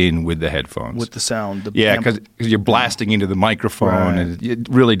aids in with the headphones. With the sound. Because you're blasting into the microphone, and it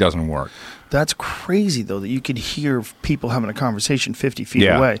really doesn't work. That's crazy, though, that you could hear people having a conversation 50 feet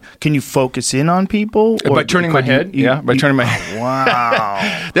away. Can you focus in on people? By turning my head? By turning my head.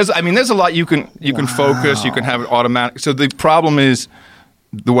 Wow. There's a lot you can focus. You can have it automatic. So the problem is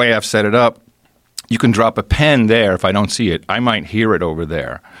the way I've set it up. You can drop a pen there. If I don't see it, I might hear it over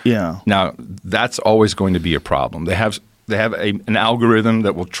there. Yeah. Now, that's always going to be a problem. They have an algorithm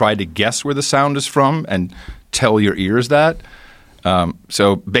that will try to guess where the sound is from and tell your ears that.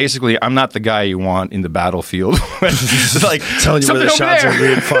 So basically, I'm not the guy you want in the battlefield. Like telling you where the shots are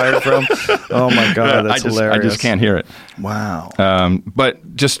being fired from. Oh my God, that's hilarious. I just can't hear it. Wow.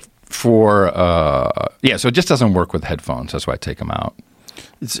 But just for so it just doesn't work with headphones. That's why I take them out.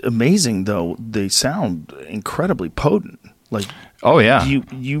 It's amazing, though. They sound incredibly potent. Like, oh yeah,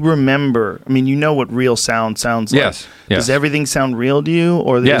 you remember. I mean, you know what real sound sounds like. Yes. Does everything sound real to you,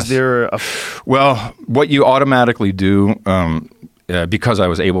 or is there a? Well, what you automatically do, because I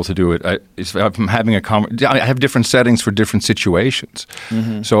was able to do it, if I'm having I have different settings for different situations.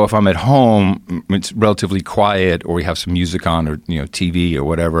 Mm-hmm. So if I'm at home, it's relatively quiet, or we have some music on, or TV or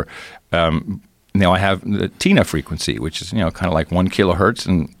whatever. I have the Tina frequency, which is kind of like 1 kilohertz,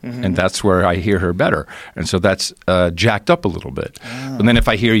 and that's where I hear her better, and so that's jacked up a little bit. Oh. And then if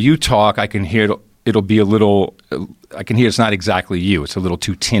I hear you talk, I can hear it'll be a little. I can hear it's not exactly you; it's a little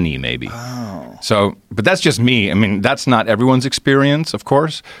too tinny, maybe. Oh. So, but that's just me. I mean, that's not everyone's experience, of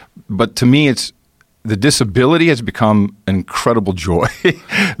course. But to me, the disability has become an incredible joy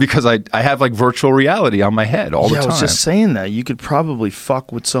because I have like virtual reality on my head all the time. I was just saying that. You could probably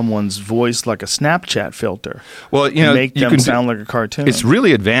fuck with someone's voice like a Snapchat filter. Well, you know, make them sound like a cartoon. It's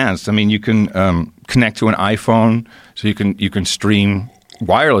really advanced. I mean, you can connect to an iPhone, so you can stream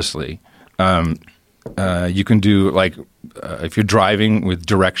wirelessly. You can do like if you're driving with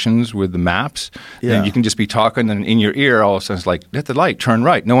directions with the maps, then you can just be talking, and in your ear, all of a sudden it's like, hit the light, turn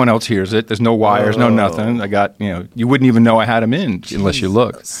right. No one else hears it. There's no wires, no nothing. I got, you know, you wouldn't even know I had them in unless you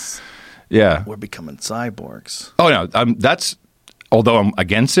look. Yeah, we're becoming cyborgs. Oh no, that's although I'm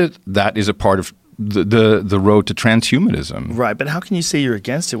against it. That is a part of the road to transhumanism. Right, but how can you say you're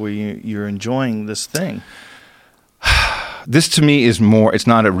against it where you're enjoying this thing? This to me is more. It's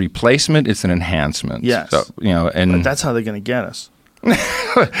not a replacement; it's an enhancement. Yes, so, you know, and but that's how they're going to get us.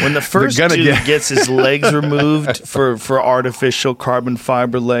 When the first dude gets his legs removed for artificial carbon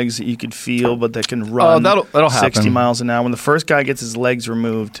fiber legs that you could feel, but that can run that'll 60 happen. miles an hour. When the first guy gets his legs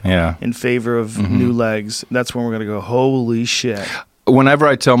removed in favor of new legs, that's when we're going to go, holy shit. Whenever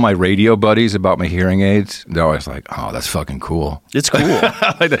I tell my radio buddies about my hearing aids, they're always like, "Oh, that's fucking cool." It's cool.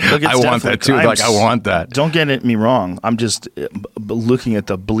 I want that too. Like, I want that. Don't get me wrong. I'm just looking at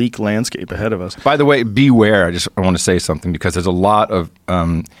the bleak landscape ahead of us. By the way, beware. I want to say something because there's a lot of.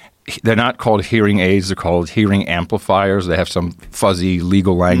 They're not called hearing aids. They're called hearing amplifiers. They have some fuzzy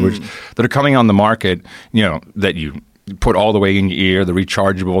legal language that are coming on the market. You know, that you put all the way in your ear. The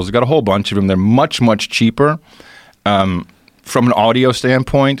rechargeables. They've got a whole bunch of them. They're much, much cheaper. From an audio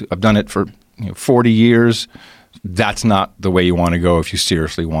standpoint, I've done it for 40 years. That's not the way you want to go if you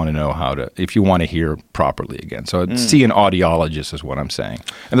seriously want to know if you want to hear properly again. So see an audiologist is what I'm saying.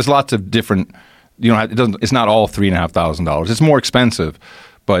 And there's lots of different, it's not all $3,500. It's more expensive,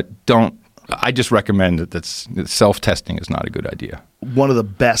 but I just recommend that self-testing is not a good idea. One of the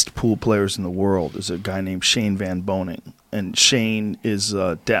best pool players in the world is a guy named Shane Van Boening. And Shane is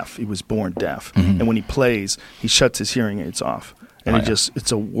deaf. He was born deaf. And when he plays, he shuts his hearing aids off. And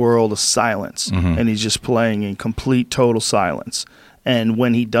it's a world of silence. And he's just playing in complete, total silence. And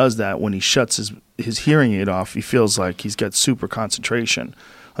when he does that, when he shuts his hearing aid off, he feels like he's got super concentration.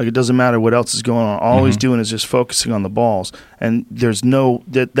 Like it doesn't matter what else is going on. All he's doing is just focusing on the balls. And there's no,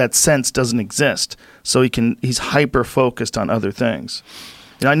 that sense doesn't exist. So he's hyper-focused on other things.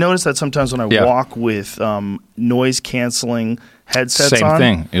 And I notice that sometimes when I walk with noise-canceling headsets on. Same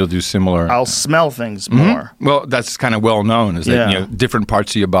thing. It'll do similar. I'll smell things more. Well, that's kind of well known is that different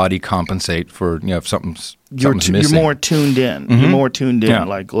parts of your body compensate for if something's missing. You're more tuned in. You're more tuned in. Yeah.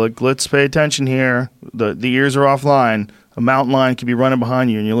 Like, look, let's pay attention here. The ears are offline. A mountain lion could be running behind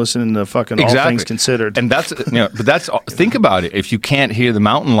you, and you're listening to fucking All Things Considered. And that's but that's think about it. If you can't hear the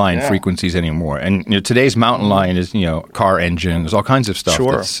mountain lion frequencies anymore, and today's mountain lion is car engine. There's all kinds of stuff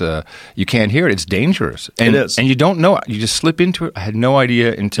that's you can't hear it. It's dangerous. And, it is, and you don't know it. You just slip into it. I had no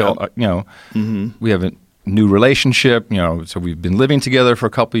idea until we have a new relationship. So we've been living together for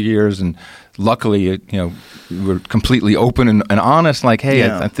a couple of years, and luckily, we're completely open and honest. Like,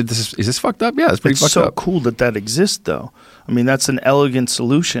 hey, I think is this fucked up? Yeah, it's pretty fucked up. It's so cool that exists, though. I mean, that's an elegant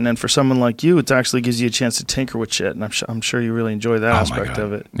solution, and for someone like you, it actually gives you a chance to tinker with shit, and I'm sure you really enjoy that aspect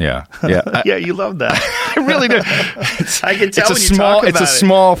of it. Yeah. Yeah, you love that. I really do. I can tell when you talk about it. It's a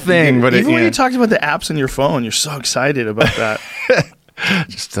small thing, but even when you talked about the apps on your phone, you're so excited about that.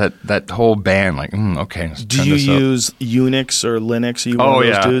 Just that whole band, like, okay. Do you use Unix or Linux? Are you one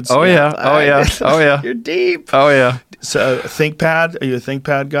of those dudes? Oh yeah. You're deep. Oh yeah. So ThinkPad? Are you a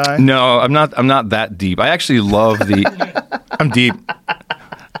ThinkPad guy? No, I'm not. I'm not that deep. I actually love the. I'm deep.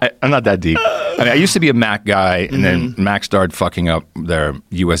 I'm not that deep. I mean, I used to be a Mac guy, and then Mac started fucking up their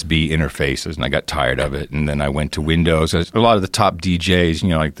USB interfaces, and I got tired of it. And then I went to Windows. A lot of the top DJs,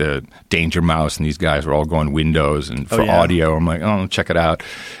 like the Danger Mouse and these guys were all going Windows and for audio. I'm like, check it out.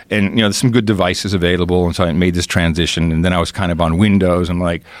 And, there's some good devices available. And so I made this transition. And then I was kind of on Windows. I'm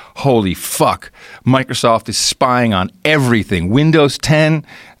like, holy fuck. Microsoft is spying on everything. Windows 10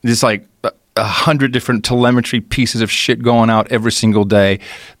 is like 100 different telemetry pieces of shit going out every single day.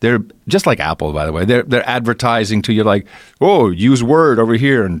 They're just like Apple, by the way. They're advertising to you like, oh, use Word over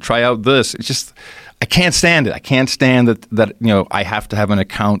here and try out this. It's just, I can't stand it. I can't stand that I have to have an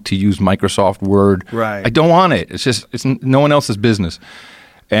account to use Microsoft Word. Right. I don't want it. It's no one else's business.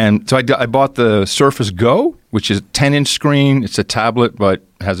 And so I bought the Surface Go, which is a 10-inch screen. It's a tablet, but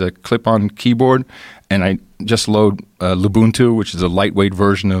has a clip-on keyboard. And I just load Lubuntu, which is a lightweight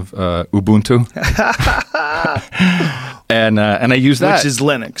version of Ubuntu. and I use that. Which is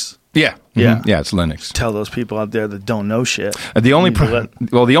Linux. Yeah. Yeah. Mhm. Yeah, it's Linux. Tell those people out there that don't know shit. The only You need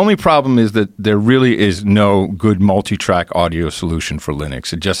to the only problem is that there really is no good multi-track audio solution for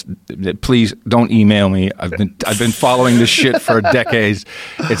Linux. Please don't email me. I've been following this shit for decades.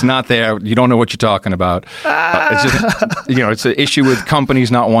 It's not there. You don't know what you're talking about. It's just it's an issue with companies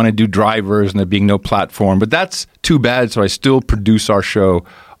not wanting to do drivers and there being no platform. But that's too bad. So I still produce our show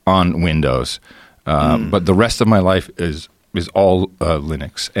on Windows. But the rest of my life is all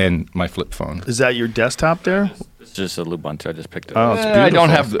Linux and my flip phone. Is that your desktop there? It's just a Lubuntu. I just picked it Oh, up. it's beautiful. I don't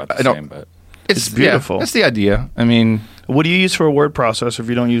have About the I don't. same, but It's beautiful. That's the idea. I mean, What do you use for a word processor if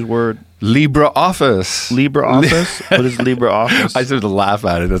you don't use Word? LibreOffice. LibreOffice? What is LibreOffice? I sort of laugh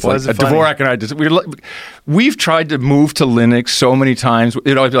at it. It's Why like is it funny? Dvorak and I we've tried to move to Linux so many times.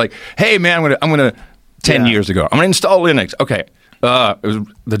 It'd always be like, "Hey man, I'm gonna 10 Yeah. years ago, I'm gonna install Linux." Okay, it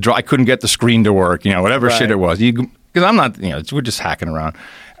was I couldn't get the screen to work. Whatever Right. shit it was. Because I'm not. We're just hacking around.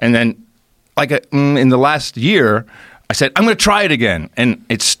 And then, in the last year, I said, I'm going to try it again. And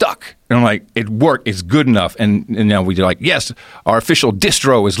it stuck. And I'm like, it worked. It's good enough. And now we're like, yes, our official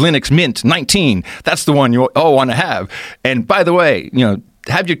distro is Linux Mint 19. That's the one you all want to have. And by the way,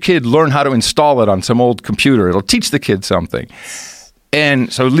 have your kid learn how to install it on some old computer. It'll teach the kid something.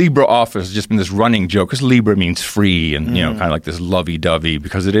 And so LibreOffice has just been this running joke because Libre means free and, kind of like this lovey-dovey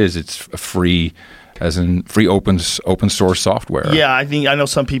because it is. It's a free, as in free open source software. Yeah, I know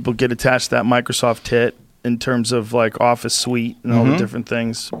some people get attached to that Microsoft tit in terms of like Office Suite and all the different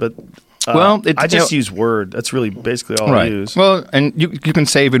things. But I just use Word. That's really basically all I use. Well, and you can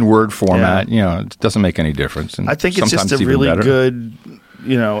save in Word format. It doesn't make any difference. And I think it's just a sometimes even really better. good,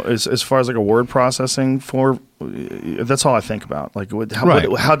 as far as like a word processing for. That's all I think about. Like, how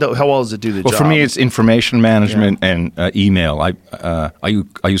well does it do the job? Well, for me, it's information management and email. I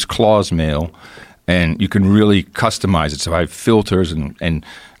use Clause Mail, and you can really customize it. So I have filters and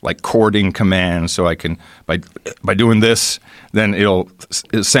like chording commands. So I can by doing this, then it'll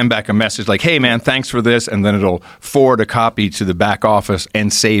send back a message like, "Hey, man, thanks for this," and then it'll forward a copy to the back office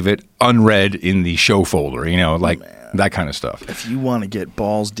and save it unread in the show folder. That kind of stuff. If you want to get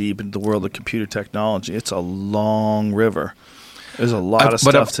balls deep into the world of computer technology, it's a long river. There's a lot of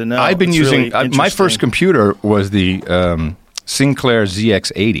stuff to know. I've been It's using really my first interesting. computer was the Sinclair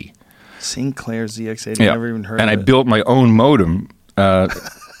ZX80. Sinclair ZX80. Yeah. Never even heard and of I it. built my own modem,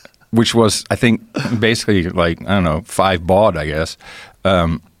 which was, I think, basically like, I don't know, 5 baud, I guess,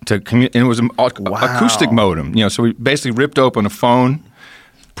 to commute. And it was an acoustic modem. So we basically ripped open a phone,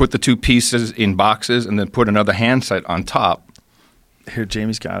 put the two pieces in boxes, and then put another handset on top. Here,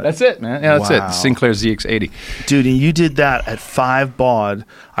 Jamie's got it. That's it, man. Yeah, that's it. Wow. The Sinclair ZX80. Dude, and you did that at 5 baud.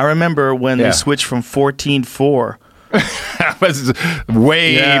 I remember when they switched from 14.4. That was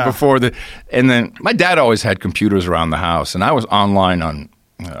way before the. And then my dad always had computers around the house, and I was online on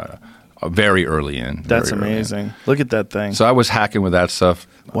very early in. That's very early amazing. in. Look at that thing. So I was hacking with that stuff.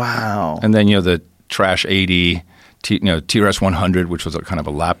 Wow. And then the Trash 80, TRS 100, which was a kind of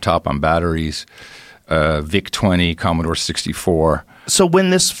a laptop on batteries, VIC 20, Commodore 64. So when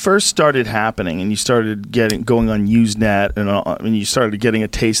this first started happening and you started going on Usenet and you started getting a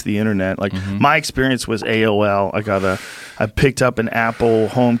taste of the internet, like my experience was AOL. I picked up an Apple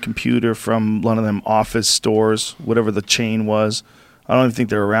home computer from one of them office stores, whatever the chain was. I don't even think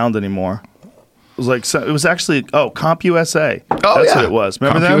they're around anymore. It was actually CompUSA. That's what it was.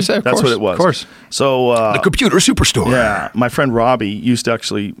 Remember that? CompUSA, of That's course, what it was. Of course. So The computer superstore. yeah, my friend Robbie used to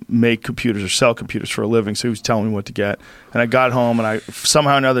actually make computers or sell computers for a living, so he was telling me what to get. And I got home and I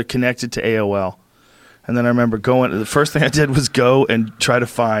somehow or another connected to AOL. And then I remember the first thing I did was go and try to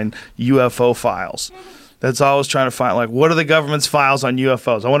find UFO files. That's all I was trying to find. Like, what are the government's files on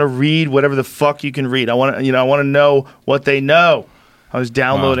UFOs? I want to read whatever the fuck you can read. I want to know what they know. I was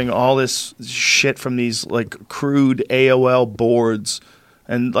downloading all this shit from these like crude AOL boards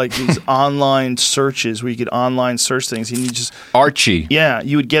and like these online searches where you could online search things and you just Archie. Yeah,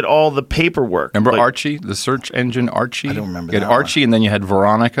 you would get all the paperwork. Remember like, Archie, the search engine Archie? I don't remember You had that Archie, and then you had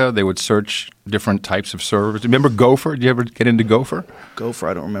Veronica. They would search different types of servers. Remember Gopher? Did you ever get into Gopher? Gopher,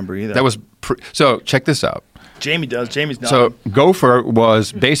 I don't remember either. That was so. Check this out. Jamie does. Jamie's not. So Gopher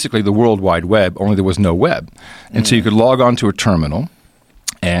was basically the World Wide Web, only there was no web, and so you could log on to a terminal,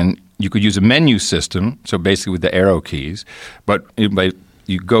 and you could use a menu system. So basically with the arrow keys, but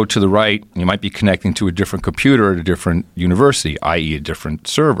you go to the right, you might be connecting to a different computer at a different university, i.e. a different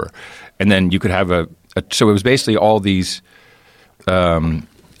server. And then you could have so it was basically all these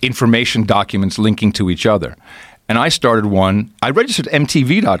information documents linking to each other. And I started one, I registered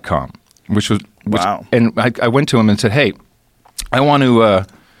MTV.com, Wow. And I went to him and said, hey, I want to,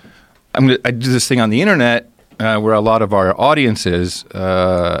 I do this thing on the internet. where a lot of our audience is,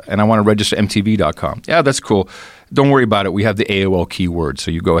 and I want to register MTV.com. Yeah, that's cool. Don't worry about it. We have the AOL keyword,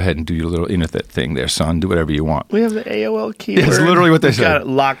 so you go ahead and do your little internet thing there, son. Do whatever you want. We have the AOL keyword. It's literally what they said. Got it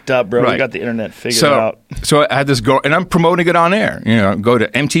locked up, bro. Right. We got the internet figured out. So I had this go, and I'm promoting it on air. Go to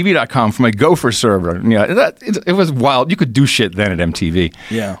MTV.com for my Gopher server. It was wild. You could do shit then at MTV.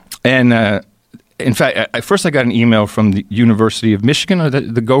 Yeah. And in fact, first I got an email from the University of Michigan. Or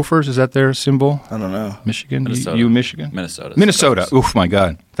the Gophers, is that their symbol? I don't know. Michigan? Minnesota. You Michigan? Minnesota. Oof, my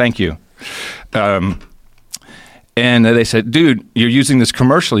God. Thank you. And they said, dude, you're using this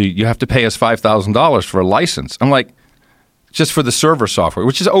commercially. You have to pay us $5,000 for a license. I'm like, just for the server software,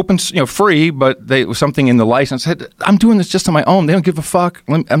 which is open, free, but there was something in the license. I said, I'm doing this just on my own. They don't give a fuck.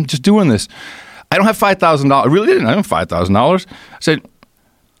 I'm just doing this. I don't have $5,000. I really didn't. I don't have $5,000. I said,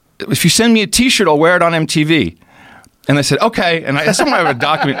 if you send me a T-shirt, I'll wear it on MTV. And they said, okay. And I somehow have a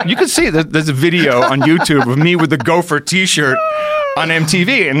document. You can see there's a video on YouTube of me with the Gopher T-shirt on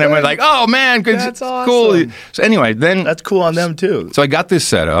MTV. And then we're like, oh, man, good, that's awesome. Cool. So anyway, then... That's cool on them, too. So I got this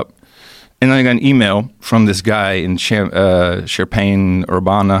set up. And then I got an email from this guy in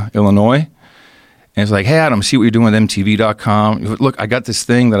Champaign-Urbana, Illinois. And it's like, hey, Adam, see what you're doing with MTV.com. Look, I got this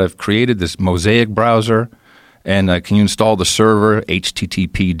thing that I've created, this Mosaic browser. And can you install the server,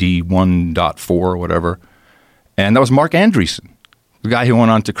 HTTPD 1.4 or whatever? And that was Mark Andreessen, the guy who went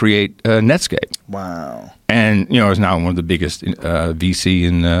on to create Netscape. Wow. And, is now one of the biggest VC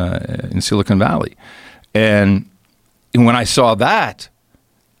in Silicon Valley. And when I saw that,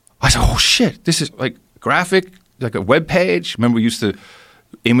 I said, oh, shit, this is like graphic, like a web page. Remember,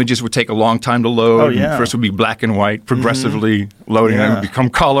 images would take a long time to load. Oh, yeah. First it would be black and white, progressively loading, and it would become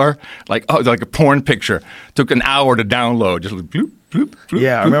color, like a porn picture. Took an hour to download, just like bloop, bloop, bloop.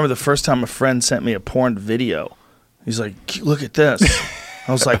 Yeah, bloop. I remember the first time a friend sent me a porn video. He's like, look at this.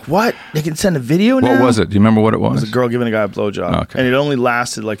 I was like, what? They can send a video now? What was it? Do you remember what it was? It was a girl giving a guy a blowjob. Okay. And it only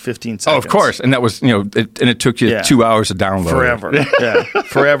lasted like 15 seconds. Oh, of course. And that was, it took you 2 hours to download. Forever. Yeah.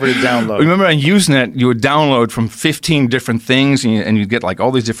 Forever to download. Remember on Usenet, you would download from 15 different things and you'd get like all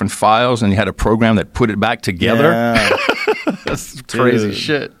these different files and you had a program that put it back together. Yeah. That's crazy Dude.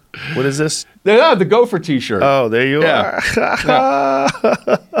 shit. What is this? Yeah, the Gopher T-shirt. Oh, there you are.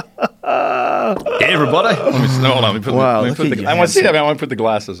 Hey, everybody. Hold on. Let me put you I want to see that. I want to put the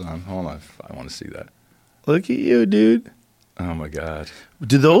glasses on. Hold on. I want to see that. Look at you, dude. Oh, my God.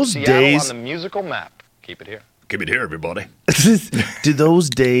 Do those Seattle days... on the musical map. Keep it here. Keep it here, everybody. Do those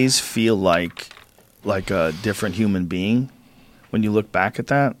days feel like a different human being when you look back at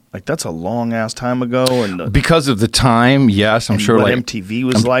that? Like, that's a long-ass time ago. And because of the time, yes. I'm sure what like MTV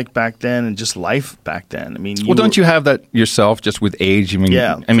was like back then and just life back then. I mean, don't you have that yourself just with age? I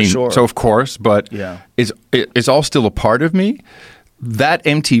mean, sure. So of course, but it's all still a part of me. That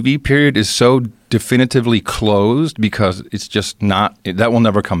MTV period is so definitively closed because it's just not, that will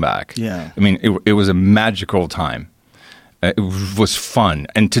never come back. Yeah. I mean, it was a magical time. It was fun.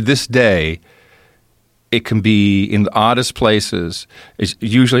 And to this day, it can be in the oddest places. It's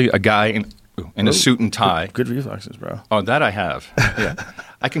usually a guy in a suit and tie. Good reflexes, bro. Oh, that I have. Yeah.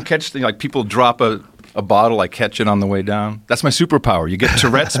 I can catch like people drop a bottle, I catch it on the way down. That's my superpower. You get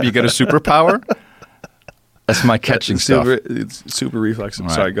Tourette's, but you get a superpower. That's my catching stuff. It's super reflexes.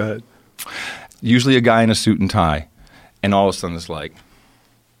 Right. Sorry, go ahead. Usually a guy in a suit and tie, and all of a sudden it's like,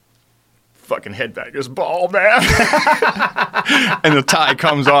 fucking headbangers ball, man. And the tie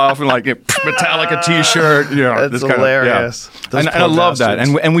comes off and like Metallica T-shirt. That's hilarious. And I love that,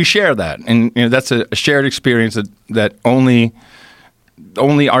 and we share that, and that's a shared experience that only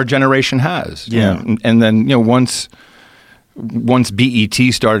our generation has. Yeah. And then once BET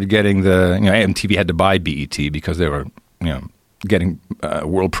started getting MTV had to buy BET because they were getting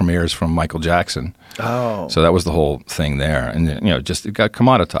world premieres from Michael Jackson. Oh. So that was the whole thing there. And, just it got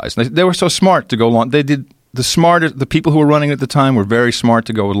commoditized. They were so smart to go long. They did the people who were running at the time were very smart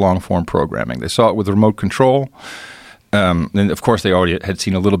to go with long-form programming. They saw it with remote control. And, of course, they already had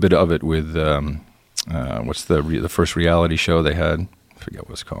seen a little bit of it with, what's the first reality show they had? I forget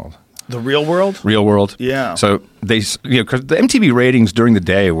what it's called. The Real World? Real World. Yeah. So because the MTV ratings during the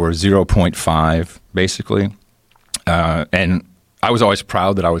day were 0.5, basically. And I was always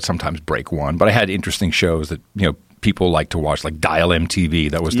proud that I would sometimes break one, but I had interesting shows that people like to watch, like Dial MTV.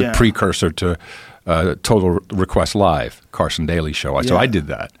 That was the precursor to Total Request Live, Carson Daly show. So I did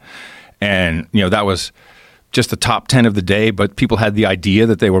that, and that was just the top 10 of the day. But people had the idea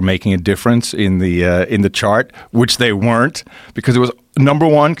that they were making a difference in the chart, which they weren't, because it was number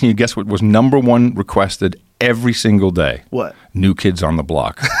one. Can you guess what was number one requested every single day? What? New Kids on the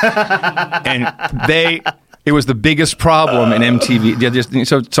Block, and It was the biggest problem in MTV.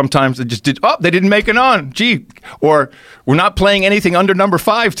 So sometimes they just did. Oh, they didn't make it on. Gee, or we're not playing anything under number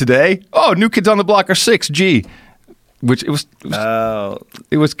 5 today. Oh, New Kids on the Block are 6. Gee, which it was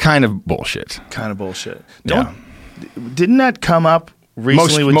kind of bullshit. Didn't that come up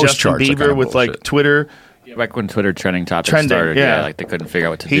recently with most Justin Bieber with like Twitter? Back when Twitter trending topics started, like they couldn't figure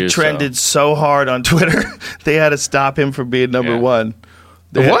out what to do. He trended so hard on Twitter, they had to stop him from being number 1.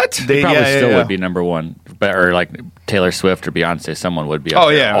 What? He probably still would be number 1, or like Taylor Swift or Beyonce. Someone would be. Up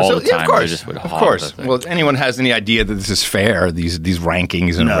there all the time. Of course. They just would Of course. Well, if anyone has any idea that this is fair, these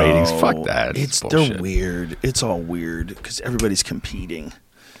rankings and ratings, fuck that. They're weird. It's all weird because everybody's competing.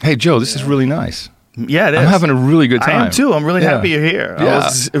 Hey, Joe, this is really nice. Yeah, it is. I'm having a really good time. I am too. I'm really happy you're here. I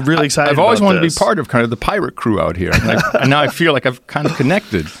was really excited. I've always wanted to be part of kind of the pirate crew out here, and now I feel like I've kind of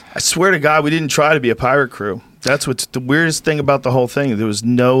connected. I swear to God, we didn't try to be a pirate crew. That's what's the weirdest thing about the whole thing. There was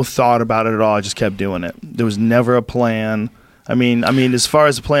no thought about it at all. I just kept doing it. There was never a plan. I mean, as far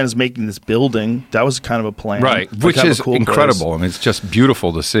as the plan is making this building, that was kind of a plan, right? Which is cool incredible. Place. I mean, it's just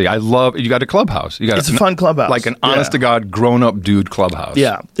beautiful to see. I love. You got a clubhouse. It's a fun clubhouse, like an honest to God, grown up dude clubhouse.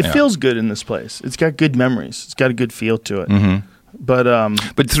 Yeah, it feels good in this place. It's got good memories. It's got a good feel to it.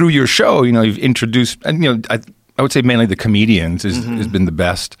 Mm-hmm. But through your show, you've introduced, and I would say mainly the comedians has been the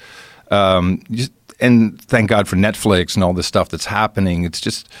best. And thank God for Netflix and all this stuff that's happening. It's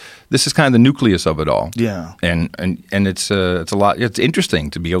just this is kind of the nucleus of it all. Yeah, and it's a lot. It's interesting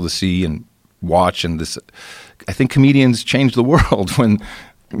to be able to see and watch. And this, I think comedians change the world when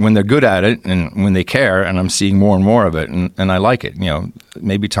they're good at it and when they care. And I'm seeing more and more of it, and I like it.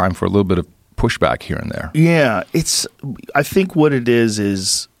 Maybe time for a little bit of pushback here and there. Yeah, I think what it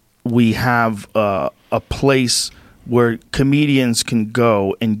is we have a place where comedians can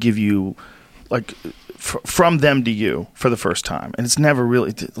go and give you. Like from them to you for the first time, and it's never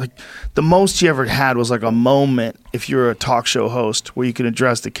really like the most you ever had was like a moment if you're a talk show host where you can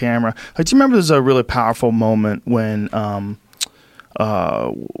address the camera. Like, do you remember there's a really powerful moment when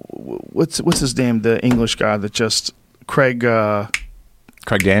what's his name, the English guy that just Craig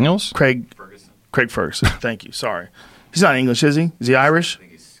Daniels, Craig Ferguson. Thank you. Sorry, he's not English, is he? Is he Irish? I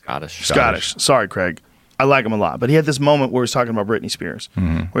think he's Scottish. Scottish. Sorry, Craig. I like him a lot, but he had this moment where he was talking about Britney Spears,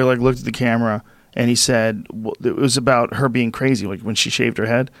 where he like looked at the camera and he said it was about her being crazy, like when she shaved her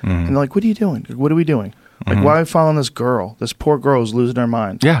head. And they're like, "What are you doing? What are we doing? Like, why are we following this girl? This poor girl who's losing her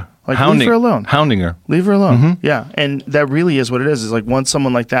mind. Yeah, like leave her alone. Hounding her. Leave her alone. Yeah, and that really is what it is. Is like once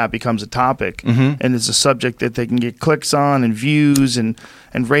someone like that becomes a topic and it's a subject that they can get clicks on and views and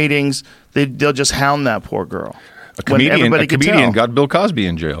ratings, they'll just hound that poor girl. A comedian got Bill Cosby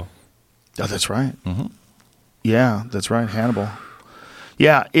in jail. Oh, that's right. Yeah, that's right. Hannibal.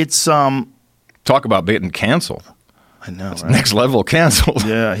 Yeah, it's talk about getting canceled. I know, right? Next level canceled.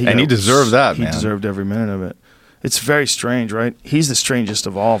 Yeah, he deserved that. He deserved every minute of it. It's very strange, right? He's the strangest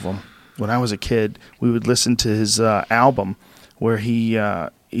of all of them. When I was a kid, we would listen to his album where he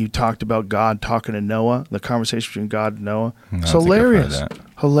talked about God talking to Noah, the conversation between God and Noah. It's hilarious.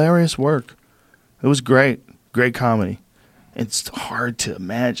 Hilarious work. It was great. Great comedy. It's hard to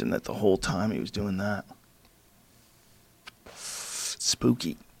imagine that the whole time he was doing that.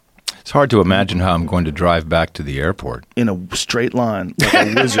 Spooky. It's hard to imagine how I'm going to drive back to the airport. In a straight line, like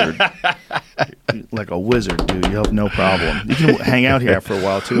a wizard. Like a wizard, dude. You have no problem. You can hang out here for a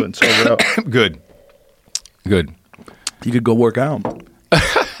while, too, and sober up. Good. You could go work out.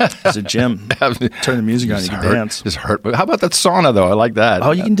 There's a gym. Turn the music on, you can dance. Just hurt. But how about that sauna, though? I like that.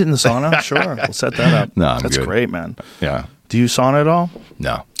 Oh, you can do it in the sauna? Sure. We'll set that up. No, That's good. Great, man. Yeah. Do you sauna at all?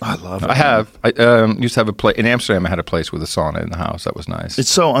 No. I love it. I have. I used to have a place in Amsterdam. I had a place with a sauna in the house. That was nice. It's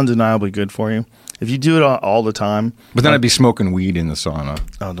so undeniably good for you. If you do it all the time. But then I'd be smoking weed in the sauna.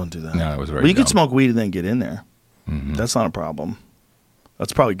 Oh, don't do that. No, it was very Well, you dumb. could smoke weed and then get in there. That's not a problem.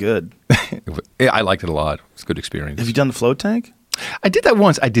 That's probably good. I liked it a lot. It's a good experience. Have you done the float tank? I did that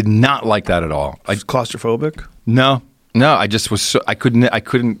once. I did not like that at all. Claustrophobic? No. I just was I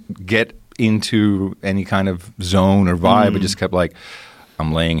couldn't get into any kind of zone or vibe. I just kept like,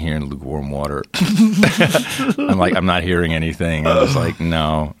 I'm laying here in lukewarm water. I'm not hearing anything. I was like,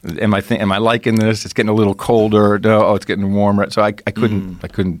 no. Am I liking this? It's getting a little colder. No, it's getting warmer. So I couldn't.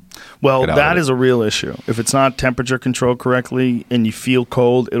 Well, that is a real issue. If it's not temperature controlled correctly and you feel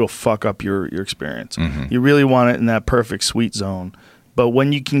cold, it'll fuck up your experience. You really want it in that perfect sweet zone. But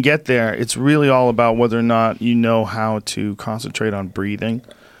when you can get there, it's really all about whether or not you know how to concentrate on breathing.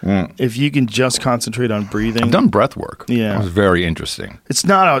 If you can just concentrate on breathing. I've done breath work. Yeah. It was very interesting. It's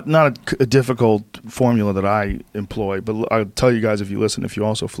not a difficult formula that I employ, but I'll tell you guys if you listen, if you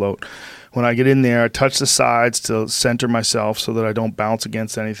also float. When I get in there, I touch the sides to center myself so that I don't bounce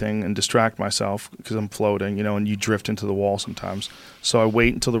against anything and distract myself because I'm floating, and you drift into the wall sometimes. So I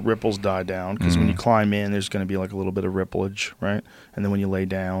wait until the ripples die down because when you climb in, there's going to be like a little bit of rippleage, right? And then when you lay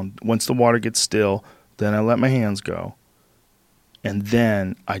down, once the water gets still, then I let my hands go. And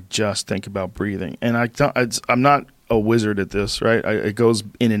then I just think about breathing. And I'm not a wizard at this, right? It goes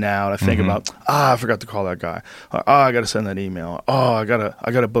in and out. I think about, I forgot to call that guy. I got to send that email. I got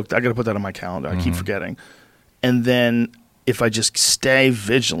to book. I got to put that on my calendar. I keep forgetting. And then if I just stay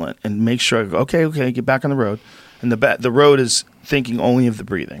vigilant and make sure I go, okay, get back on the road. And the road is thinking only of the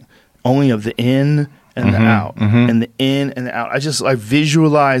breathing, only of the in and the out, and the in and the out. I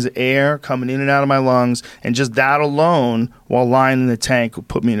visualize air coming in and out of my lungs, and just that alone, while lying in the tank, will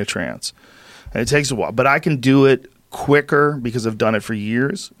put me in a trance. And it takes a while, but I can do it quicker because I've done it for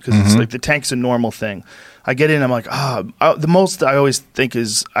years. Because it's like the tank's a normal thing. I get in, I'm like, the most I always think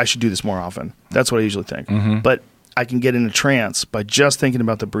is I should do this more often. That's what I usually think. But I can get in a trance by just thinking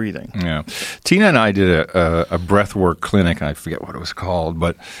about the breathing. Yeah, Tina and I did a breathwork clinic. I forget what it was called,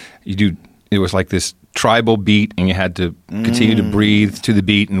 but it was like this tribal beat, and you had to continue to breathe to the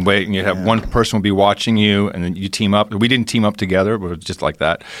beat and wait, and you have one person would be watching you, and then you team up. We didn't team up together, but it was just like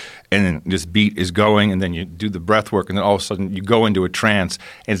that. And then this beat is going, and then you do the breath work, and then all of a sudden you go into a trance,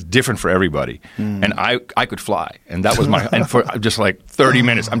 and it's different for everybody. And I could fly, and that was and for just like 30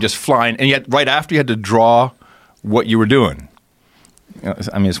 minutes, I'm just flying, and yet right after you had to draw what you were doing.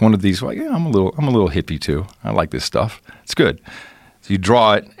 I mean, it's one of these. Like, I'm a little hippie too. I like this stuff. It's good. So you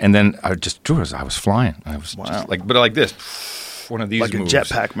draw it, and then I just drew it as I was flying. I was just like this, one of these like moves. a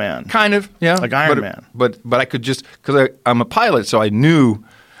jetpack man, kind of, yeah, like Iron Man. But I could just because I'm a pilot, so I knew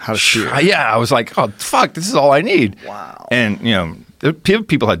how to steer. Yeah, I was like, oh fuck, this is all I need. Wow. And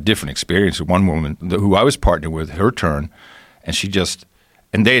people had different experiences. One woman who I was partnered with, her turn, and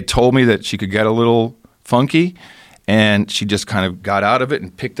they had told me that she could get a little funky. And she just kind of got out of it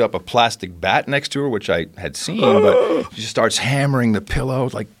and picked up a plastic bat next to her, which I had seen, but she just starts hammering the pillow,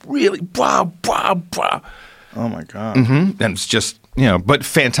 like really, blah, blah, blah. Oh, my God. And it's just, but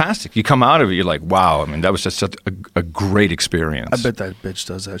fantastic. You come out of it, you're like, wow. I mean, that was just such a great experience. I bet that bitch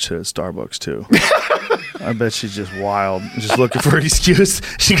does that shit at Starbucks, too. I bet she's just wild, just looking for an excuse.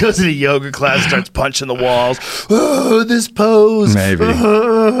 She goes to the yoga class, starts punching the walls. Oh, this pose. Maybe.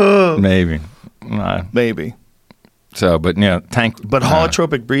 Maybe. So, but tank. But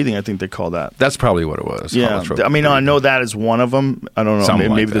holotropic breathing, I think they call that. That's probably what it was. Yeah, I mean, I know that is one of them. I don't know.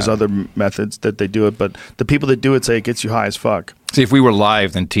 Maybe there's other methods that they do it, but the people that do it say it gets you high as fuck. See, if we were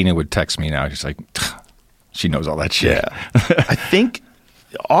live, then Tina would text me now. She's like, she knows all that shit. Yeah, I think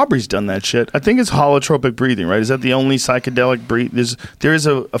Aubrey's done that shit. I think it's holotropic breathing, right? Is that the only psychedelic breath? There is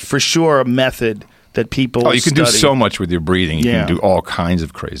a for sure a method that people you can study. do so much with your breathing. You can do all kinds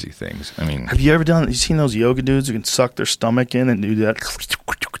of crazy things. I mean, have you ever seen those yoga dudes who can suck their stomach in and do that?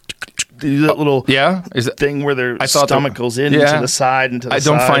 They do that little thing where their stomach goes into the side and to the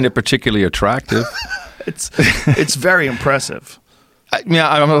side. I don't find it particularly attractive. It's very impressive. I'm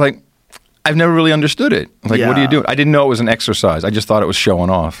like, I've never really understood it. Like, what are you doing? I didn't know it was an exercise. I just thought it was showing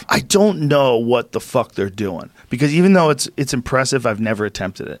off. I don't know what the fuck they're doing. Because even though it's impressive, I've never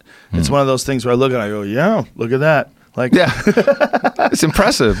attempted it. It's one of those things where I look at it and I go, yeah, look at that. Like, yeah, it's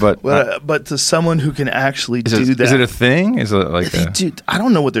impressive, but to someone who can actually do that. Is it a thing? Is it like I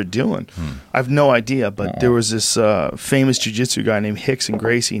don't know what they're doing. I have no idea, but there was this famous jiu-jitsu guy named Rickson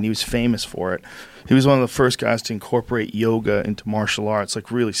Gracie, and he was famous for it. He was one of the first guys to incorporate yoga into martial arts,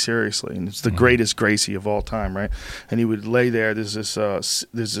 like really seriously, and it's the greatest Gracie of all time, right? And he would lay there. There's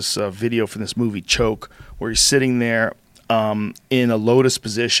this video from this movie Choke where he's sitting there in a lotus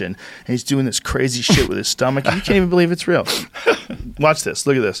position, and he's doing this crazy shit with his stomach. You can't even believe it's real. Watch this.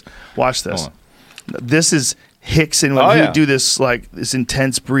 Look at this. Watch this. This is Rickson when he would do this this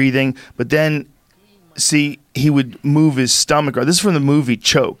intense breathing, but then see he would move his stomach. This is from the movie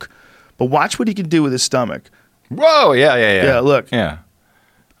Choke. But watch what he can do with his stomach. Whoa, yeah. Yeah, look. Yeah.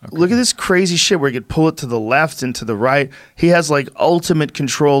 Okay. Look at this crazy shit where he could pull it to the left and to the right. He has ultimate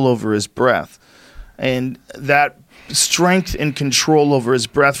control over his breath. And that strength and control over his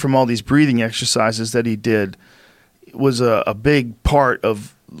breath from all these breathing exercises that he did was a big part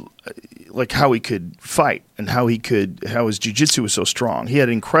of how he could fight and how his jiu-jitsu was so strong. He had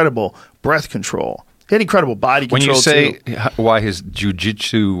incredible breath control. He had incredible body control. When you say too. why his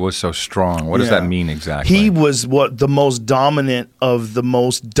jiu-jitsu was so strong, what does that mean exactly? He was the most dominant of the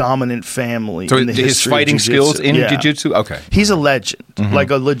most dominant family. So in the his fighting skills in jiu-jitsu? Okay. He's a legend. Like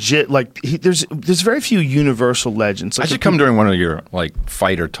a legit, there's very few universal legends. Like I should come during one of your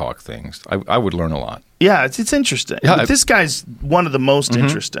fighter talk things. I would learn a lot. Yeah, it's interesting. Yeah, but this guy's one of the most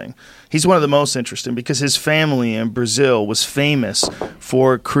interesting. He's one of the most interesting because his family in Brazil was famous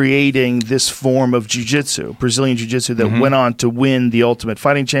for creating this form of jiu-jitsu, Brazilian jiu-jitsu, that went on to win the Ultimate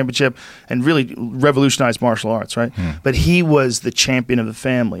Fighting Championship and really revolutionized martial arts, right? But he was the champion of the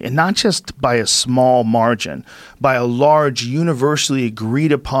family, and not just by a small margin, by a large, universally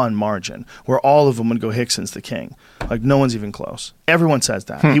agreed-upon margin, where all of them would go, Hickson's the king. Like, no one's even close. Everyone says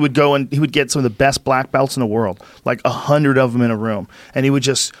that. He would go and he would get some of the best black belts in the world, like 100 of them in a room, and he would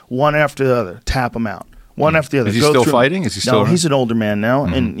just, one after the other, tap them out. One after the other. Is he still fighting? Is he still? No, he's an older man now,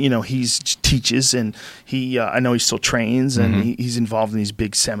 and he teaches, and I know he still trains, and he's involved in these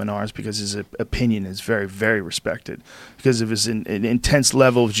big seminars because his opinion is very, very respected because of his intense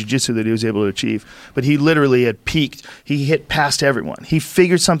level of jiu-jitsu that he was able to achieve. But he literally had peaked. He hit past everyone. He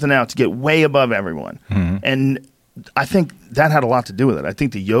figured something out to get way above everyone, and I think that had a lot to do with it. I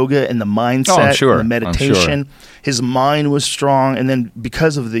think the yoga and the mindset and the meditation, his mind was strong. And then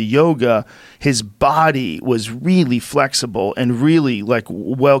because of the yoga, his body was really flexible and really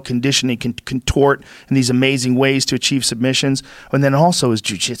well-conditioned. He can contort in these amazing ways to achieve submissions. And then also his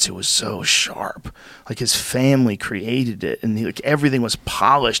jiu-jitsu was so sharp. Like his family created it, and everything was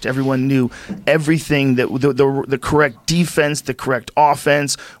polished. Everyone knew everything, that the correct defense, the correct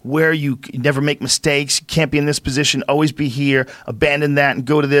offense, where you never make mistakes. You can't be in this position, always be here, abandon that and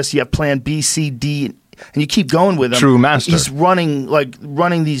go to this. You have plan B, C, D, and you keep going with him. True master. He's running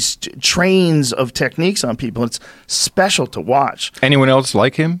these trains of techniques on people. It's special to watch. Anyone else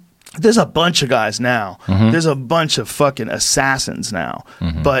like him? There's a bunch of guys now. There's a bunch of fucking assassins now.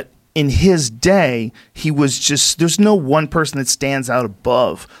 But in his day, he was just, there's no one person that stands out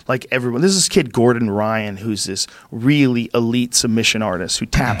above like everyone. There's this kid, Gordon Ryan, who's this really elite submission artist who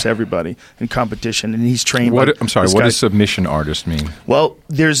taps everybody in competition, and he's trained by I'm sorry, what does submission artist mean? Well,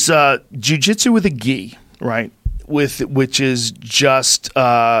 there's jiu-jitsu with a gi, right? Which is just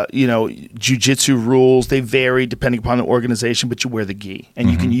jiu-jitsu rules. They vary depending upon the organization, but you wear the gi and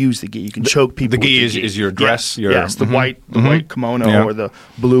you can use the gi. You can choke people. The gi is your dress. Yes, the white kimono or the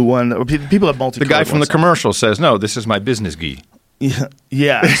blue one. Or people have multicolored. The guy from the commercial says, "No, this is my business gi."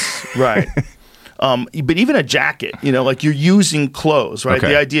 Yes, right. But even a jacket, you're using clothes, right? Okay.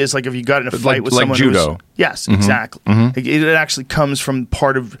 The idea is if you got in a fight with someone judo. Yes, exactly. It actually comes from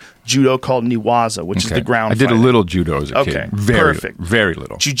part of judo called niwaza, which is the ground fighting. I did a little judo as a kid. Okay, perfect. Very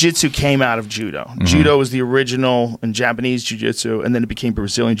little. Jiu-jitsu came out of judo. Judo was the original in Japanese jiu-jitsu, and then it became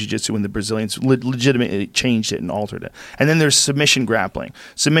Brazilian jiu-jitsu when the Brazilians legitimately changed it and altered it. And then there's submission grappling.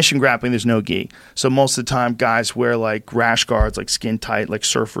 Submission grappling, there's no gi. So most of the time, guys wear rash guards, skin tight,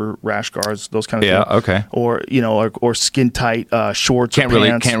 surfer rash guards, those kind of things. Yeah, okay. Or or skin tight shorts. Can't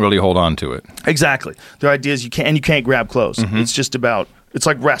really hold on to it. Exactly. Their idea is you can't grab close. It's just about. It's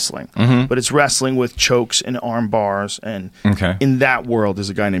like wrestling, but it's wrestling with chokes and arm bars. And in that world, there's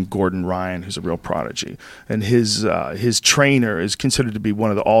a guy named Gordon Ryan who's a real prodigy. And his trainer is considered to be one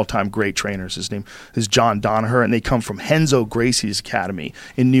of the all-time great trainers. His name is John Danaher, and they come from Renzo Gracie's Academy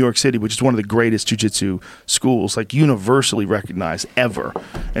in New York City, which is one of the greatest jiu-jitsu schools, universally recognized ever.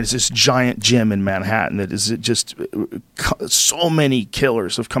 And it's this giant gym in Manhattan that is just so many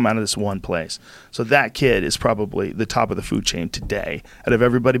killers have come out of this one place. So that kid is probably the top of the food chain today out of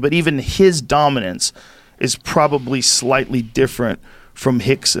everybody. But even his dominance is probably slightly different from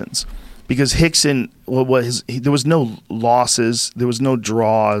Hickson's, because Hickson there was no losses, there was no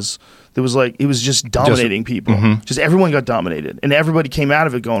draws. There was he was just dominating people. Just everyone got dominated, and everybody came out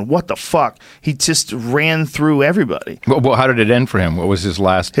of it going, "What the fuck?" He just ran through everybody. Well, how did it end for him? What was his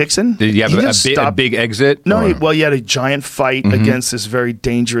last? Hickson? Did he have a big exit? No, he had a giant fight against this very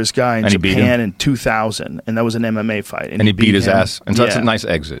dangerous guy in Japan in 2000, and that was an MMA fight. And he beat his ass, and so that's a nice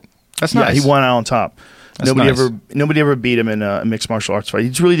exit. That's nice. Yeah, he won out on top. That's Nobody ever beat him in a mixed martial arts fight.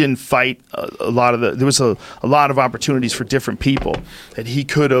 He really didn't fight a lot of there was a lot of opportunities for different people that he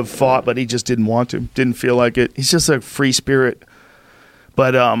could have fought, but he just didn't want to. Didn't feel like it. He's just a free spirit.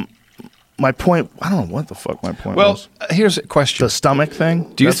 But my point, I don't know what the fuck my point was. Well, here's a question. The stomach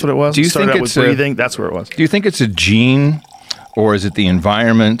thing? That's what it was? Do you think it's breathing? That's where it was. Do you think it's a gene, or is it the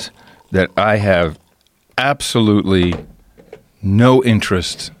environment that I have absolutely no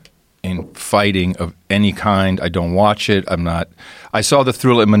interest in fighting of any kind. I don't watch it. I saw The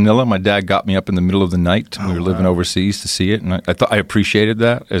Thrill at Manila. My dad got me up in the middle of the night. We were living overseas to see it, and I thought I appreciated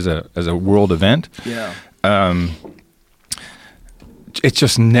that as a world event. Yeah. It's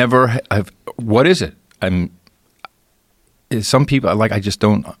just never. What is it? Some people I just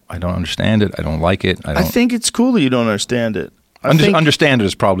don't. I don't understand it. I don't like it. I think it's cool that you don't understand it. Understand it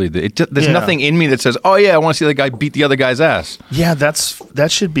is probably there's nothing in me that says, "Oh yeah, I want to see the guy beat the other guy's ass." Yeah,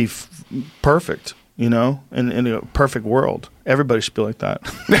 that should be perfect. In a perfect world, everybody should be like that.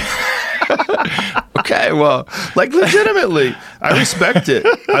 Okay, well, like legitimately, I respect it.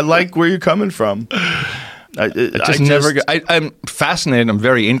 I like where you're coming from. I'm fascinated. I'm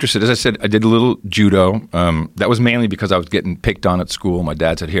very interested. As I said, I did a little judo. That was mainly because I was getting picked on at school. My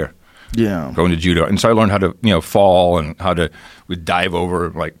dad said, "Here, going to judo," and so I learned how to fall and how to dive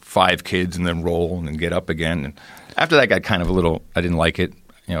over like 5 kids and then roll and then get up again. And after that, I got kind of I didn't like it.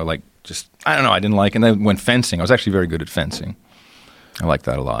 I don't know. I didn't like it. And then went fencing. I was actually very good at fencing. I like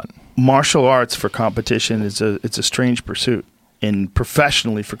that a lot. Martial arts for competition it's a strange pursuit. And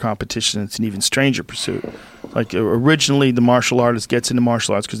professionally for competition, it's an even stranger pursuit. Like originally, the martial artist gets into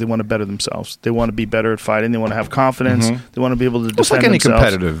martial arts because they want to better themselves. They want to be better at fighting. They want to have confidence. Mm-hmm. They want to be able to defend themselves. It's like any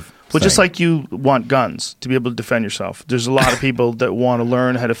competitive Well, just like you want guns to be able to defend yourself. There's a lot of people that want to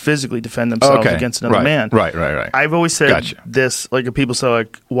learn how to physically defend themselves against another man. Right. I've always said this, like people say,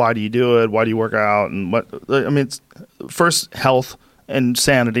 like, why do you do it? Why do you work out? And it's first health and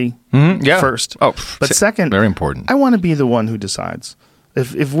sanity first. Oh, but second, very important. I want to be the one who decides.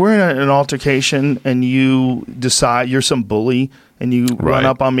 If we're in an altercation and you decide you're some bully and you run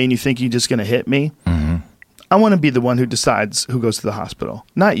up on me and you think you're just going to hit me, I want to be the one who decides who goes to the hospital,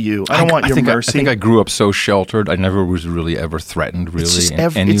 not you. I don't want your mercy. I think I grew up so sheltered. I never was really ever threatened, really,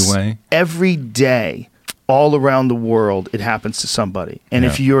 in any way. Every day, all around the world, it happens to somebody. And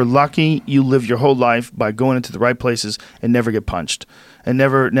if you're lucky, you live your whole life by going into the right places and never get punched. And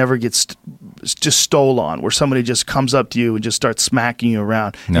never gets just stole on, where somebody just comes up to you and just starts smacking you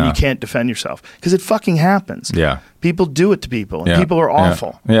around, and you can't defend yourself because it fucking happens. Yeah, people do it to people, and people are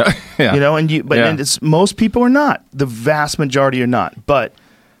awful. Yeah. And it's most people are not. The vast majority are not. But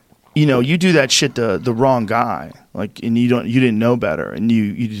you do that shit to the wrong guy, and you didn't know better, and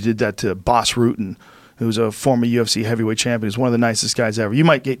you did that to Boss Rutan, who's a former UFC heavyweight champion, who's one of the nicest guys ever. You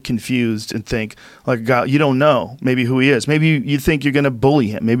might get confused and think, like a guy, you don't know maybe who he is. Maybe you think you're going to bully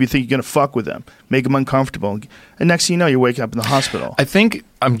him. Maybe you think you're going to fuck with him, make him uncomfortable. And next thing you know, you're waking up in the hospital. I think,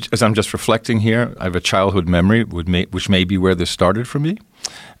 as I'm just reflecting here, I have a childhood memory, which may be where this started for me.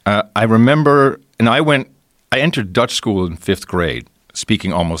 I remember, and I entered Dutch school in 5th grade,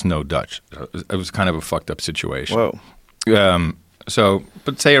 speaking almost no Dutch. It was kind of a fucked up situation. Whoa.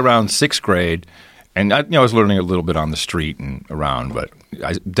 But say around 6th grade, and I was learning a little bit on the street and around, but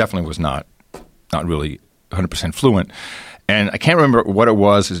I definitely was not really 100% fluent. And I can't remember what it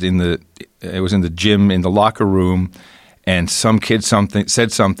was. It was in the gym, in the locker room, and some kid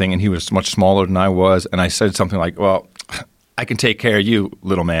said something, and he was much smaller than I was, and I said something like, "Well, I can take care of you,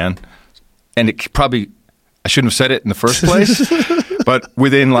 little man." And I shouldn't have said it in the first place, but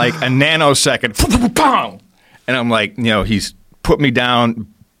within like a nanosecond, and I'm like, he's put me down.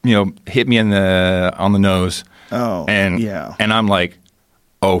 Hit me on the nose. Oh, and I'm like,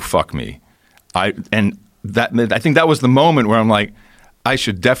 oh fuck me. I think that was the moment where I'm like, I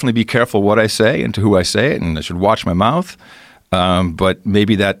should definitely be careful what I say and to who I say it, and I should watch my mouth. But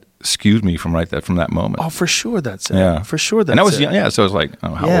maybe that skewed me from that moment. Oh, for sure, that's it. Yeah, for sure, that's it. And I was it. So I was like,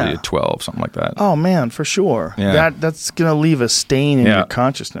 how old are you? 12, something like that. Oh man, for sure. Yeah. That's gonna leave a stain in your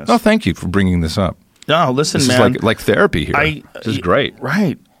consciousness. Oh, thank you for bringing this up. No, listen, this man. is like therapy here. This is great.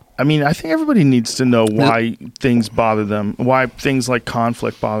 Right. I mean, I think everybody needs to know why things bother them, why things like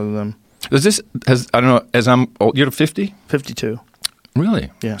conflict bother them. I don't know, as I'm old, you're 50? 52.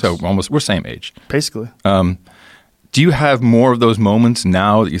 Really? Yeah. So we're same age. Basically. Do you have more of those moments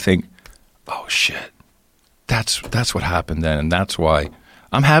now that you think, oh shit, that's what happened then, and that's why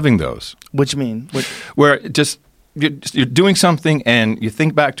I'm having those? What you mean? Where you're doing something and you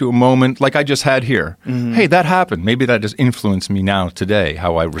think back to a moment like I just had here. Mm-hmm. Hey, that happened. Maybe that has influenced me now today,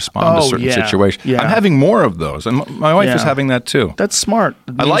 how I respond to certain situations. Yeah. I'm having more of those, and my wife is having that too. That's smart.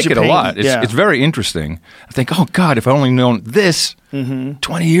 I like it a lot. It's very interesting. I think, oh God, if I only known this 20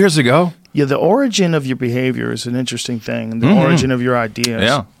 years ago. Yeah, the origin of your behavior is an interesting thing, and the origin of your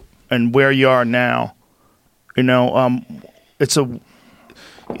ideas and where you are now. It's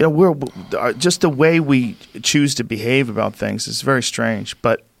we're just the way we choose to behave about things is very strange.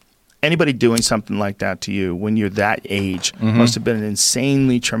 But anybody doing something like that to you when you're that age must have been an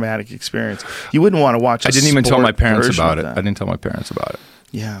insanely traumatic experience. You wouldn't want to watch. I didn't even tell my parents about it. I didn't tell my parents about it.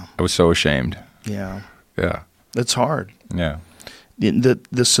 Yeah, I was so ashamed. Yeah, yeah, it's hard. Yeah,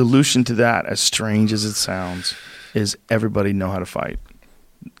 the solution to that, as strange as it sounds, is everybody know how to fight.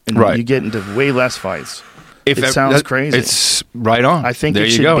 And you get into way less fights. It sounds crazy. It's right on. I think there it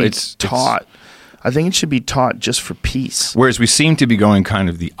you should go. be It's taught. I think it should be taught just for peace. Whereas we seem to be going kind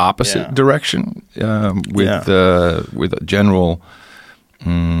of the opposite direction with a general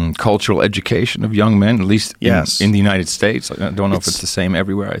cultural education of young men, at least in the United States. I don't know if it's the same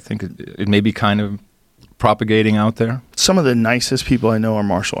everywhere. I think it may be kind of propagating out there. Some of the nicest people I know are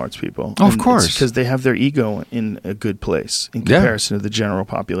martial arts people. Oh, of course. Because they have their ego in a good place in comparison to the general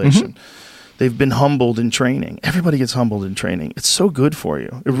population. They've been humbled in training. Everybody gets humbled in training. It's so good for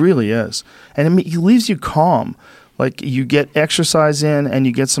you. It really is. And it leaves you calm. Like you get exercise in and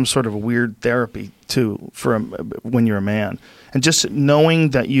you get some sort of a weird therapy too when you're a man. And just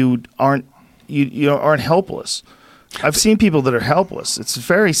knowing that you aren't helpless. I've seen people that are helpless. It's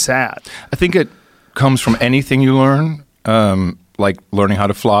very sad. I think it comes from anything you learn. Like learning how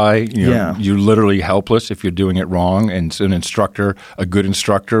to fly, you're literally helpless if you're doing it wrong. And an instructor, a good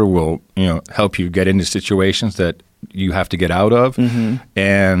instructor, will help you get into situations that you have to get out of,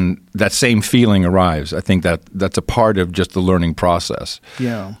 and that same feeling arrives. I think that's a part of just the learning process.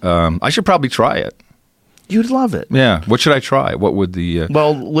 Yeah, I should probably try it. You'd love it. Yeah. What should I try? What would the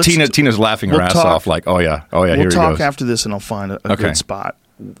Tina's laughing her ass off like, oh yeah, here he goes. We'll talk after this, and I'll find a good spot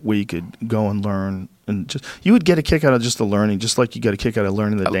where you could go and learn. And you would get a kick out of just the learning, just like you get a kick out of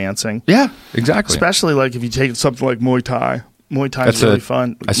learning the dancing. Yeah, exactly. Especially like if you take something like Muay Thai. Muay Thai is really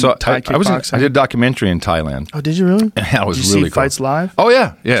fun. I did a documentary in Thailand. Oh, did you really? Yeah, it was did you really see fights live? Oh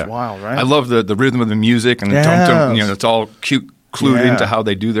yeah. It's wild, right? I love the rhythm of the music and the it's all cute. Clued into how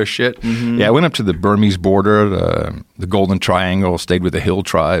they do their shit. Yeah, I went up to the Burmese border, the Golden Triangle, stayed with the Hill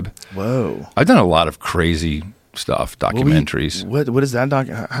tribe. Whoa. I've done a lot of crazy stuff, documentaries. What is that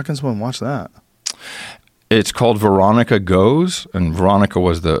how can someone watch that? It's called Veronica Goes, and Veronica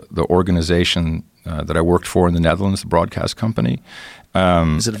was the organization that I worked for in the Netherlands, the broadcast company.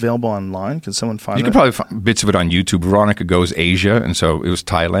 Is it available online? Can someone find it? You can probably find bits of it on YouTube. Veronica Goes Asia, and so it was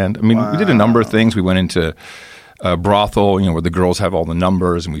Thailand. I mean, we did a number of things. We went into a brothel, where the girls have all the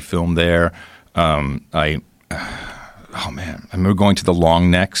numbers, and we filmed there. I remember going to the long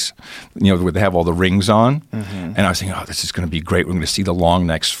necks, where they have all the rings on, and I was thinking, oh, this is going to be great. We're going to see the long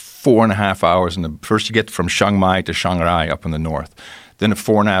necks 4.5 hours. And first you get from Chiang Mai to Chiang Rai up in the north. Then a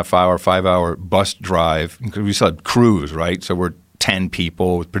 4.5 hour, 5 hour bus drive. Because we still had crews, right? So we're 10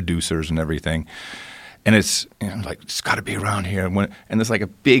 people with producers and everything. And it's it's got to be around here. And there's like a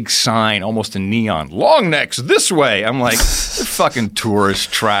big sign, almost in neon, long necks this way. I'm like, it's a fucking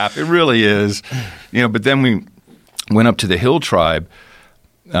tourist trap. It really is. But then we went up to the Hill tribe.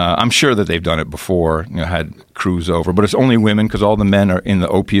 I'm sure that they've done it before, had crews over. But it's only women because all the men are in the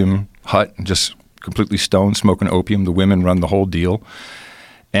opium hut, just completely stoned, smoking opium. The women run the whole deal.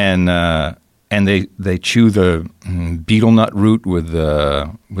 And they chew the betel nut root with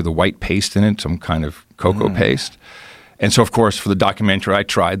a white paste in it, some kind of cocoa paste. And so, of course, for the documentary, I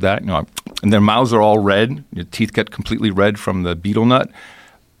tried that. And their mouths are all red. Your teeth get completely red from the betel nut.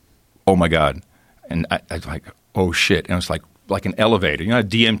 Oh, my God. And I was like, oh, shit. And it was like an elevator.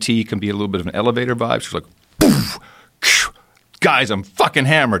 DMT can be a little bit of an elevator vibe. So it's like, poof, guys, I'm fucking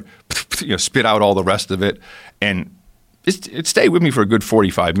hammered. Spit out all the rest of it. And it stayed with me for a good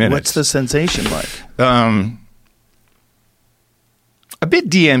 45 minutes. What's the sensation like? A bit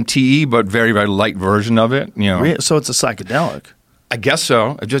DMT, but very, very light version of it. So it's a psychedelic. I guess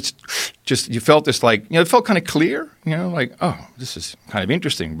so. Just you felt this it felt kind of clear. Like, oh, this is kind of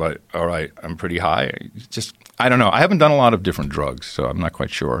interesting, but all right, I'm pretty high. I don't know. I haven't done a lot of different drugs, so I'm not quite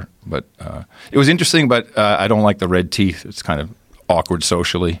sure. But it was interesting, but I don't like the red teeth. It's kind of awkward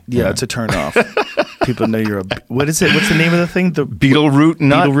socially. Yeah, it's a turn off. People know you're what is it? What's the name of the thing? The betel root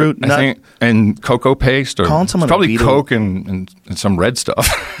nut. Betel root nut. I think, and cocoa paste. Or calling someone probably Coke and some red stuff.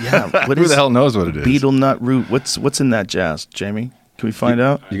 Yeah. Who the hell knows what it is? Betel nut root. What's in that jazz, Jamie? Can we find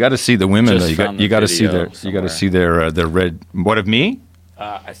out? You got to see the women. Just though. You got to see their red. What of me?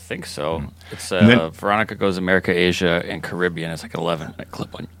 I think so. It's Veronica Goes America, Asia, and Caribbean. It's like an 11-minute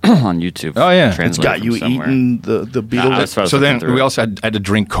clip on YouTube. Oh yeah, it's got you eating the beetle. So then we also had to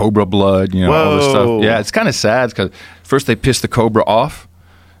drink cobra blood. All this stuff. Yeah, it's kind of sad because first they piss the cobra off,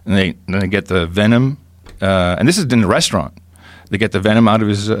 and then they get the venom. And this is in the restaurant. They get the venom out of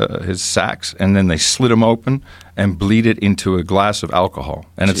his sacs, and then they slit him open and bleed it into a glass of alcohol.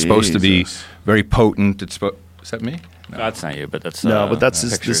 And it's supposed to be very potent. Is that me? That's not you, but that's no, but that's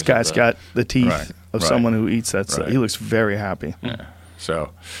this pictures guy's of got the teeth Right, of right, someone who eats that stuff. right. He looks very happy. Yeah.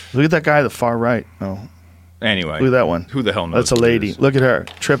 So Look at that guy at the far right. Oh, anyway, look at that one. Who the hell knows? That's a who it lady. is? Look at her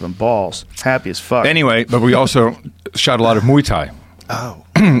tripping balls, happy as fuck. Anyway, but we also shot a lot of Muay Thai. Oh,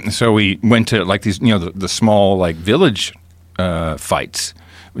 So we went to like these, the small like village fights.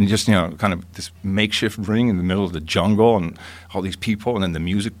 And just, kind of this makeshift ring in the middle of the jungle and all these people and then the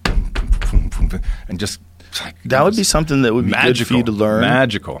music and just like, that would be something that would be magical, good for you to learn.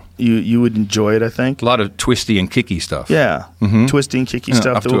 Magical. You would enjoy it, I think. A lot of twisty and kicky stuff. Yeah, twisty and kicky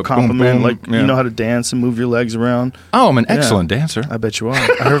stuff up that to will a boom, complement, boom, like yeah. you know how to dance and move your legs around. Oh, I'm an excellent dancer. I bet you are.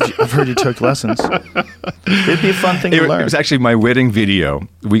 I've heard you took lessons. It'd be a fun thing to learn. It was actually my wedding video.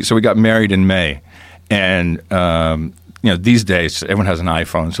 We got married in May, and these days everyone has an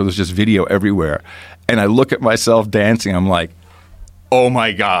iPhone, so there's just video everywhere. And I look at myself dancing. I'm like, oh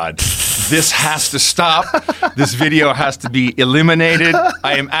my God, this has to stop. This video has to be eliminated.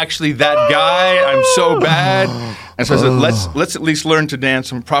 I am actually that guy. I'm so bad. And so I said, let's at least learn to dance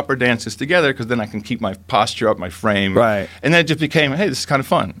some proper dances together, because then I can keep my posture up, my frame. Right. And then it just became, hey, this is kind of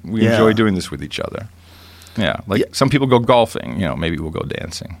fun. We enjoy doing this with each other. Yeah, some people go golfing. Maybe we'll go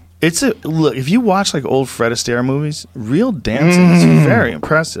dancing. Look, if you watch like old Fred Astaire movies, real dancing is very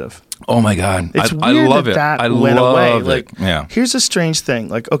impressive. Oh my God, It's I weird love it. that I went love away. it. Like, yeah. Here's a strange thing.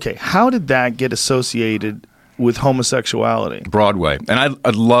 Like, okay, how did that get associated with homosexuality? Broadway, and I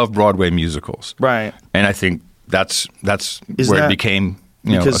love Broadway musicals. Right. And I think that's Is where that it became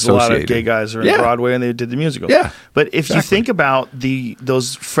because associated. a lot of gay guys are in Broadway and they did the musical. Yeah, but if you think about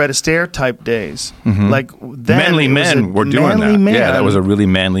those Fred Astaire type days, like then manly men were doing that. Yeah, that was a really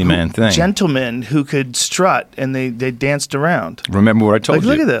manly man thing. Gentlemen who could strut and they danced around. Remember what I told you?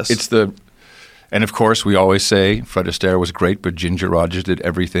 Look at this. And of course we always say Fred Astaire was great, but Ginger Rogers did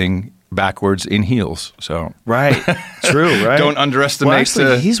everything backwards in heels. So right, true, right. Don't underestimate. Well,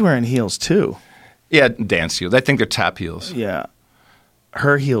 actually, he's wearing heels too. Yeah, dance heels. I think they're tap heels. Yeah.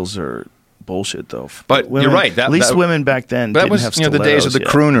 Her heels are bullshit, though. But women, you're right. At least women back then that didn't was have the days of the yet.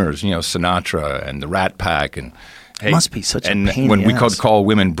 crooners. Sinatra and the Rat Pack, and hey, must be such a and pain when in we the could ass. call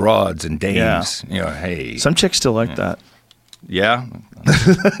women broads and dames. Yeah. Hey, Some chicks still like that. yeah.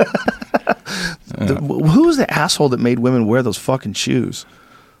 Who's the asshole that made women wear those fucking shoes?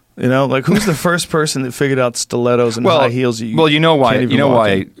 Who's the first person that figured out stilettos and high heels? You know why? can't even You know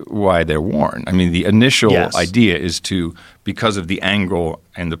walk why they're worn. I mean, the initial Yes. idea is because of the angle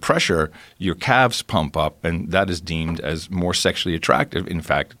and the pressure, your calves pump up, and that is deemed as more sexually attractive. In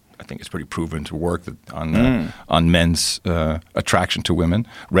fact, I think it's pretty proven to work on men's attraction to women.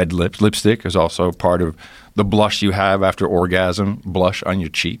 Red lipstick is also part of the blush you have after orgasm. Blush on your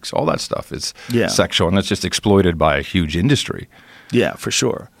cheeks, all that stuff is sexual, and that's just exploited by a huge industry. Yeah, for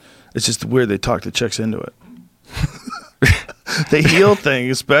sure. It's just weird they talk the chicks into it. The heel thing,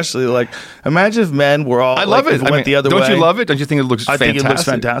 especially, imagine if men were all. I love it. If it went the other way. Don't you love it? Don't you think it looks fantastic? I think it looks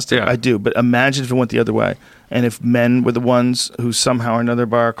fantastic. Yeah. I do. But imagine if it went the other way. And if men were the ones who somehow or another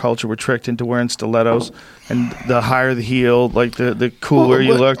by our culture were tricked into wearing stilettos, and the higher the heel, the cooler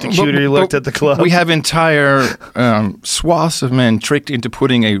you looked, the cuter you looked at the club. We have entire swaths of men tricked into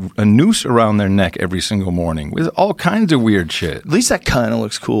putting a noose around their neck every single morning with all kinds of weird shit. At least that kind of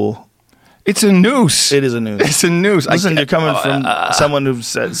looks cool. It's a noose. It is a noose. It's a noose. Listen, you're coming from someone who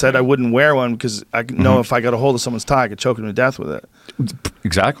said I wouldn't wear one because I know if I got a hold of someone's tie, I could choke them to death with it.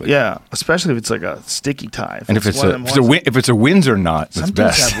 Exactly. Yeah, especially if it's like a sticky tie. And if it's a Windsor knot, that's some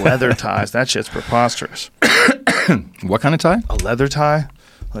best. dudes have leather ties. That shit's preposterous. What kind of tie? A leather tie?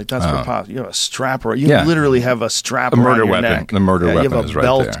 That's preposterous. You have a strap around. You Yeah. literally have a strap A around murder your weapon. neck. The murder You weapon have a is right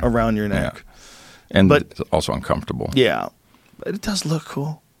belt there. around your neck. And But- it's also uncomfortable. Yeah, but it does look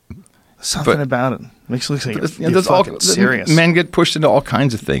cool. Something about it makes it look like you're That's fucking serious. Men get pushed into all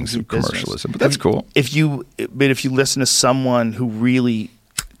kinds of things in Business. commercialism, but that's cool. If you listen to someone who really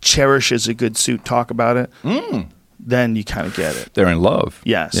cherishes a good suit talk about it, then you kind of get it. They're in love.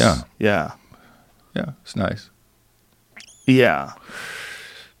 Yes. Yeah. Yeah. Yeah. It's nice. Yeah.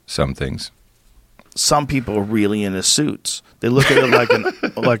 Some things. Some people are really into suits. They look at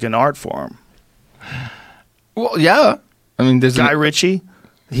it like an art form. Well, yeah. I mean, there's Guy Ritchie.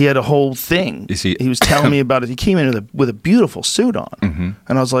 He had a whole thing. He was telling me about it. He came in with a beautiful suit on.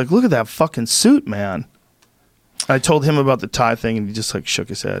 And I was like, look at that fucking suit, man. I told him about the tie thing, and he just shook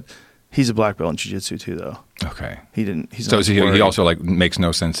his head. He's a black belt in jiu-jitsu too, though. Okay. He didn't. He's so not he worried. also makes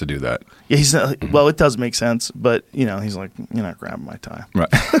no sense to do that. Yeah, he's not. Well, it does make sense, but he's like, you're not grabbing my tie. Right.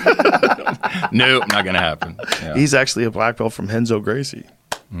 Nope, not gonna happen. Yeah. He's actually a black belt from Renzo Gracie.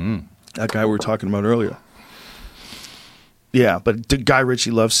 That guy we were talking about earlier. Yeah, but Guy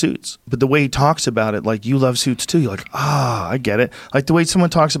Ritchie loves Suits. But the way he talks about it, like, you love Suits too. You're like, I get it. Like the way someone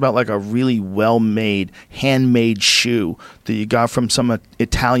talks about like a really well-made, handmade shoe that you got from some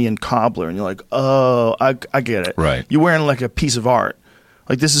Italian cobbler, and you're like, I get it. Right. You're wearing like a piece of art.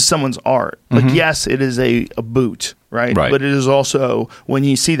 Like, this is someone's art. Like, yes, it is a boot, right? But it is also, when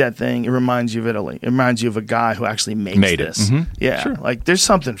you see that thing, it reminds you of Italy. It reminds you of a guy who actually made this. Yeah. Sure. Like, there's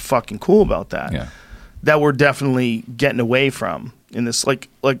something fucking cool about that. Yeah. That we're definitely getting away from in this, like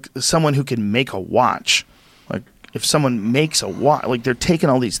someone who can make a watch. Like, if someone makes a watch, like, they're taking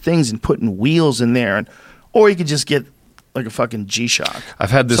all these things and putting wheels in there, or you could just get like a fucking G-Shock. I've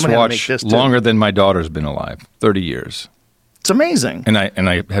had this watch longer than my daughter's been alive, 30 years. It's amazing. And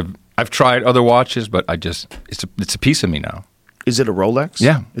I've tried other watches, but it's a piece of me now. Is it a Rolex?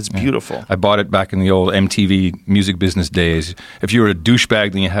 Yeah. It's beautiful. I bought it back in the old MTV music business days. If you were a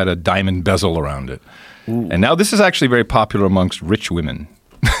douchebag, then you had a diamond bezel around it. Ooh. And now this is actually very popular amongst rich women.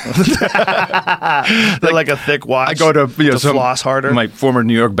 They're like a thick watch. I go to floss harder. My former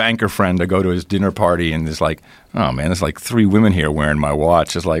New York banker friend. I go to his dinner party, and there's like, oh man, there's like 3 women here wearing my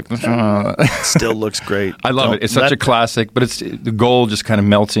watch. It's like, still looks great. I love it. It's such a classic, but the gold just kind of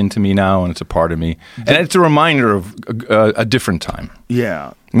melts into me now, and it's a part of me, and it's a reminder of a different time.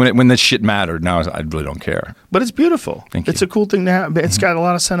 Yeah. When this shit mattered, now I really don't care. But it's beautiful. Thank you. It's a cool thing to have. It's got a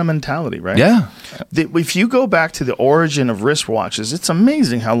lot of sentimentality, right? Yeah. If you go back to the origin of wristwatches, it's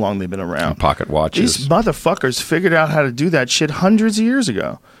amazing how long they've been around. And pocket watches. These motherfuckers figured out how to do that shit hundreds of years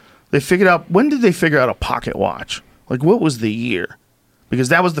ago. They figured out, when did they figure out a pocket watch? Like, what was the year? Because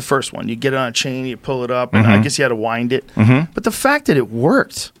that was the first one. You get it on a chain, you pull it up, and I guess you had to wind it. But the fact that it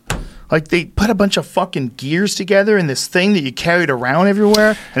worked. Like, they put a bunch of fucking gears together in this thing that you carried around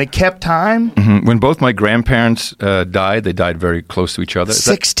everywhere, and it kept time. When both my grandparents died, they died very close to each other.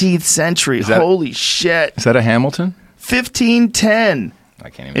 16th century. Holy shit. Is that a Hamilton? 1510. I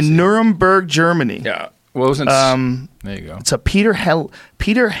can't even see in Nuremberg, Germany. Yeah. Well, wasn't there you go. It's a Peter Henlein.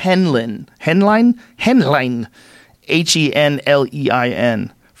 Henlein. Henlein.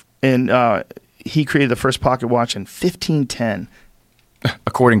 And he created the first pocket watch in 1510.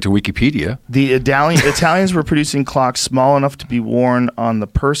 According to Wikipedia. The Italians were producing clocks small enough to be worn on the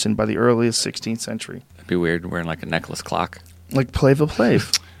person by the earliest 16th century. It'd be weird wearing like a necklace clock. Like Flava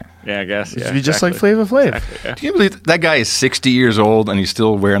Flav. Yeah, I guess. It'd be just like Flava Flav. Exactly, yeah. Do you believe that guy is 60 years old and he's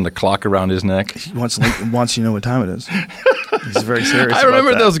still wearing the clock around his neck? He wants you to know what time it is. He's very serious. I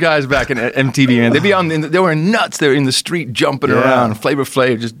remember those guys back in MTV, man. They'd be they were nuts. They were in the street jumping around. Flava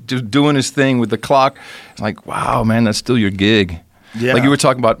Flav just doing his thing with the clock. It's like, wow, man, that's still your gig. Yeah. Like you were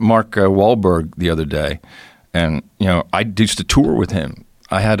talking about Mark Wahlberg the other day, and I used to tour with him.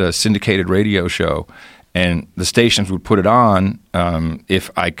 I had a syndicated radio show, and the stations would put it on if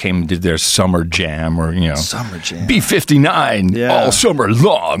I came and did their summer jam or Summer Jam B59 all summer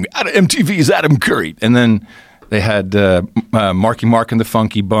long out of MTV's Adam Curry, and then they had Marky Mark and the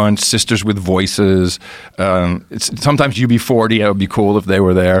Funky Bunch, Sisters with Voices. Sometimes UB40. It would be cool if they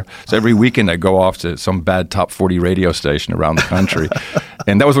were there. So every weekend I go off to some bad top 40 radio station around the country,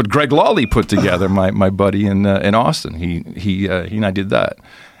 and that was what Greg Lawley put together. My buddy in Austin. He and I did that,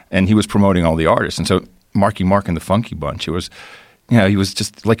 and he was promoting all the artists. And so Marky Mark and the Funky Bunch. It was. He was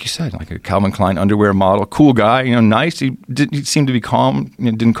just, like you said, like a Calvin Klein underwear model. Cool guy, nice. He seemed to be calm.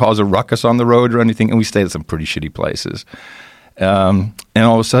 Didn't cause a ruckus on the road or anything. And we stayed at some pretty shitty places. And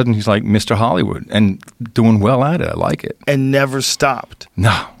all of a sudden, he's like Mr. Hollywood and doing well at it. I like it. And never stopped.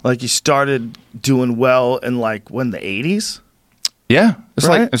 No. Like, he started doing well in, like, when, the 80s? Yeah.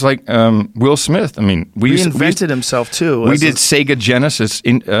 Right? It's like Will Smith. I mean, we reinvented himself, too. We did Sega Genesis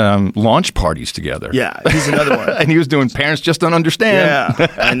launch parties together. Yeah, he's another one. And he was doing Parents Just Don't Understand. Yeah,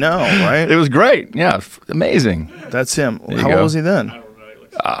 I know, right? It was great. Yeah, amazing. That's him. How old was he then?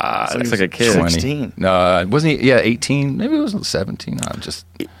 Looks like a kid. 16. No, wasn't he? Yeah, 18. Maybe it was 17.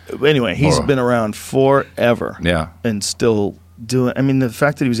 Anyway, he's been around forever. Yeah. And still doing. I mean, the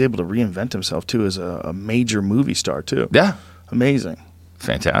fact that he was able to reinvent himself, too, as a major movie star, too. Yeah. Amazing.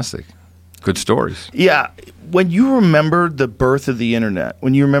 Fantastic. Good stories. Yeah. When you remember the birth of the internet,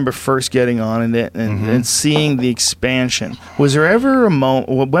 when you remember first getting on in it and seeing the expansion, was there ever a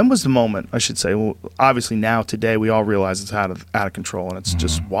moment, when was the moment, I should say, well, obviously now, today, we all realize it's out of control and it's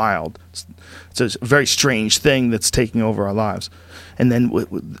just wild. It's a very strange thing that's taking over our lives. And then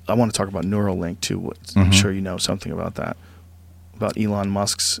I want to talk about Neuralink, too. I'm sure you know something about that, about Elon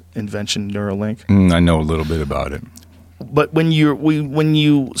Musk's invention, Neuralink. I know a little bit about it. But when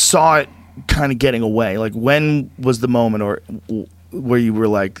you saw it kind of getting away, like, when was the moment where you were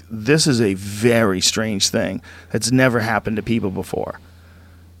like, this is a very strange thing that's never happened to people before?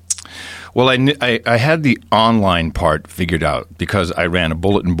 Well, I had the online part figured out because I ran a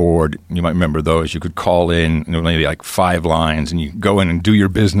bulletin board. You might remember those. You could call in, maybe like 5 lines, and you go in and do your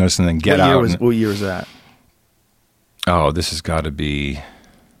business and then get out. What year was that? Oh, this has got to be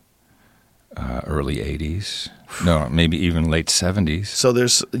early 80s. No, maybe even late 70s. So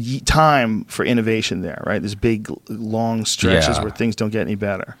there's time for innovation there, right? There's big, long stretches where things don't get any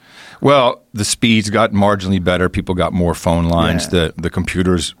better. Well, the speeds got marginally better. People got more phone lines. The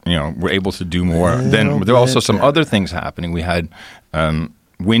computers, were able to do more. Then there were also some other things happening. We had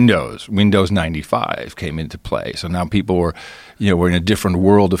Windows 95 came into play. So now people were in a different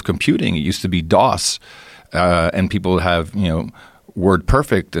world of computing. It used to be DOS, and people would have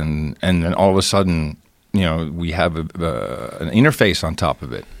WordPerfect, and then all of a sudden, we have an interface on top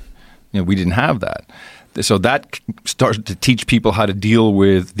of it. We didn't have that. So that started to teach people how to deal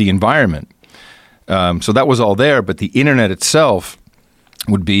with the environment. So that was all there, but the internet itself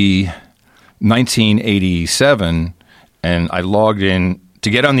would be 1987, and I logged in. To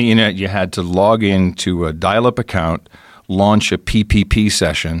get on the internet, you had to log into a dial-up account, launch a PPP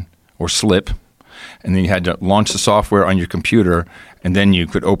session or slip, and then you had to launch the software on your computer, and then you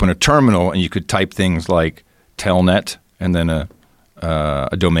could open a terminal and you could type things like telnet and then a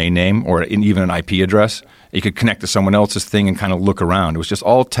domain name or even an IP address. You could connect to someone else's thing and kind of look around. It was just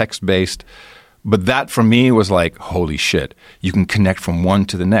all text-based. But that for me was like, holy shit, you can connect from one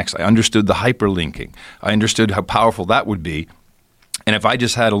to the next. I understood the hyperlinking. I understood how powerful that would be. And if I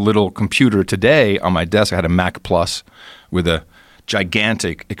just had a little computer today on my desk, I had a Mac Plus with a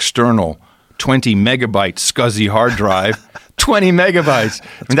gigantic external 20 megabyte SCSI hard drive, 20 megabytes.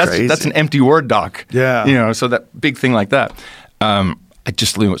 That's an empty Word doc. Yeah. So that big thing like that. I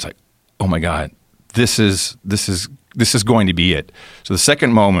just was like, oh my God, this is going to be it. So the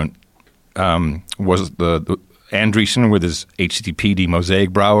second moment was the Andreessen with his HTTPD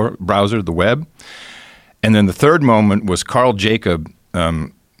Mosaic browser, the web. And then the third moment was Carl Jacob. I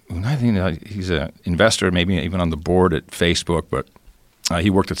think he's an investor, maybe even on the board at Facebook, but he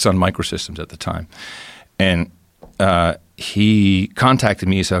worked at Sun Microsystems at the time. And he contacted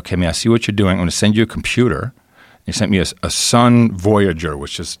me. He said, okay, man, I see what you're doing. I'm going to send you a computer. He sent me a Sun Voyager,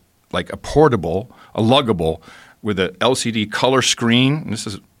 which is like a portable, a luggable, with an LCD color screen. And this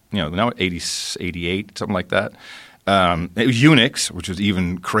is, now 88, something like that. It was Unix, which was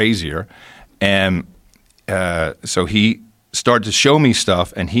even crazier. And so he started to show me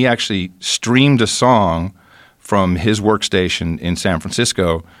stuff, and he actually streamed a song from his workstation in San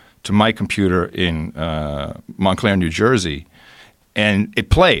Francisco to my computer in Montclair, New Jersey, and it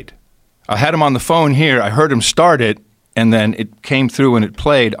played. I had him on the phone here. I heard him start it, and then it came through and it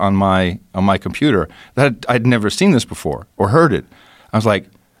played on my computer. I'd never seen this before or heard it. I was like,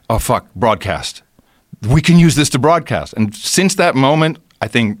 oh, fuck, broadcast. We can use this to broadcast. And since that moment, I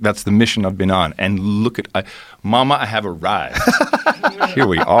think that's the mission I've been on. And look at, Mama, I have arrived. Here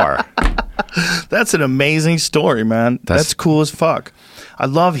we are. That's an amazing story, man. That's cool as fuck. I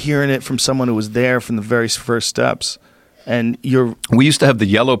love hearing it from someone who was there from the very first steps. And we used to have the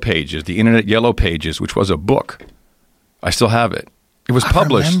Yellow Pages, the Internet Yellow Pages, which was a book. I still have it. It was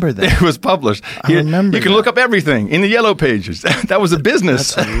published. I remember that. It was published. I remember You can look up everything in the Yellow Pages. That was a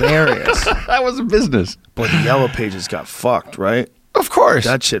business. That's hilarious. That was a business. Boy, the Yellow Pages got fucked, right? Of course.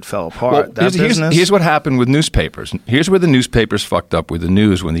 That shit fell apart. Well, here's what happened with newspapers. Here's where the newspapers fucked up with the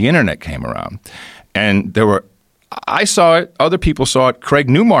news when the internet came around. And I saw it, other people saw it, Craig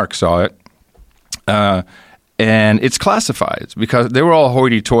Newmark saw it, and it's classifieds because they were all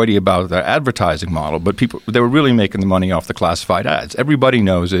hoity-toity about their advertising model, but they were really making the money off the classified ads. Everybody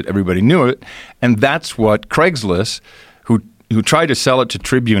knows it. Everybody knew it. And that's what Craigslist, who tried to sell it to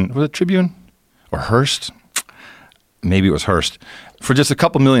Tribune, was it Tribune or Hearst? Maybe it was Hearst, for just a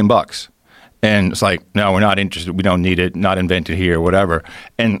couple $1 million. And it's like, no, we're not interested. We don't need it. Not invented here, whatever.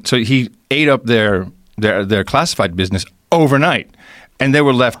 And so he ate up their classified business overnight. And they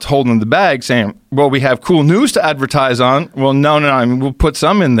were left holding the bag saying, well, we have cool news to advertise on. Well, no, I mean, we'll put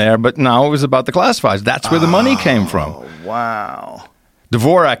some in there. But no, it was about the classifieds. That's where the money came from. Wow.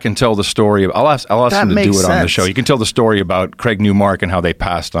 Dvorak can tell the story. I'll ask him to do it on the show. He can tell the story about Craig Newmark and how they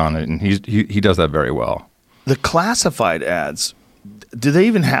passed on it. And he does that very well. The classified ads, do they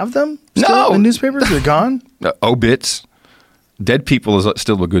even have them still no. in newspapers? They're gone? Obits. Dead people is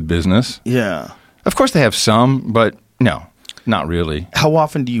still a good business. Yeah. Of course they have some, but no, not really. How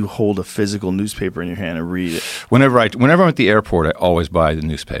often do you hold a physical newspaper in your hand and read it? Whenever I'm at the airport, I always buy the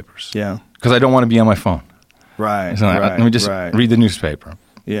newspapers. Yeah. Because I don't want to be on my phone. Right, so let me just read the newspaper.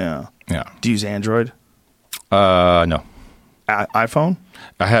 Yeah. Yeah. Do you use Android? No. iPhone?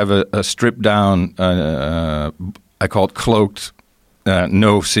 I have a stripped down, I call it cloaked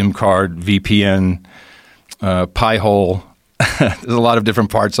no SIM card, VPN, Pi-hole. There's a lot of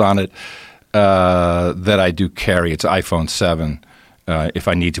different parts on it that I do carry. It's iPhone 7 if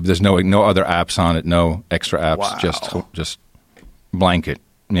I need to. But there's no other apps on it, no extra apps, just blanket.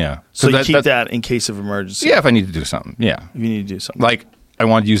 Yeah. So you keep that in case of emergency? Yeah, if I need to do something. Yeah. If you need to do something. Like I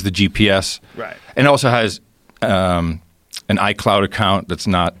want to use the GPS. Right. And it also has an iCloud account that's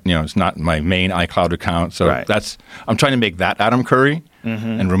not, it's not my main iCloud account. So I'm trying to make that Adam Curry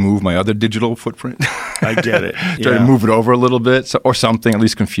and remove my other digital footprint. I get it. Try to move it over a little bit or something, at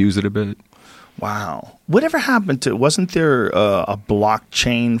least confuse it a bit. Wow. Whatever happened to, wasn't there a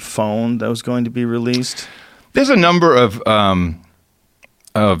blockchain phone that was going to be released? There's a number of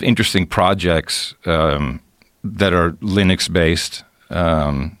interesting projects that are Linux-based.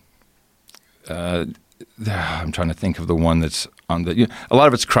 I'm trying to think of the one that's on the. A lot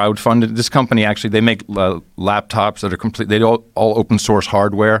of it's crowdfunded. This company actually they make laptops that are complete. They all open source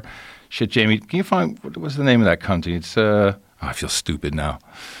hardware. Shit, Jamie, can you find what's the name of that company? It's I feel stupid now.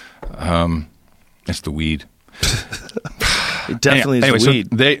 It's the weed. It definitely is the weed.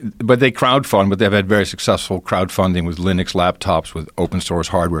 So they crowdfund, but they've had very successful crowdfunding with Linux laptops with open source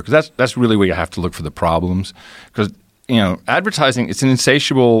hardware. Because that's really where you have to look for the problems. Because advertising, it's an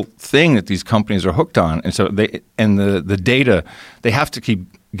insatiable thing that these companies are hooked on. And so the data, they have to keep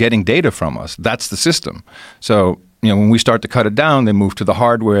getting data from us. That's the system. So, when we start to cut it down, they move to the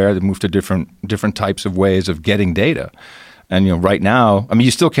hardware, they move to different types of ways of getting data. And, right now,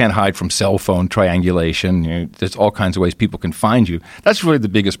 you still can't hide from cell phone triangulation. There's all kinds of ways people can find you. That's really the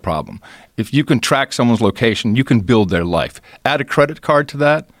biggest problem. If you can track someone's location, you can build their life. Add a credit card to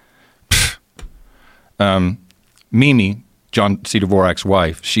that. Mimi, John C. Dvorak's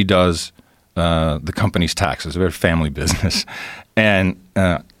wife, she does the company's taxes, a very family business. And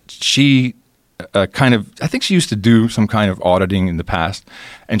she I think she used to do some kind of auditing in the past.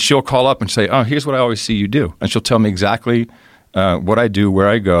 And she'll call up and say, oh, here's what I always see you do. And she'll tell me exactly what I do, where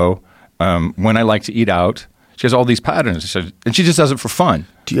I go, when I like to eat out. She has all these patterns. And she just does it for fun.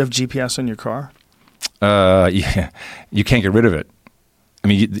 Do you have GPS on your car? Yeah. You can't get rid of it.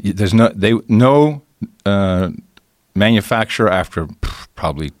 There's no manufacturer after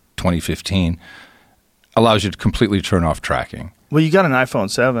probably 2015 allows you to completely turn off tracking. Well, you got an iPhone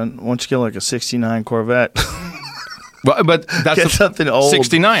 7. Why don't you get like a 69 Corvette? Well, but that's something old.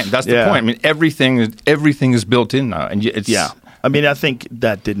 69. That's the point. Everything is built in now, and it's I think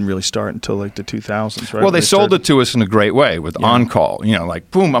that didn't really start until like the 2000s, right? Well, they sold it to us in a great way with On Call. Like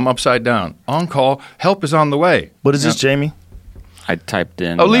boom, I'm upside down. On Call, help is on the way. What is this, Jamie? I typed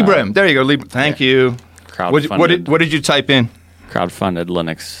in. Oh, Librem. There you go. Librem. Thank you. Crowdfunded. What did you type in? Crowdfunded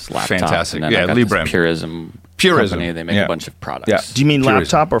Linux laptop. Fantastic. And then Librem. Purism. Company, they make a bunch of products. Yeah. Do you mean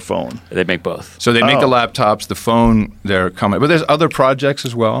laptop or phone? They make both. So they make the laptops, the phone. They're coming, but there's other projects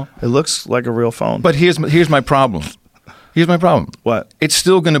as well. It looks like a real phone. But here's my problem. What? It's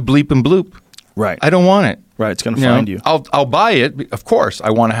still going to bleep and bloop. Right. I don't want it. Right. It's going to find you. I'll buy it. Of course, I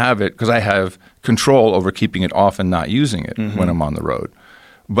want to have it because I have control over keeping it off and not using it when I'm on the road.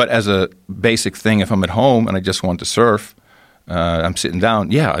 But as a basic thing, if I'm at home and I just want to surf, I'm sitting down.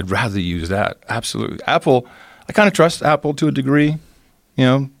 Yeah, I'd rather use that. Absolutely. Apple. I kind of trust Apple to a degree.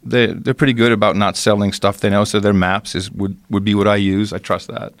 They're pretty good about not selling stuff they know. So their maps would be what I use. I trust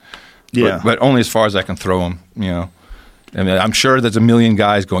that. Yeah, but only as far as I can throw them. I'm sure there's a million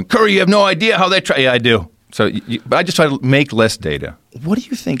guys going, Curry, you have no idea how they try. Yeah, I do. So, but I just try to make less data. What do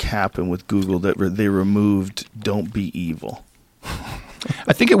you think happened with Google that they removed "Don't be evil"?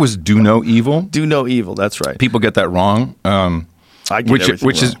 I think it was "Do no evil." Do no evil. That's right. People get that wrong. I get everything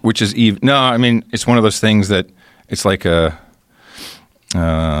wrong. Which is evil. No, it's one of those things that it's like a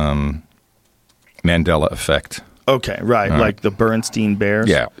Mandela effect. Okay, right. Like the Bernstein Bears.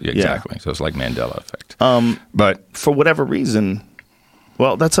 Yeah, exactly. So it's like Mandela effect. But for whatever reason,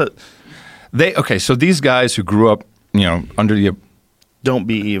 well, So these guys who grew up, under the "Don't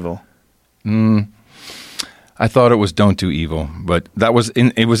be evil." I thought it was "Don't do evil," but it was in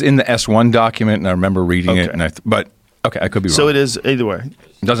the S1 document, and I remember reading it. And I could be wrong. So it is either way.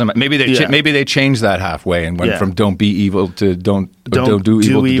 It doesn't matter. Maybe they changed that halfway and went from "Don't be evil" to "Don't do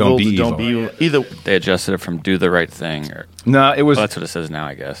evil" to "Don't be evil." Either they adjusted it from "Do the right thing" or no, it was. Well, that's what it says now,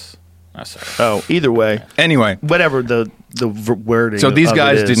 I guess. Oh, sorry. Oh, either way. Anyway, whatever the wording. So these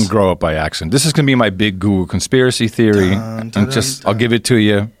guys didn't grow up by accident. This is going to be my big Google conspiracy theory. I'll give it to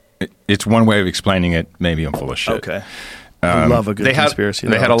you. It's one way of explaining it. Maybe I'm full of shit. Okay. I love a good conspiracy.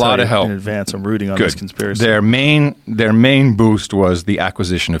 They had a lot of help in advance. I'm rooting on this conspiracy. Their main boost was the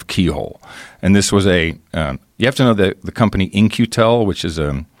acquisition of Keyhole, and this was you have to know the company InQtel, which is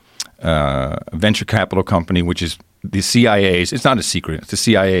a venture capital company, which is the CIA's, it's not a secret, it's the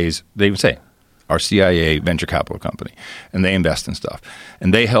CIA's, they even say, our CIA venture capital company, and they invest in stuff.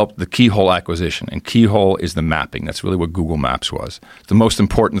 And they helped the Keyhole acquisition, and Keyhole is the mapping. That's really what Google Maps was. The most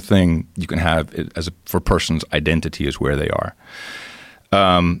important thing you can have for a person's identity is where they are.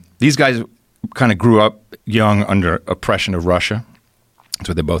 These guys kind of grew up young under oppression of Russia. That's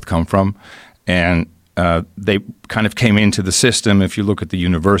where they both come from. And they kind of came into the system, if you look at the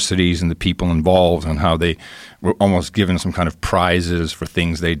universities and the people involved and how they were almost given some kind of prizes for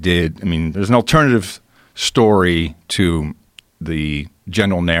things they did. I mean, there's an alternative story to the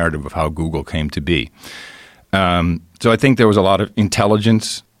general narrative of how Google came to be. So I think there was a lot of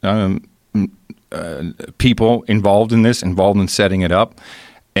intelligence people involved in this, involved in setting it up.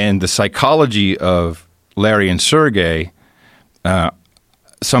 And the psychology of Larry and Sergey,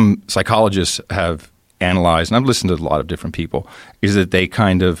 some psychologists have analyzed, and I've listened to a lot of different people, is that they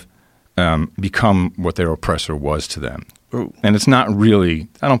kind of become what their oppressor was to them. Ooh. And it's not really,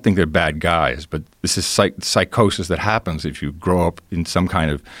 I don't think they're bad guys, but this is psychosis that happens if you grow up in some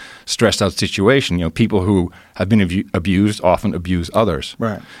kind of stressed out situation. You know, people who have been abused often abuse others.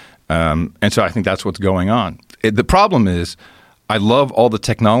 Right. And so I think that's what's going on. The problem is, I love all the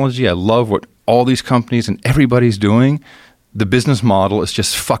technology. I love what all these companies and everybody's doing. The business model is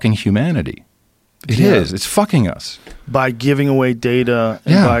just fucking humanity. It is. It's fucking us. By giving away data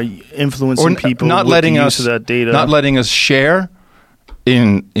and by influencing people not with letting the us, use of that data. Not letting us share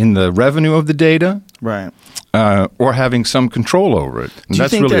in the revenue of the data. Right. Or having some control over it. And Do you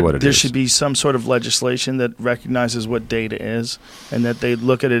that's think really that what it there is. should be some sort of legislation that recognizes what data is, and that they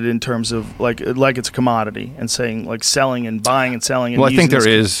look at it in terms of like it's a commodity, and saying like selling and buying and selling? And well, I think there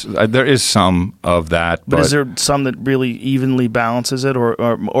using is some of that. But is there some that really evenly balances it,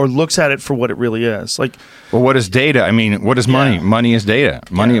 or looks at it for what it really is? Like, well, what is data? I mean, what is money? Money is data.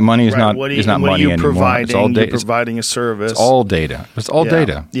 Money is not money anymore. It's all data. You're providing a service. It's all data. It's all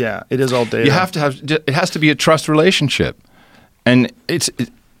data. Yeah, it is all data. You have to have. It has to be a trust relationship, and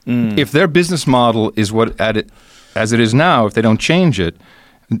if their business model is as it is now, if they don't change it,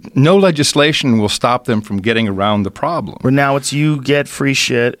 no legislation will stop them from getting around the problem. Where now it's you get free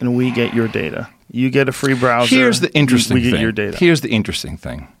shit and we get your data. You get a free browser. Here's the interesting thing. We get your data. Here's the interesting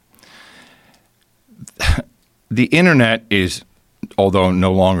thing. The internet is, although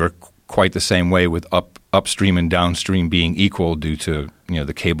no longer quite the same way, with upstream and downstream being equal due to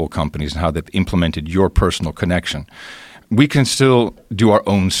the cable companies and how they've implemented your personal connection. We can still do our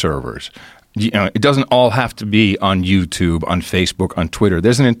own servers. It doesn't all have to be on YouTube, on Facebook, on Twitter.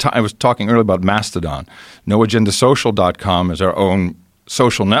 There's I was talking earlier about Mastodon. NoAgendaSocial.com is our own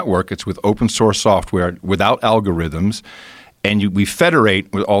social network. It's with open source software without algorithms, and we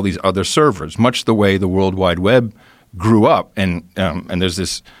federate with all these other servers, much the way the World Wide Web grew up. And there's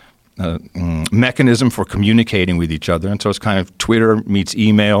this mechanism for communicating with each other, and so it's kind of Twitter meets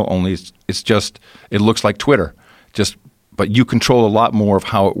email. Only it looks like Twitter, but you control a lot more of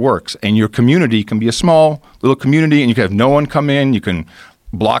how it works. And your community can be a small little community, and you can have no one come in. You can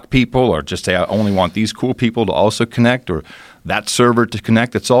block people, or just say I only want these cool people to also connect, or that server to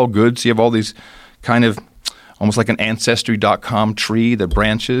connect. It's all good. So you have all these kind of almost like an Ancestry.com tree that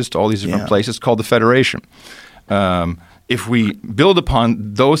branches to all these different places called the Federation. If we build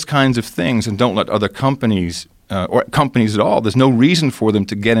upon those kinds of things and don't let other companies or companies at all, there's no reason for them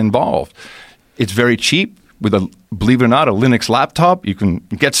to get involved. It's very cheap. With believe it or not, a Linux laptop, you can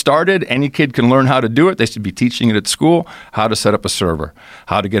get started. Any kid can learn how to do it. They should be teaching it at school, how to set up a server,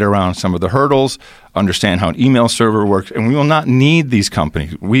 how to get around some of the hurdles, understand how an email server works. And we will not need these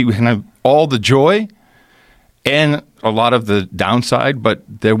companies. We can have all the joy and a lot of the downside, but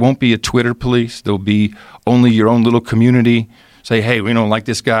there won't be a Twitter police. There'll be only your own little community. Say, hey, we don't like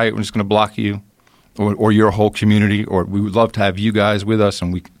this guy. We're just going to block you, or your whole community, or we would love to have you guys with us,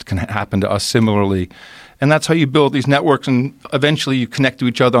 and it can happen to us similarly. And that's how you build these networks, and eventually you connect to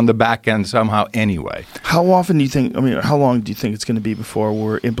each other on the back end somehow anyway. How often do you think, how long do you think it's going to be before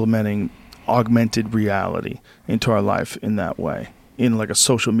we're implementing augmented reality into our life in that way, in like a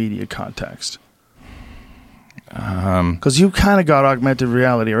social media context? Because you kind of got augmented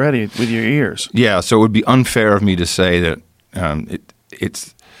reality already with your ears. Yeah, so it would be unfair of me to say that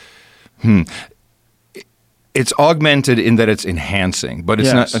it's augmented in that it's enhancing, but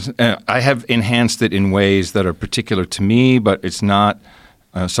it's not. I have enhanced it in ways that are particular to me, but it's not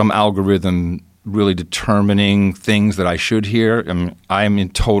some algorithm really determining things that I should hear. I am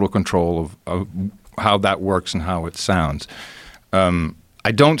in total control of how that works and how it sounds.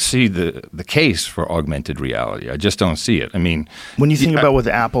 I don't see the case for augmented reality. I just don't see it. I mean, when you think about what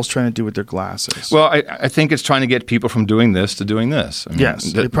Apple's trying to do with their glasses. Well, I think it's trying to get people from doing this to doing this. I mean,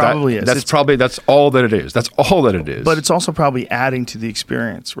 yes, it probably is. That's all that it is. That's all that it is. But it's also probably adding to the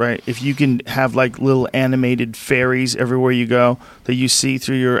experience, right? If you can have like little animated fairies everywhere you go that you see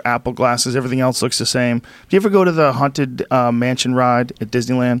through your Apple glasses, everything else looks the same. Do you ever go to the Haunted Mansion ride at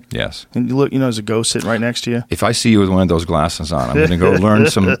Disneyland? Yes. And you look, there's a ghost sitting right next to you. If I see you with one of those glasses on, I'm going to go learn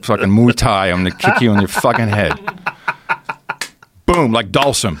some fucking Muay Thai. I'm going to kick you on your fucking head. Boom, like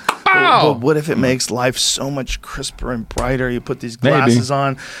Dalsum. But what if it makes life so much crisper and brighter? You put these glasses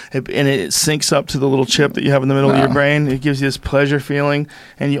on, and it syncs up to the little chip that you have in the middle of your brain. It gives you this pleasure feeling,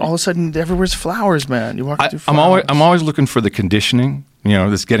 and all of a sudden, everywhere's flowers, man. You walk through flowers. I'm always looking for the conditioning,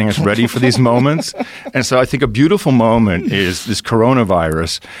 that's getting us ready for these moments. And so I think a beautiful moment is this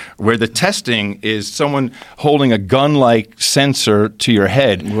coronavirus, where the testing is someone holding a gun-like sensor to your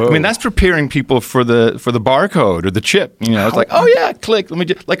head. Whoa. I mean, that's preparing people for the barcode or the chip. It's like, oh yeah, click. Let me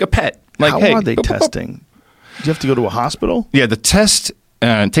just like a pet. Like, how are they testing? Do you have to go to a hospital? Yeah, the test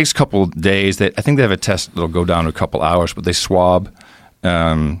it takes a couple of days. I think they have a test that'll go down to a couple hours, but they swab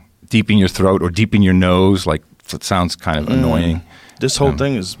deep in your throat or deep in your nose. Like, it sounds kind of annoying. This whole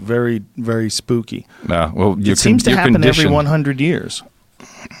thing is very, very spooky. Well, it seems to happen every 100 years.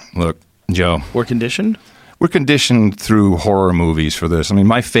 Look, Joe. We're conditioned? We're conditioned through horror movies for this. I mean,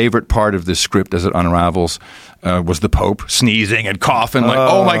 my favorite part of this script as it unravels was the Pope sneezing and coughing. Like,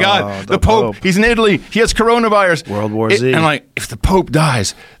 oh my God, the Pope. He's in Italy. He has coronavirus. World War Z. And like, if the Pope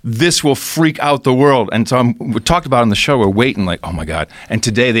dies, this will freak out the world. And so we talked about it on the show. We're waiting like, oh my God. And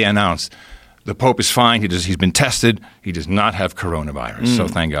today they announced the Pope is fine. He's been tested. He does not have coronavirus. So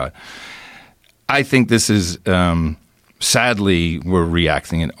thank God. I think this is, sadly, we're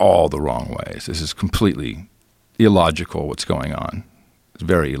reacting in all the wrong ways. This is completely illogical what's going on. It's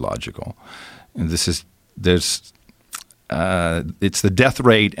very illogical. And it's the death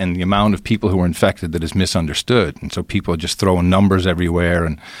rate and the amount of people who are infected that is misunderstood. And so people are just throwing numbers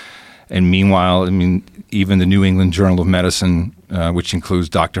everywhere. And meanwhile, I mean, even the New England Journal of Medicine, which includes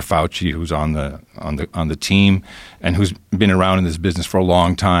Dr. Fauci, who's on the team and who's been around in this business for a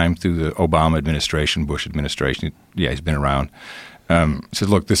long time through the Obama administration, Bush administration. Yeah, he's been around. Said,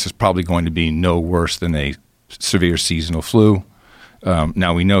 look, this is probably going to be no worse than a severe seasonal flu.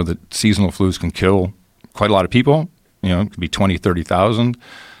 Now we know that seasonal flus can kill quite a lot of people. It could be 20, 30,000.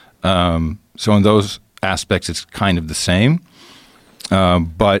 So in those aspects, it's kind of the same.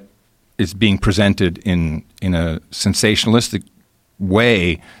 But it's being presented in a sensationalistic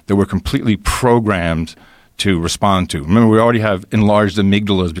way that we're completely programmed to respond to. Remember, we already have enlarged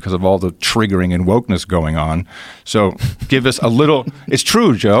amygdalas because of all the triggering and wokeness going on. So give us a little – it's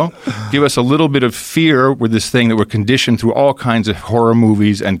true, Joe. Give us a little bit of fear with this thing that we're conditioned through all kinds of horror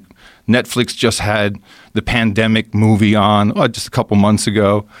movies. And Netflix just had the pandemic movie on just a couple months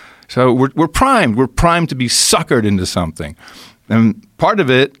ago. So we're primed. We're primed to be suckered into something. And part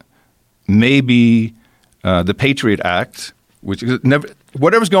of it – maybe the Patriot Act, which is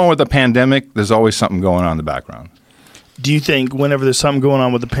whatever's going on with the pandemic, there's always something going on in the background. Do you think whenever there's something going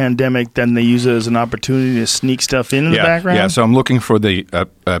on with the pandemic, then they use it as an opportunity to sneak stuff in the background? Yeah, so I'm looking for the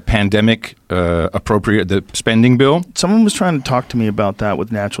pandemic appropriate the spending bill. Someone was trying to talk to me about that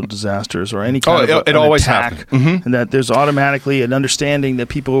with natural disasters or any kind of it always attack, happens. And that there's automatically an understanding that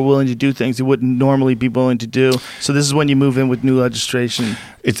people are willing to do things they wouldn't normally be willing to do. So this is when you move in with new legislation.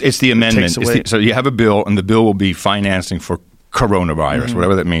 It's the amendment. So you have a bill, and the bill will be financing for coronavirus,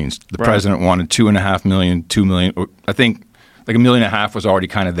 whatever that means. The president wanted $2.5 million, $2 million. I think like $1.5 million was already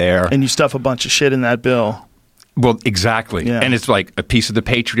kind of there. And you stuff a bunch of shit in that bill. Well, exactly. Yeah. And it's like a piece of the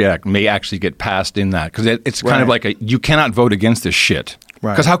Patriot Act may actually get passed in that because it's kind of like you cannot vote against this shit.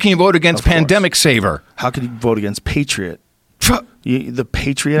 Right. Because how can you vote against Pandemic Saver? How can you vote against Patriot? The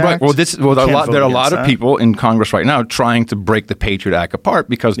Patriot Act? Right. Well, there are a lot of people in Congress right now trying to break the Patriot Act apart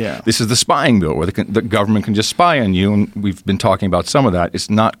because this is the spying bill where the government can just spy on you, and we've been talking about some of that.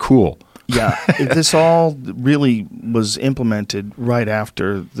 It's not cool. Yeah. If this all really was implemented right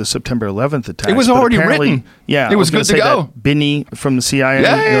after the September 11th attacks. It was already written. Yeah. It was good to go. Binney from the CIA.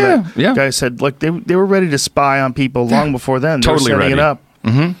 Yeah. Guy said, look, they were ready to spy on people long before then. They were setting it up.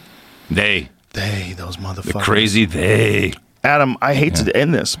 Mm-hmm. They, those motherfuckers. The crazy they. Adam, I hate to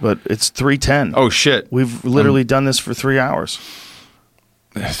end this, but it's 3:10. Oh, shit. We've literally done this for 3 hours.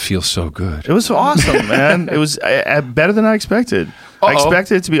 It feels so good. It was awesome, man. It was better than I expected. I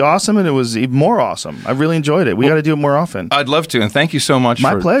expected it to be awesome, and it was even more awesome. I really enjoyed it. We got to do it more often. I'd love to, and thank you so much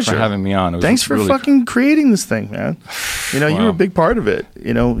My pleasure. for having me on. Thanks for fucking creating this thing, man. You know, you were a big part of it.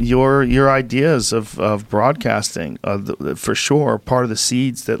 You know, your ideas of broadcasting, for sure, are part of the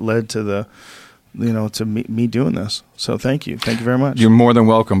seeds that led to to me doing this. So thank you very much. You're more than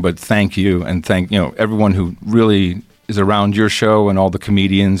welcome, but thank you, and thank everyone who really is around your show and all the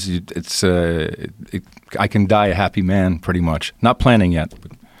comedians. I can die a happy man, pretty much. Not planning yet.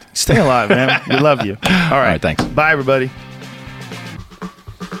 But. Stay alive, man. We love you. All right, thanks. Bye, everybody.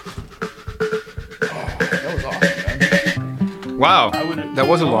 Wow, that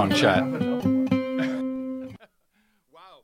was a long chat.